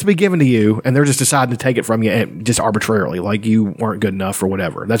supposed to be given to you, and they're just deciding to take it from you and just arbitrarily, like you weren't good enough or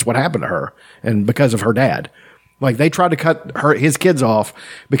whatever. That's what happened to her, and because of her dad. Like, they tried to cut his kids off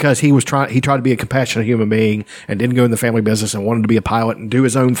because he tried to be a compassionate human being and didn't go in the family business and wanted to be a pilot and do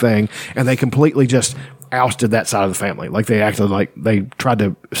his own thing. And they completely just ousted that side of the family. Like, they acted like they tried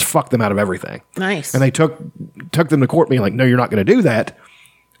to fuck them out of everything. Nice. And they took them to court being like, no, you're not going to do that.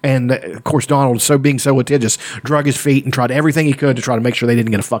 And of course, Donald, being so litigious, drug his feet and tried everything he could to try to make sure they didn't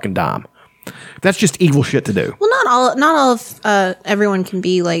get a fucking dime. That's just evil shit to do. Well, not all of everyone can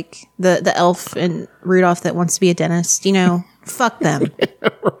be like the elf in Rudolph that wants to be a dentist. Fuck them.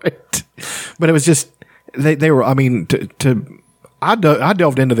 Right. But it was just they were. I mean, I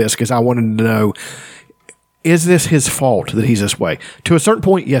delved into this because I wanted to know: is this his fault that he's this way? To a certain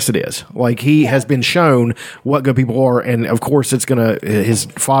point, yes, it is. Like, he has been shown what good people are, and of course, his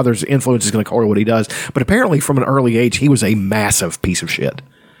father's influence is gonna color what he does. But apparently, from an early age, he was a massive piece of shit.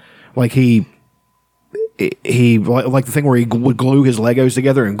 Like, he like the thing where he would glue his Legos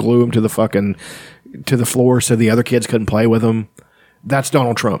together and glue them to the floor so the other kids couldn't play with them. That's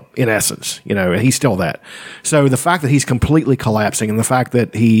Donald Trump in essence, and he's still that. So the fact that he's completely collapsing, and the fact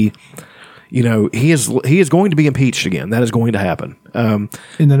that he is going to be impeached again, that is going to happen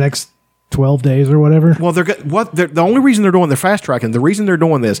in the next 12 days or whatever. Well, the only reason they're fast tracking, the reason they're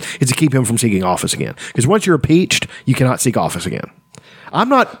doing this is to keep him from seeking office again. Because once you're impeached, you cannot seek office again. I'm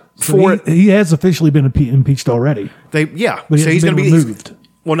not for it. He has officially been impeached already. But he's going to be removed.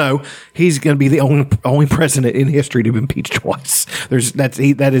 Well, no, he's going to be the only president in history to be impeached twice.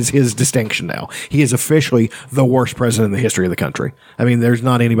 That is his distinction now. He is officially the worst president in the history of the country. I mean, there's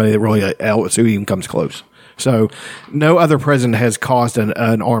not anybody that really else who even comes close. So no other president has caused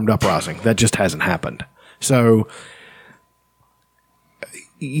an armed uprising. That just hasn't happened. So,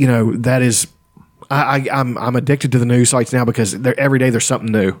 that is. I'm addicted to the news sites now because every day there's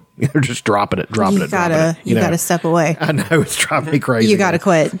something new. They're just dropping it. You gotta step away. I know, it's driving me crazy. You gotta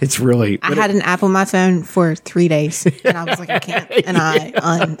quit. It's really. I had an app on my phone for 3 days, and I was like, I can't. And I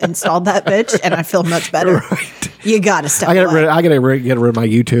uninstalled that bitch, and I feel much better. Right. You gotta step away. I gotta get rid of my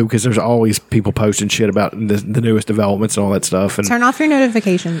YouTube because there's always people posting shit about the newest developments and all that stuff. And turn off your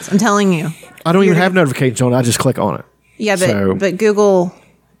notifications. I'm telling you. I don't even have notifications on. I just click on it. Yeah, but Google.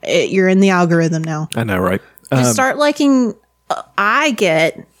 You're in the algorithm now. I know, right? Just start liking. I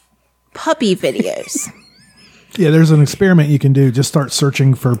get puppy videos. Yeah, there's an experiment you can do. Just start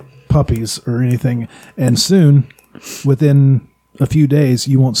searching for puppies or anything, and soon, within a few days,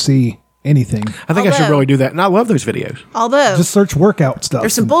 you won't see anything. I think I should really do that, and I love those videos. Although, just search workout stuff.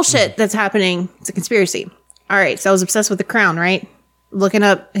 There's some bullshit that's happening. It's a conspiracy. All right, so I was obsessed with The Crown, right? Looking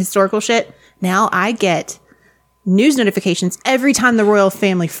up historical shit. Now I get news notifications every time the royal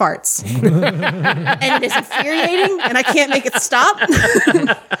family farts. And it is infuriating, and I can't make it stop.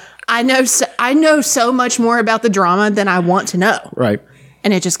 I know so much more about the drama than I want to know. Right.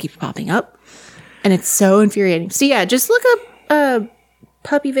 And it just keeps popping up. And it's so infuriating. So yeah, just look up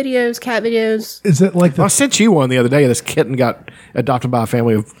puppy videos, cat videos. Is it like I sent you one the other day. This kitten got adopted by a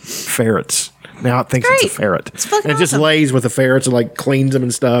family of ferrets. Now it thinks it's a ferret. It's fucking and it just awesome. lays with the ferrets and like cleans them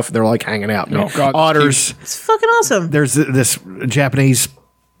and stuff. They're like hanging out. Oh, God, otters. It's fucking awesome. There's this Japanese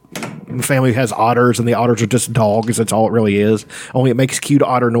family who has otters, and the otters are just dogs. That's all it really is. Only it makes cute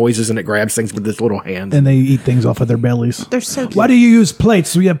otter noises, and it grabs things with its little hands. And they eat things off of their bellies. They're so cute. Why do you use plates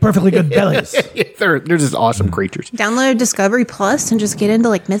so you have perfectly good bellies? They're just awesome creatures. Download Discovery Plus and just get into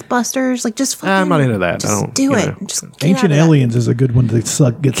like Mythbusters. Like just fucking. I'm not into that. Just I don't do it. know. Just get Ancient out of that. Aliens is a good one to get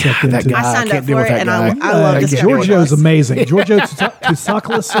sucked into. That guy, I signed can't up deal for with it, that and guy. I love Discovery Giorgio's Plus. amazing. Giorgio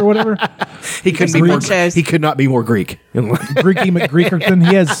Tsoukalos or whatever. He couldn't be more. He could not be more Greek. Greeky McGreekerton.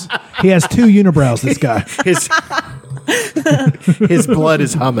 He has 2 unibrows. This guy. His blood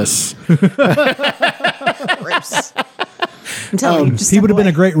is hummus. Gross. I'm telling you, just He would have been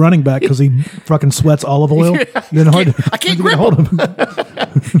a great running back because he fucking sweats olive oil. Then hard I can't to grip get hold of him.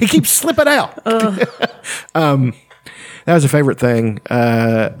 He keeps slipping out. That was a favorite thing.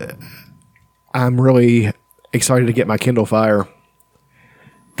 I'm really excited to get my Kindle Fire.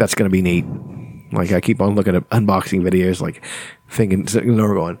 That's going to be neat. Like, I keep on looking at unboxing videos, like thinking,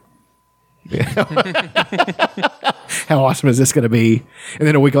 we're going, how awesome is this going to be? And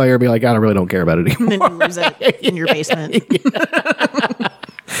then a week later, be like, I really don't care about it anymore. And then you lose it in your basement.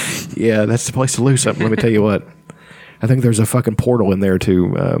 Yeah, that's the place to lose something. Let me tell you what. I think there's a fucking portal in there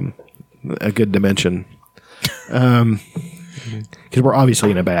to a good dimension. Because we're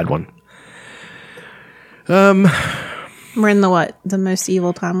obviously in a bad one. We're in the most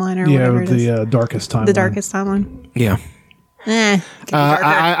evil timeline or whatever it is. the darkest timeline. The darkest timeline. Yeah.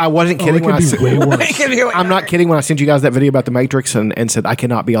 I wasn't kidding when I said way I'm not kidding when I sent you guys that video about the Matrix and said I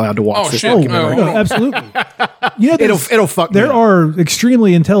cannot be allowed to watch this. Oh, absolutely. You know, it'll fuck me There up. are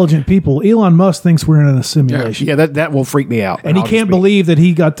extremely intelligent people. Elon Musk thinks we're in a simulation. Yeah, that will freak me out. And he can't believe that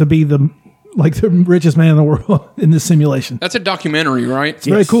he got to be the richest man in the world in this simulation. That's a documentary, right? It's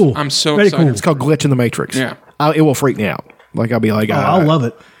very cool. I'm so Very excited. cool. It's called Glitch in the Matrix. Yeah. It will freak me out. Like I'll be like, I'll love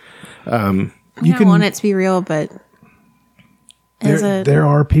it. You can want it to be real, but there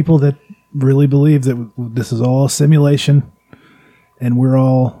are people that really believe that this is all a simulation, and we're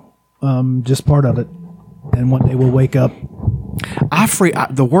all just part of it. And one day we'll wake up.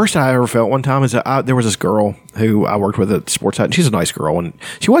 The worst I ever felt one time is that there was this girl who I worked with at Sports Hut. She's a nice girl, and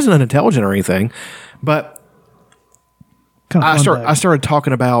she wasn't unintelligent or anything, but I started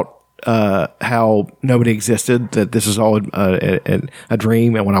talking about how nobody existed, that this is all a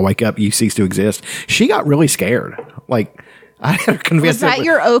dream, and when I wake up, you cease to exist. She got really scared. Like, I had her convinced. Was that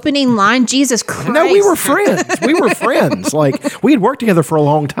your opening line? Jesus Christ! No, we were friends. We were friends. Like, we had worked together for a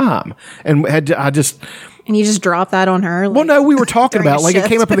long time, and And you just dropped that on her? Well, no, we were talking about, like, it shift.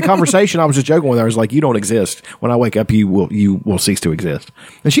 came up in the conversation. I was just joking with her. I was like, you don't exist. When I wake up, you will cease to exist.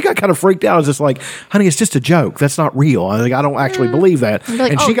 And she got kind of freaked out. I was just like, honey, it's just a joke. That's not real. I don't actually believe that.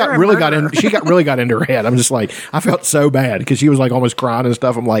 Like, and she got really got into her head. I'm just like, I felt so bad because she was like almost crying and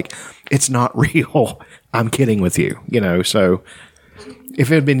stuff. I'm like, it's not real. I'm kidding with you, so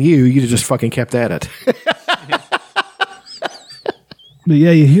if it had been you'd have just fucking kept at it. But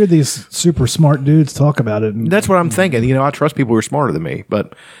yeah, you hear these super smart dudes talk about it. And that's what I'm thinking. I trust people who are smarter than me.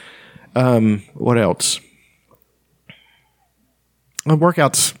 But what else? The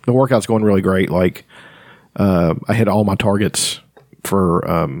workout's going really great. Like I hit all my targets for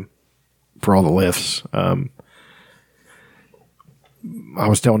all the lifts. I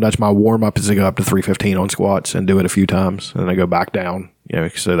was telling Dutch my warm up is to go up to 315 on squats and do it a few times, and then I go back down.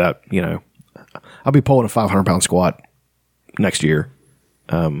 So that I'll be pulling a 500-pound squat next year.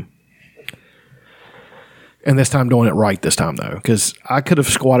 And this time doing it right this time though, because I could have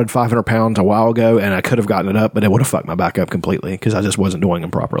squatted 500 pounds a while ago and I could have gotten it up, but it would have fucked my back up completely because I just wasn't doing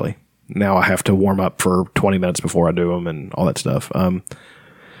them properly. Now I have to warm up for 20 minutes before I do them and all that stuff.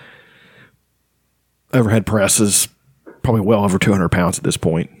 Overhead press is probably well over 200 pounds at this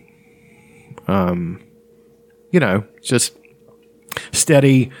point. Just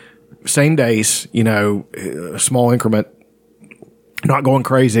steady, same days, a small increment. Not going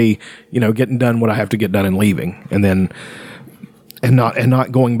crazy, getting done what I have to get done and leaving, and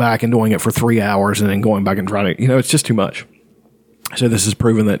not going back and doing it for 3 hours and then going back and trying to, it's just too much. So this has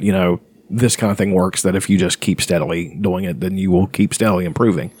proven that, this kind of thing works, that if you just keep steadily doing it, then you will keep steadily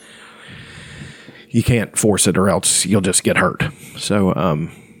improving. You can't force it or else you'll just get hurt. So,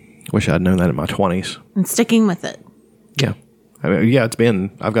 wish I'd known that in my 20s. And sticking with it. Yeah. It's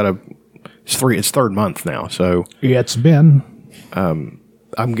third month now. So yeah, it's been. I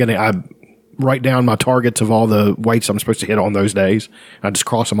write down my targets of all the weights I'm supposed to hit on those days. I just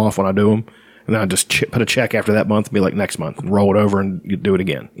cross them off when I do them, and then I just put a check after that month and be like next month and roll it over and you do it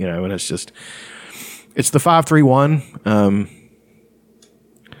again. And it's the 5-3-1.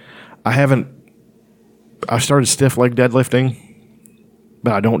 I started stiff leg deadlifting,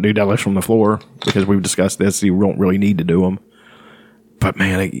 but I don't do deadlifts from the floor because we've discussed this. You don't really need to do them, but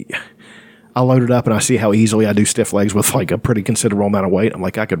man, I load it up and I see how easily I do stiff legs with like a pretty considerable amount of weight. I'm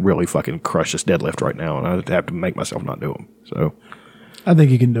like, I could really fucking crush this deadlift right now, and I'd have to make myself not do them. So I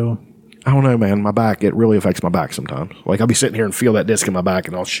think you can do them. I don't know, man. My back, it really affects my back sometimes. Like I'll be sitting here and feel that disc in my back,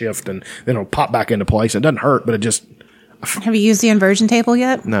 and I'll shift, and then it'll pop back into place. It doesn't hurt, but it just. Have you used the inversion table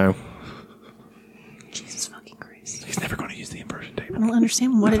yet? No. Jesus fucking Christ! He's never going to use the inversion table. I don't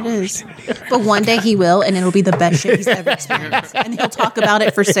understand what it is. But one day he will, and it'll be the best shit he's ever experienced. And he'll talk about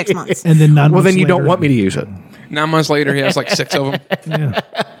it for 6 months. And then 9 months then you later, don't want me to use it. 9 months later, he has like 6 of them. Yeah.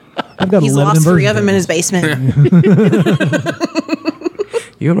 I've got He's 11 lost 3 inversion of them in his tables. basement.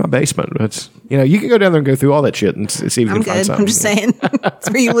 You in my basement. It's you can go down there and go through all that shit and see if you I'm can find good. something. I'm just saying. That's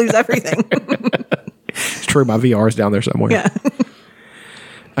where you lose everything. It's true. My VR is down there somewhere. Yeah.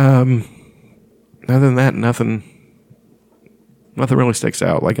 Other than that, nothing really sticks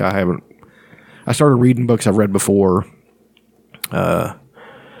out. Like I started reading books I've read before. Started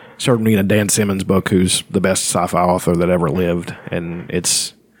reading a Dan Simmons book, who's the best sci-fi author that ever lived, and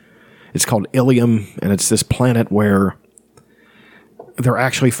it's called Ilium, and it's this planet where they're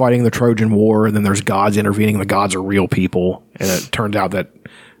actually fighting the Trojan War, and then there's gods intervening. The gods are real people, and it turns out that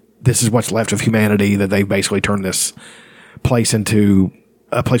this is what's left of humanity, that they basically turned this place into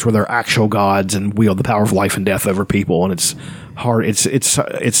a place where there are actual gods and wield the power of life and death over people, and it's hard.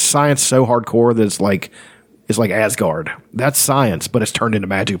 It's science so hardcore that it's like Asgard. That's science, but it's turned into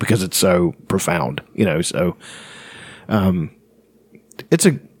magic because it's so profound. So it's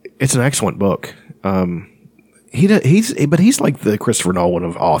an excellent book. He's like the Christopher Nolan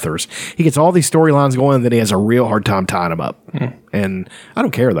of authors. He gets all these storylines going, and then he has a real hard time tying them up. And I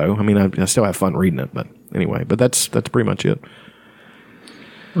don't care though. I mean, I still have fun reading it. But anyway, that's pretty much it.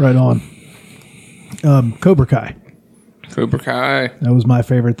 Right on. Cobra Kai. Cobra Kai. That was my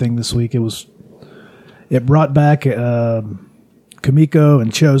favorite thing this week. It brought back Kamiko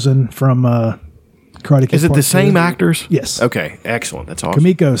and Chosen from Karate Kid. Is it Part the same 2. actors? Yes. Okay, excellent. That's awesome.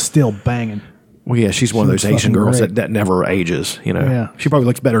 Kamiko's still banging. Well, yeah, she's one of those Asian girls great. that never ages. Yeah. She probably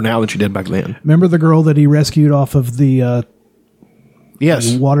looks better now than she did back then. Remember the girl that he rescued off of the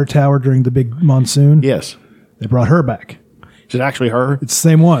water tower during the big monsoon? Yes. They brought her back. Is it actually her? It's the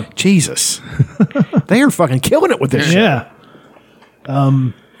same one. Jesus. They are fucking killing it with this shit. Yeah.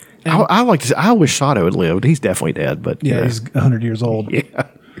 I wish Sato had lived. He's definitely dead, but yeah, he's 100 years old. Yeah.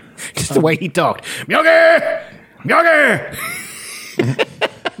 Just the way he talked. Miyagi! Miyagi!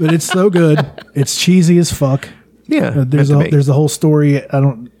 But it's so good. It's cheesy as fuck. Yeah. There's a whole story. I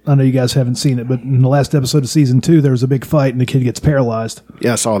know you guys haven't seen it, but in the last episode of season 2, there was a big fight and the kid gets paralyzed.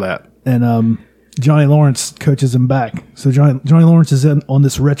 Yeah, I saw that. And Johnny Lawrence coaches him back. So Johnny Lawrence is on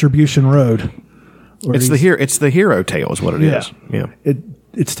this retribution road. It's the hero tale is what it is. Yeah.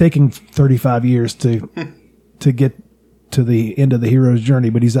 It's taking 35 years to get to the end of the hero's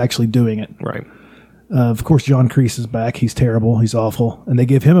journey, but he's actually doing it. Right. Of course, John Kreese is back. He's terrible. He's awful. And they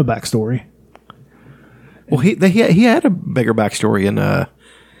give him a backstory. Well, he had a bigger backstory in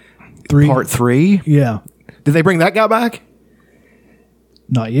part 3. Yeah. Did they bring that guy back?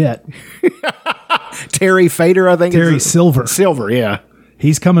 Not yet. Terry Fader, I think. Terry Silver. Silver, yeah.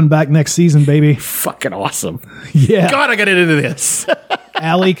 He's coming back next season, baby. Fucking awesome. Yeah. God, I got into this.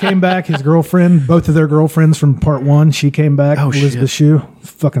 Allie came back, his girlfriend, both of their girlfriends from part 1. She came back. Oh, Elizabeth Shue.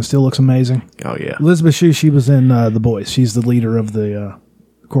 Fucking still looks amazing. Oh, yeah. Elizabeth Shue, she was in The Boys. She's the leader of the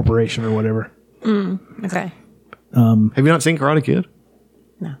corporation or whatever. Okay. Have you not seen Karate Kid?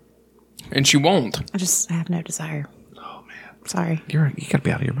 No. And she won't. I have no desire. Oh, man. Sorry. You got to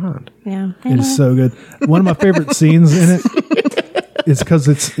be out of your mind. Yeah. It is so good. One of my favorite scenes in it is because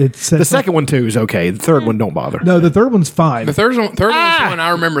it's the second one, too, is okay. The third one, don't bother. No, the third one's fine. The third one's the one I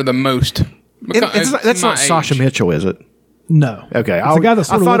remember the most. That's not Sasha Mitchell, is it? No. Okay. It's the guy that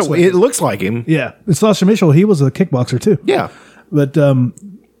sort of looks like it looks like him. Yeah. It's Sasha Mitchell. He was a kickboxer, too. Yeah. But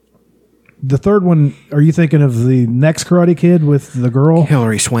the third one, are you thinking of the next Karate Kid with the girl?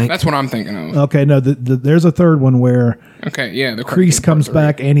 Hilary Swank. That's what I'm thinking of. Okay, no, there's a third one where Okay, yeah. The Kreese comes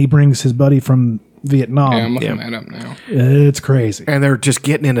back and he brings his buddy from Vietnam. Yeah, I'm looking that up now. It's crazy. And they're just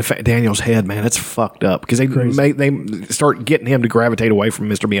getting into Daniel's head, man. It's fucked up because they start getting him to gravitate away from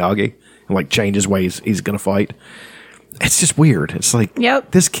Mr. Miyagi and like change his ways he's going to fight. It's just weird. It's like,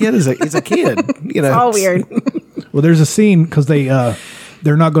 this kid is a kid. You know, It's all weird. Well, there's a scene because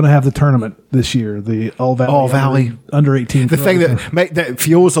they're not going to have the tournament this year. The All Valley under 18. The thing that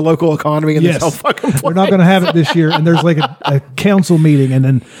fuels the local economy in this whole fucking place. They're not going to have it this year. And there's like a council meeting, and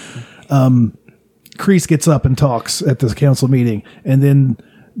then Kreese gets up and talks at this council meeting, and then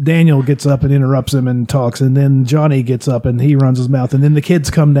Daniel gets up and interrupts him and talks, and then Johnny gets up and he runs his mouth, and then the kids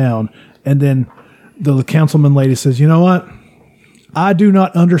come down, and then the councilman lady says, "You know what? I do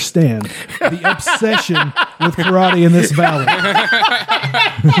not understand the obsession with karate in this valley."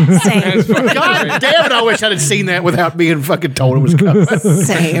 Same. God damn it! I wish I'd have seen that without being fucking told it was coming.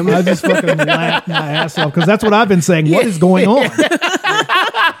 Same. I just fucking laughed my ass off because that's what I've been saying. What is going on?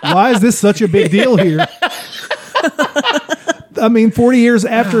 Why is this such a big deal here? I mean, 40 years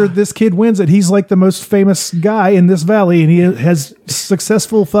after this kid wins it, he's like the most famous guy in this valley, and he has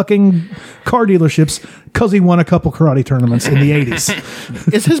successful fucking car dealerships because he won a couple karate tournaments in the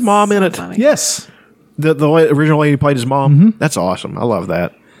 80s. Is his mom in it? Yes. The original lady played his mom. Mm-hmm. That's awesome. I love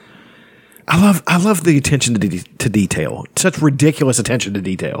that. I love the attention to detail. Such ridiculous attention to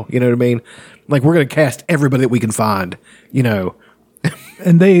detail. You know what I mean? Like, we're going to cast everybody that we can find, you know.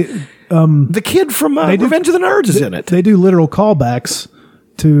 And they... the kid from Revenge of the Nerds is in it. They do literal callbacks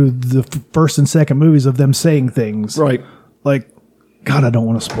to the first and second movies of them saying things. Right. Like, God, I don't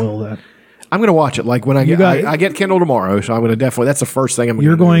want to spoil that. I'm going to watch it. Like, when I get Kindle tomorrow, so I'm going to definitely... That's the first thing I'm going to do.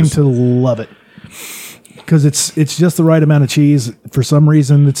 You're going to love it. Because it's just the right amount of cheese. For some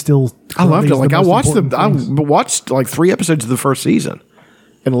reason, it's still... I loved it. Like, I watched like 3 episodes of the first season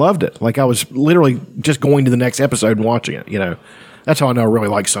and loved it. Like, I was literally just going to the next episode and watching it, you know. That's how I know I really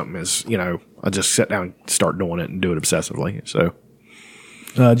like something is, you know, I just sit down and start doing it and do it obsessively. So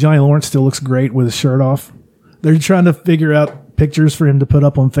Johnny Lawrence still looks great with his shirt off. They're trying to figure out pictures for him to put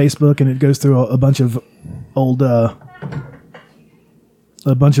up on Facebook, and it goes through a bunch of old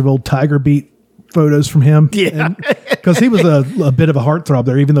Tiger Beat photos from him. Yeah, because he was a bit of a heartthrob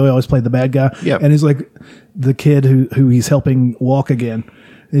there, even though he always played the bad guy. Yeah, and he's like the kid who he's helping walk again.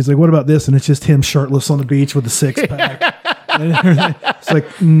 He's like, what about this? And it's just him shirtless on the beach with a six pack. It's like,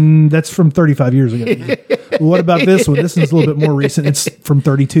 that's from 35 years ago. Well, what about this one? This one's a little bit more recent. It's from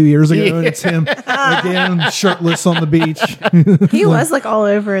 32 years ago. And it's him again, shirtless on the beach. He was like all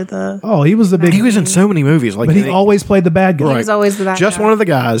over the. Oh, he was the big. He was in so many movies. Like, but he always played the bad guy. He was always the bad Just guy. one of the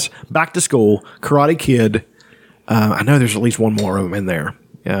guys. Back to School, Karate Kid. I know there's at least one more of them in there.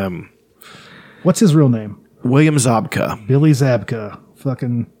 What's his real name? William Zabka. Billy Zabka.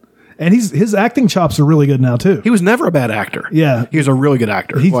 Fucking. And his acting chops are really good now too. He was never a bad actor. Yeah, he was a really good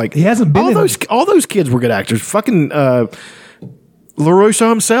actor. He hasn't been all those kids were good actors. Fucking LaRusso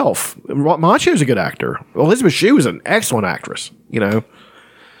himself. Macho's a good actor. Elizabeth Shue was an excellent actress. You know.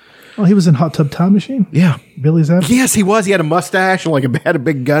 Well, he was in Hot Tub Time Machine. Yeah, Billy Zabka. Yes, he was. He had a mustache and had a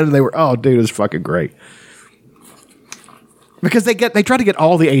big gun. And they were dude, it was fucking great. Because they try to get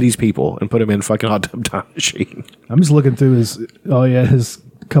all the 80s people and put them in fucking Hot Tub Time Machine. I'm just looking through his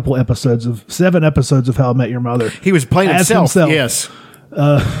couple episodes of 7 episodes of How I Met Your Mother. He was playing as himself. Yes.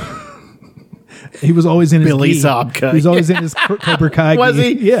 He was always in his Billy Zabka. He's always in his Cobra Kai. Was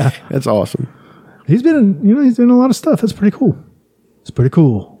he? Yeah. That's awesome. He's been in a lot of stuff. That's pretty cool. It's pretty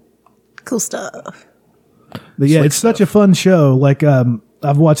cool. Cool stuff. But yeah, it's such a fun show. Like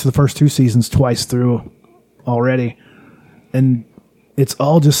I've watched the first 2 seasons twice through already. And it's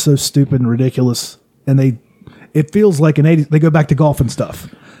all just so stupid and ridiculous. And it feels like an 80s. They go back to golf and stuff.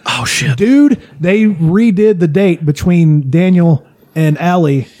 Oh, shit. Dude, they redid the date between Daniel and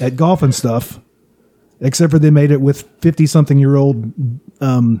Allie at Golf and Stuff, except for they made it with 50-something-year-old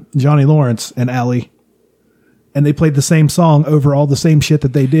Johnny Lawrence and Allie. And they played the same song over all the same shit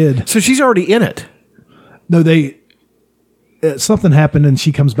that they did. So she's already in it. No, something happened and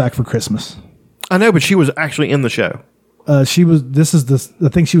she comes back for Christmas. I know, but she was actually in the show. I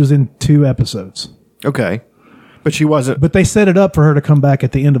think she was in 2 episodes. Okay. But she wasn't. But they set it up for her to come back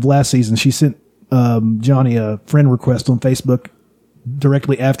at the end of last season. She sent Johnny a friend request on Facebook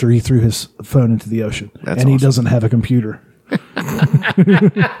directly after he threw his phone into the ocean. That's He awesome. doesn't have a computer.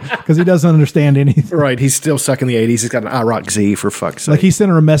 Because he doesn't understand anything. Right. He's still stuck in the 80s. He's got an IROC Z, for fuck's sake. Like, he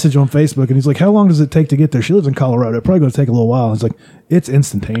sent her a message on Facebook, and he's like, how long does it take to get there? She lives in Colorado. It's probably going to take a little while. He's like, it's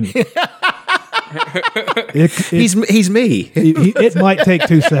instantaneous. He's me. It might take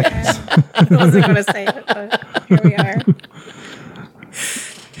 2 seconds. I wasn't going to say it, but here we are.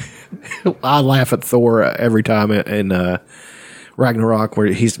 I laugh at Thor every time in Ragnarok where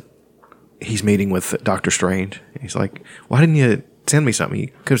he's meeting with Doctor Strange. He's like, why didn't you send me something? You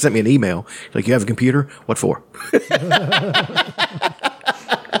could have sent me an email. He's like, you have a computer? What for?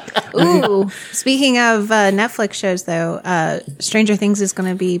 Ooh, speaking of Netflix shows, though, Stranger Things is going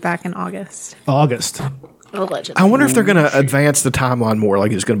to be back in August. Allegedly. I wonder if they're going to advance the timeline more,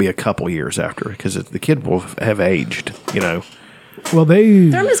 like it's going to be a couple years after, because the kid will have aged, you know. Well,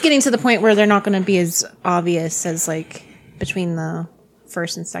 They're almost getting to the point where they're not going to be as obvious as, like, between the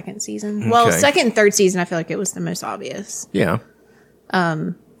first and second season. Well, Okay. second and third season, I feel like it was the most obvious. Yeah.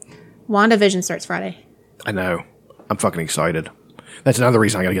 WandaVision starts Friday. I know. I'm fucking excited. That's another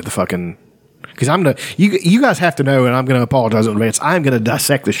reason I got to get the fucking... Because I'm going to... You guys have to know, and I'm going to apologize in advance, I'm going to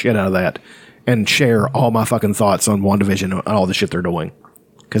dissect the shit out of that and share all my fucking thoughts on WandaVision and all the shit they're doing.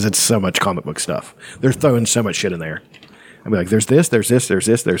 Because it's so much comic book stuff. They're throwing so much shit in there. I'll be like, there's this, there's this, there's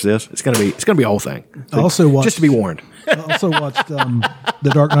this, there's this. It's gonna be a whole thing. I also watched, just to be warned. I also watched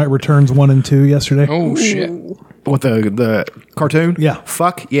The Dark Knight Returns 1 and 2 yesterday. Oh shit! What, the cartoon? Yeah.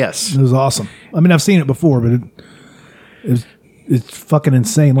 Fuck yes. It was awesome. I mean, I've seen it before, but it's fucking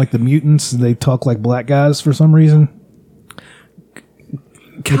insane. Like the mutants, they talk like black guys for some reason.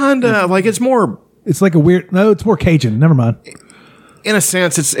 Kinda like it's more. It's like a weird. No, it's more Cajun. Never mind. In a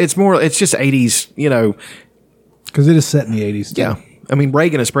sense, it's more. It's just 80s. You know. Because it is set in the 80s. Too. Yeah. I mean,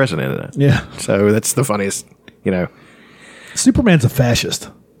 Reagan is president in it. Yeah. So that's the funniest, you know. Superman's a fascist.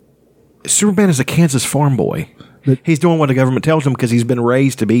 Superman is a Kansas farm boy. He's doing what the government tells him because he's been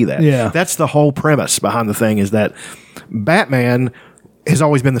raised to be that. Yeah. That's the whole premise behind the thing, is that Batman has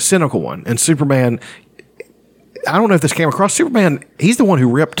always been the cynical one. And Superman, I don't know if this came across, Superman, he's the one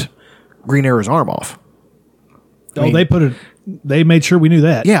who ripped Green Arrow's arm off. They made sure we knew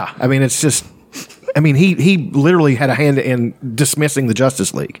that. Yeah. I mean, it's just... I mean, he literally had a hand in dismissing the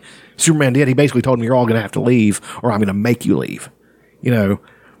Justice League. Superman did. He basically told him, you're all going to have to leave or I'm going to make you leave. You know,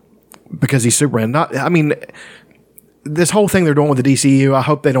 because he's Superman. I mean, this whole thing they're doing with the DCU, I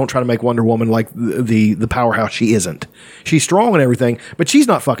hope they don't try to make Wonder Woman like the powerhouse she isn't. She's strong and everything, but she's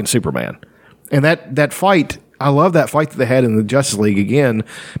not fucking Superman. And that fight, I love that fight that they had in the Justice League again,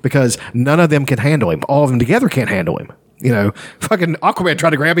 because none of them can handle him. All of them together can't handle him. You know, fucking Aquaman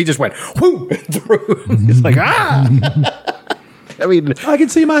tried to grab him, he just went whoo through. It's like, I mean, I can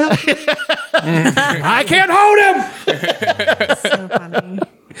see my I can't hold him. So funny.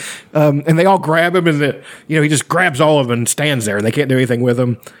 And they all grab him, and he just grabs all of them and stands there, and they can't do anything with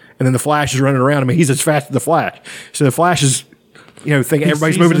him. And then the Flash is running around him, and he's as fast as the Flash. So the Flash is, thinking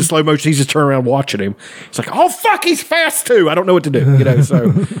everybody's moving in slow motion. He's just turning around watching him. It's like, oh fuck, he's fast too. I don't know what to do.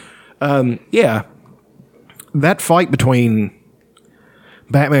 So, yeah, that fight between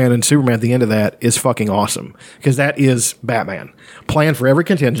Batman and Superman at the end of that is fucking awesome, because that is Batman. Plan for every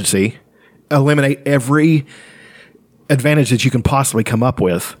contingency, eliminate every advantage that you can possibly come up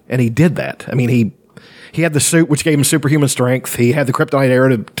with, and he did that. I mean, he had the suit which gave him superhuman strength. He had the kryptonite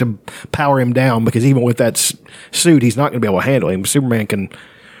arrow to power him down, because even with that suit, he's not going to be able to handle him. Superman can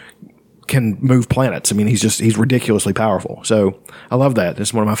move planets. I mean, he's ridiculously powerful. So I love that.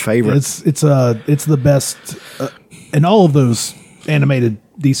 It's one of my favorites. It's the best, and all of those animated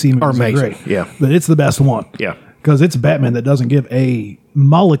DC movies are amazing. Great. Yeah, but it's the best one. Yeah, because it's Batman that doesn't give a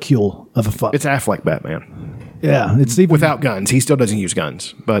molecule of a fuck. It's Affleck Batman. Yeah, it's even without guns. He still doesn't use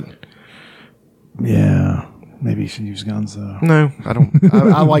guns, but yeah, maybe he should use guns though. No, I don't.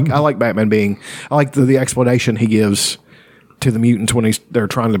 I like Batman being. I like the explanation he gives to the mutants when they're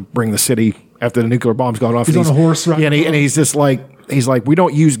trying to bring the city after the nuclear bomb's gone off. He's on a horse, right? Yeah, and he's just like. He's like, we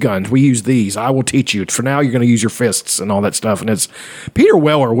don't use guns. We use these. I will teach you. For now, you're going to use your fists and all that stuff. And it's Peter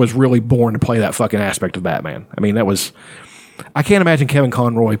Weller was really born to play that fucking aspect of Batman. I mean, that was. I can't imagine Kevin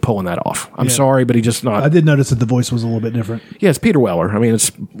Conroy pulling that off. I'm sorry, but he just not. I did notice that the voice was a little bit different. Yeah, it's Peter Weller. I mean, it's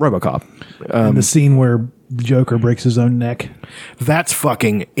RoboCop. And the scene where the Joker breaks his own neck. That's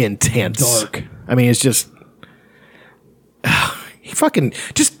fucking intense. Dark. I mean, it's just. He fucking.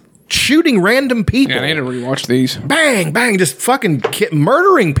 Just shooting random people. Yeah, I need to rewatch these. Bang, bang, just fucking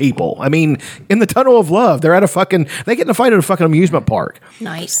murdering people. I mean, in the Tunnel of Love, they're at they get in a fight at a fucking amusement park.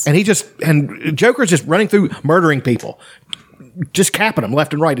 Nice. And Joker's just running through murdering people. Just capping them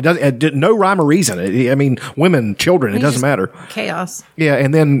left and right. It did no rhyme or reason. I mean, women, children, it doesn't matter. Chaos. Yeah,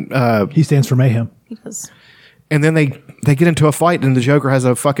 and then he stands for mayhem. He does. And then they get into a fight, and the Joker has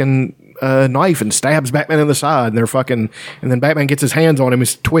a fucking knife and stabs Batman in the side, and then Batman gets his hands on him,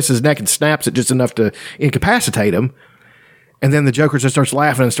 and twists his neck and snaps it just enough to incapacitate him. And then the Joker just starts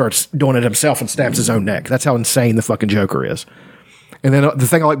laughing and starts doing it himself and snaps his own neck. That's how insane the fucking Joker is. And then the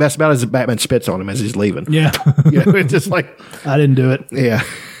thing I like best about it is that Batman spits on him as he's leaving. Yeah. It's just like... I didn't do it. Yeah.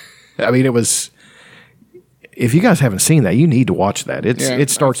 I mean, it was... If you guys haven't seen that, you need to watch that. It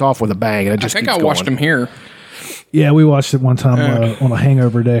starts off with a bang, and it just I think keeps I watched going. him here. Yeah, we watched it one time on a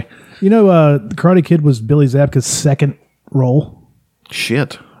hangover day. The Karate Kid was Billy Zabka's second role.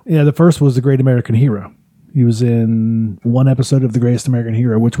 Shit. Yeah, the first was The Great American Hero. He was in one episode of The Greatest American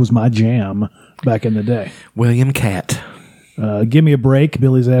Hero, which was my jam back in the day. William Catt. Give Me a Break,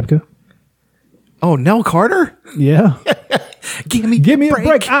 Billy Zabka. Oh, Nell Carter? Yeah. Give me a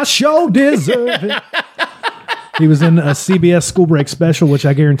break. I sure deserve it. He was in a CBS School Break special, which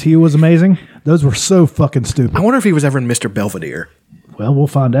I guarantee you was amazing. Those were so fucking stupid. I wonder if he was ever in Mr. Belvedere. Well, we'll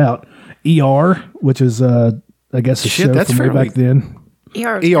find out. ER, which is, I guess, a show that's from way back then.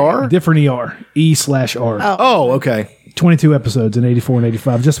 ER? Different ER. E/R. Oh, okay. 22 episodes in 84 and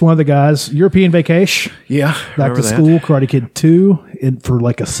 85. Just one of the guys. European Vacation. Yeah. Back to that. School. Karate Kid 2 for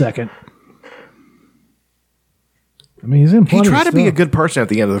like a second. I mean, he's in plenty He tried of to be a stuff. good person at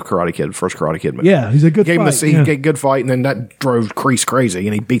the end of the Karate Kid, first Karate Kid movie. Yeah, he's a good He fight. gave a good fight, and then that drove Kreese crazy,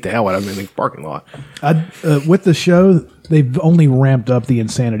 and he beat the hell out of him in the parking lot. With the show, they've only ramped up the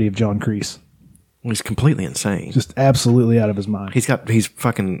insanity of John Kreese. He's completely insane. Just absolutely out of his mind. He's got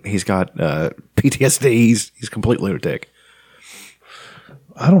PTSD. He's a complete lunatic.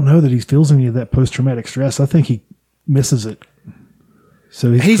 I don't know that he feels any of that post-traumatic stress. I think he misses it.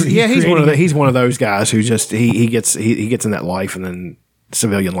 So he's one of those guys who just he gets in that life, and then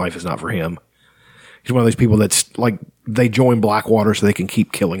civilian life is not for him. He's one of those people that's like they join Blackwater so they can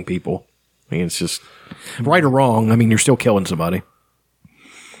keep killing people. I mean, it's just right or wrong. I mean, you're still killing somebody.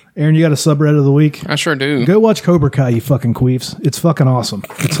 Aaron, you got a subreddit of the week? I sure do. Go watch Cobra Kai, you fucking queefs. It's fucking awesome.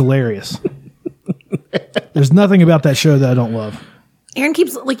 It's hilarious. There's nothing about that show that I don't love. Aaron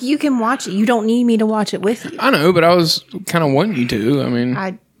keeps you can watch it. You don't need me to watch it with you. I know, but I was kind of wanting you to. I mean,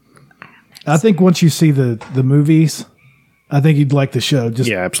 I think once you see the movies, I think you'd like the show.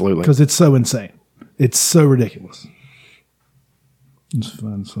 Just absolutely, because it's so insane. It's so ridiculous. Let's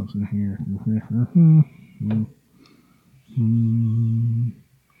find something here.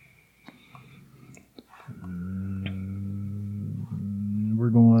 We're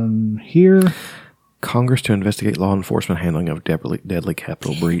going here. Congress to investigate law enforcement handling of deadly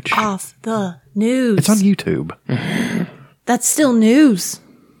Capitol breach. Off the news. It's on YouTube. That's still news.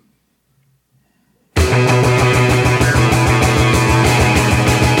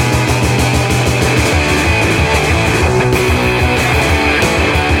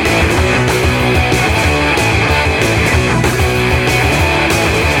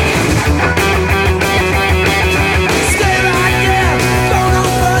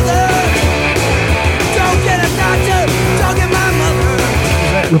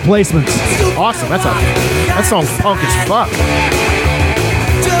 Replacements. Awesome. That song's punk as fuck.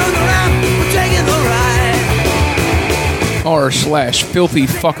 r/filthy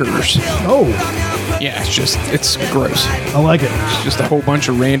fuckers. Oh. Yeah, it's gross. I like it. It's just a whole bunch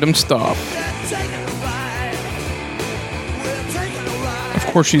of random stuff. Of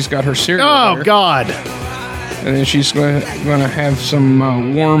course, she's got her cereal. Oh, there. God. And then she's going to have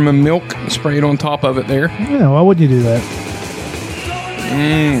some warm milk sprayed on top of it there. Yeah, why wouldn't you do that?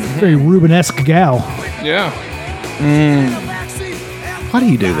 Very Rubenesque gal. Yeah. Why do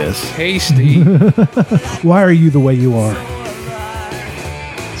you do this? Tasty. Why are you the way you are?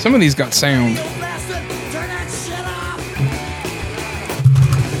 Some of these got sound.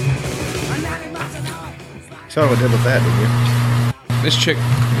 Saw what I did with that, didn't you? This chick,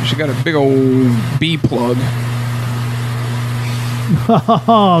 she got a big old bee plug.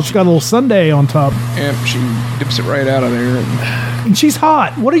 It's got a little sundae on top. Yep, she dips it right out of there. And she's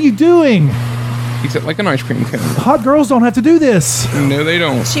hot. What are you doing? Eats it like an ice cream cone. Hot girls don't have to do this. No, they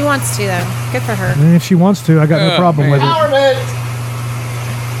don't. She wants to, though. Good for her. And if she wants to, I got no problem with it.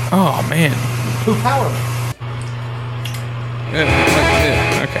 Oh, man. Who powered?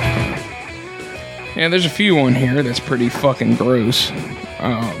 Okay. Yeah, there's a few on here that's pretty fucking gross.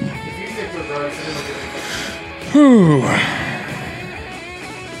 Whew.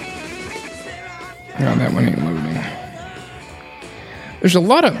 Oh, that one ain't loading. There's a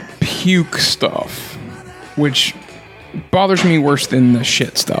lot of puke stuff, which bothers me worse than the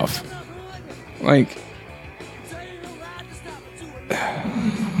shit stuff. Like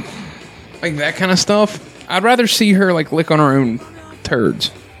that kind of stuff. I'd rather see her like lick on her own turds.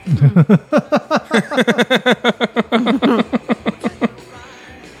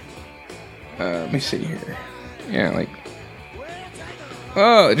 Let me see here. Yeah, like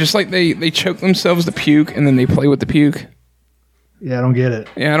just like they choke themselves to puke and then they play with the puke. Yeah, I don't get it.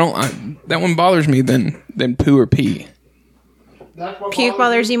 Yeah, that one bothers me than poo or pee. Puke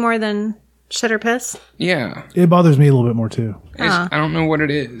bothers you more than shit or piss? Yeah. It bothers me a little bit more too. I don't know what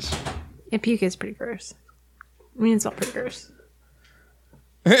it is. Yeah, puke is pretty gross. I mean, it's all pretty gross.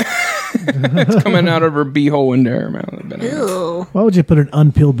 It's coming out of her beehole into her mouth. Ew. Why would you put an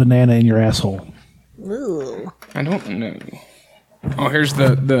unpeeled banana in your asshole? Ew. I don't know. Oh, here's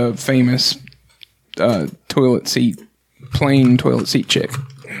the famous plain toilet seat chick.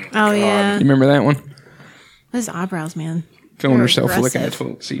 Oh, yeah. You remember that one? Those eyebrows, man. Filming They're herself licking a aggressive.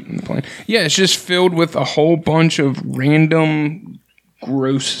 toilet seat in the plane. Yeah, it's just filled with a whole bunch of random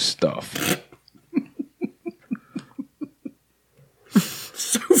gross stuff.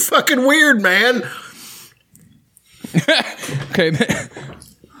 So fucking weird, man. Okay,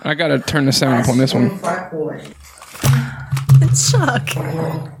 I gotta turn the sound up on this one. It's Chuck.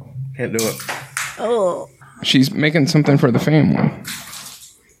 Can't do it. Oh. She's making something for the family.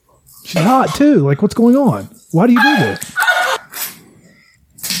 She's hot too. Like, what's going on? Why do you do this?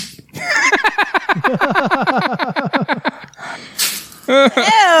 Ew.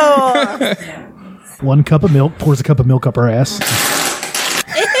 1 cup of milk, pours a cup of milk up her ass.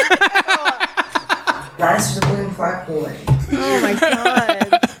 Oh my god.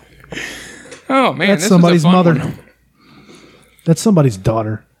 Oh man, That's this somebody's is a fun mother. one. That's somebody's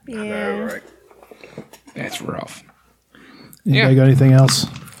daughter. Yeah. That's rough. Anybody got anything else?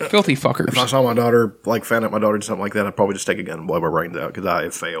 Filthy fuckers. If I saw my daughter, like found out my daughter did something like that, I'd probably just take a gun and blow my brains out because I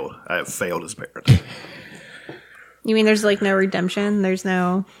have failed. I have failed as a parent. You mean there's like no redemption? There's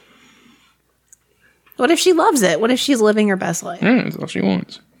no. What if she loves it? What if she's living her best life? That's all she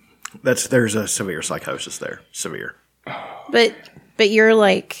wants. There's a severe psychosis there. Severe. But you're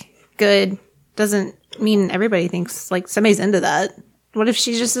like good doesn't mean everybody thinks like somebody's into that. What if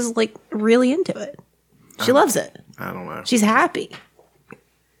she just is like really into it? She loves it. I don't know. She's happy.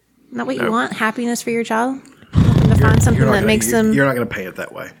 Isn't that what you want? Happiness for your child? To find something that makes them. You're not going to paint it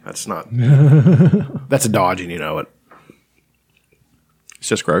that way. That's not. That's a dodge, and you know it. It's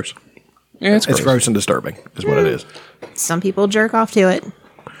just gross. Yeah, it's gross and disturbing, is what it is. Some people jerk off to it.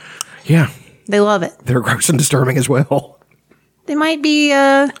 Yeah, They love it. they're gross and disturbing as well. They might be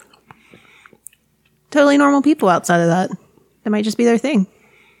totally normal people outside of that. That might just be their thing.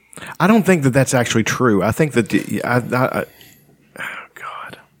 I don't think that that's actually true. I think that oh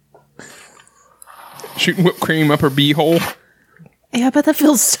God, shooting whipped cream up her beehole. Yeah, but that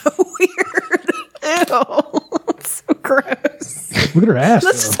feels so weird. Ew, it's so gross. Look at her ass.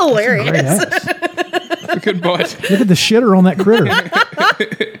 That's just though. hilarious. Great ass. Good butt. Look at the shitter on that critter.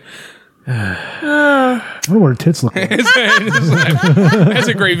 I wonder what her tits look like. That's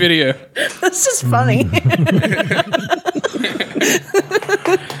a great video. That's just funny.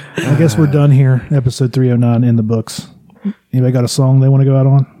 I guess we're done here. Episode 309 in the books. Anybody got a song they want to go out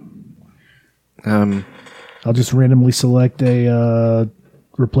on? I'll just randomly select a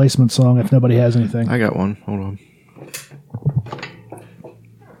replacement song if nobody has anything. I got one. Hold on.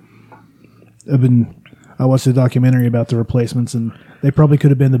 I watched a documentary about the Replacements, and they probably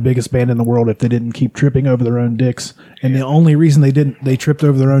could have been the biggest band in the world if they didn't keep tripping over their own dicks. And the only reason they tripped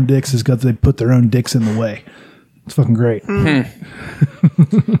over their own dicks is because they put their own dicks in the way. It's fucking great.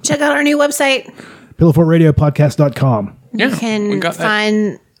 Check out our new website. PillowFortRadioPodcast.com. Yeah, You we can got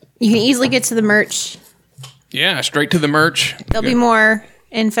that. you can easily get to the merch. Yeah, straight to the merch. There'll be more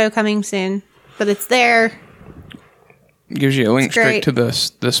info coming soon, but it's there. Gives you a link It's great. straight to the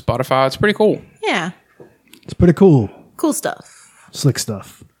Spotify. It's pretty cool. Yeah. It's pretty cool. Cool stuff. Slick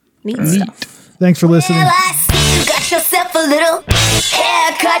stuff. Neat stuff. Thanks for listening. Well, I see you got yourself a little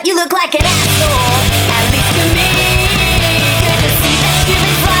haircut. You look like an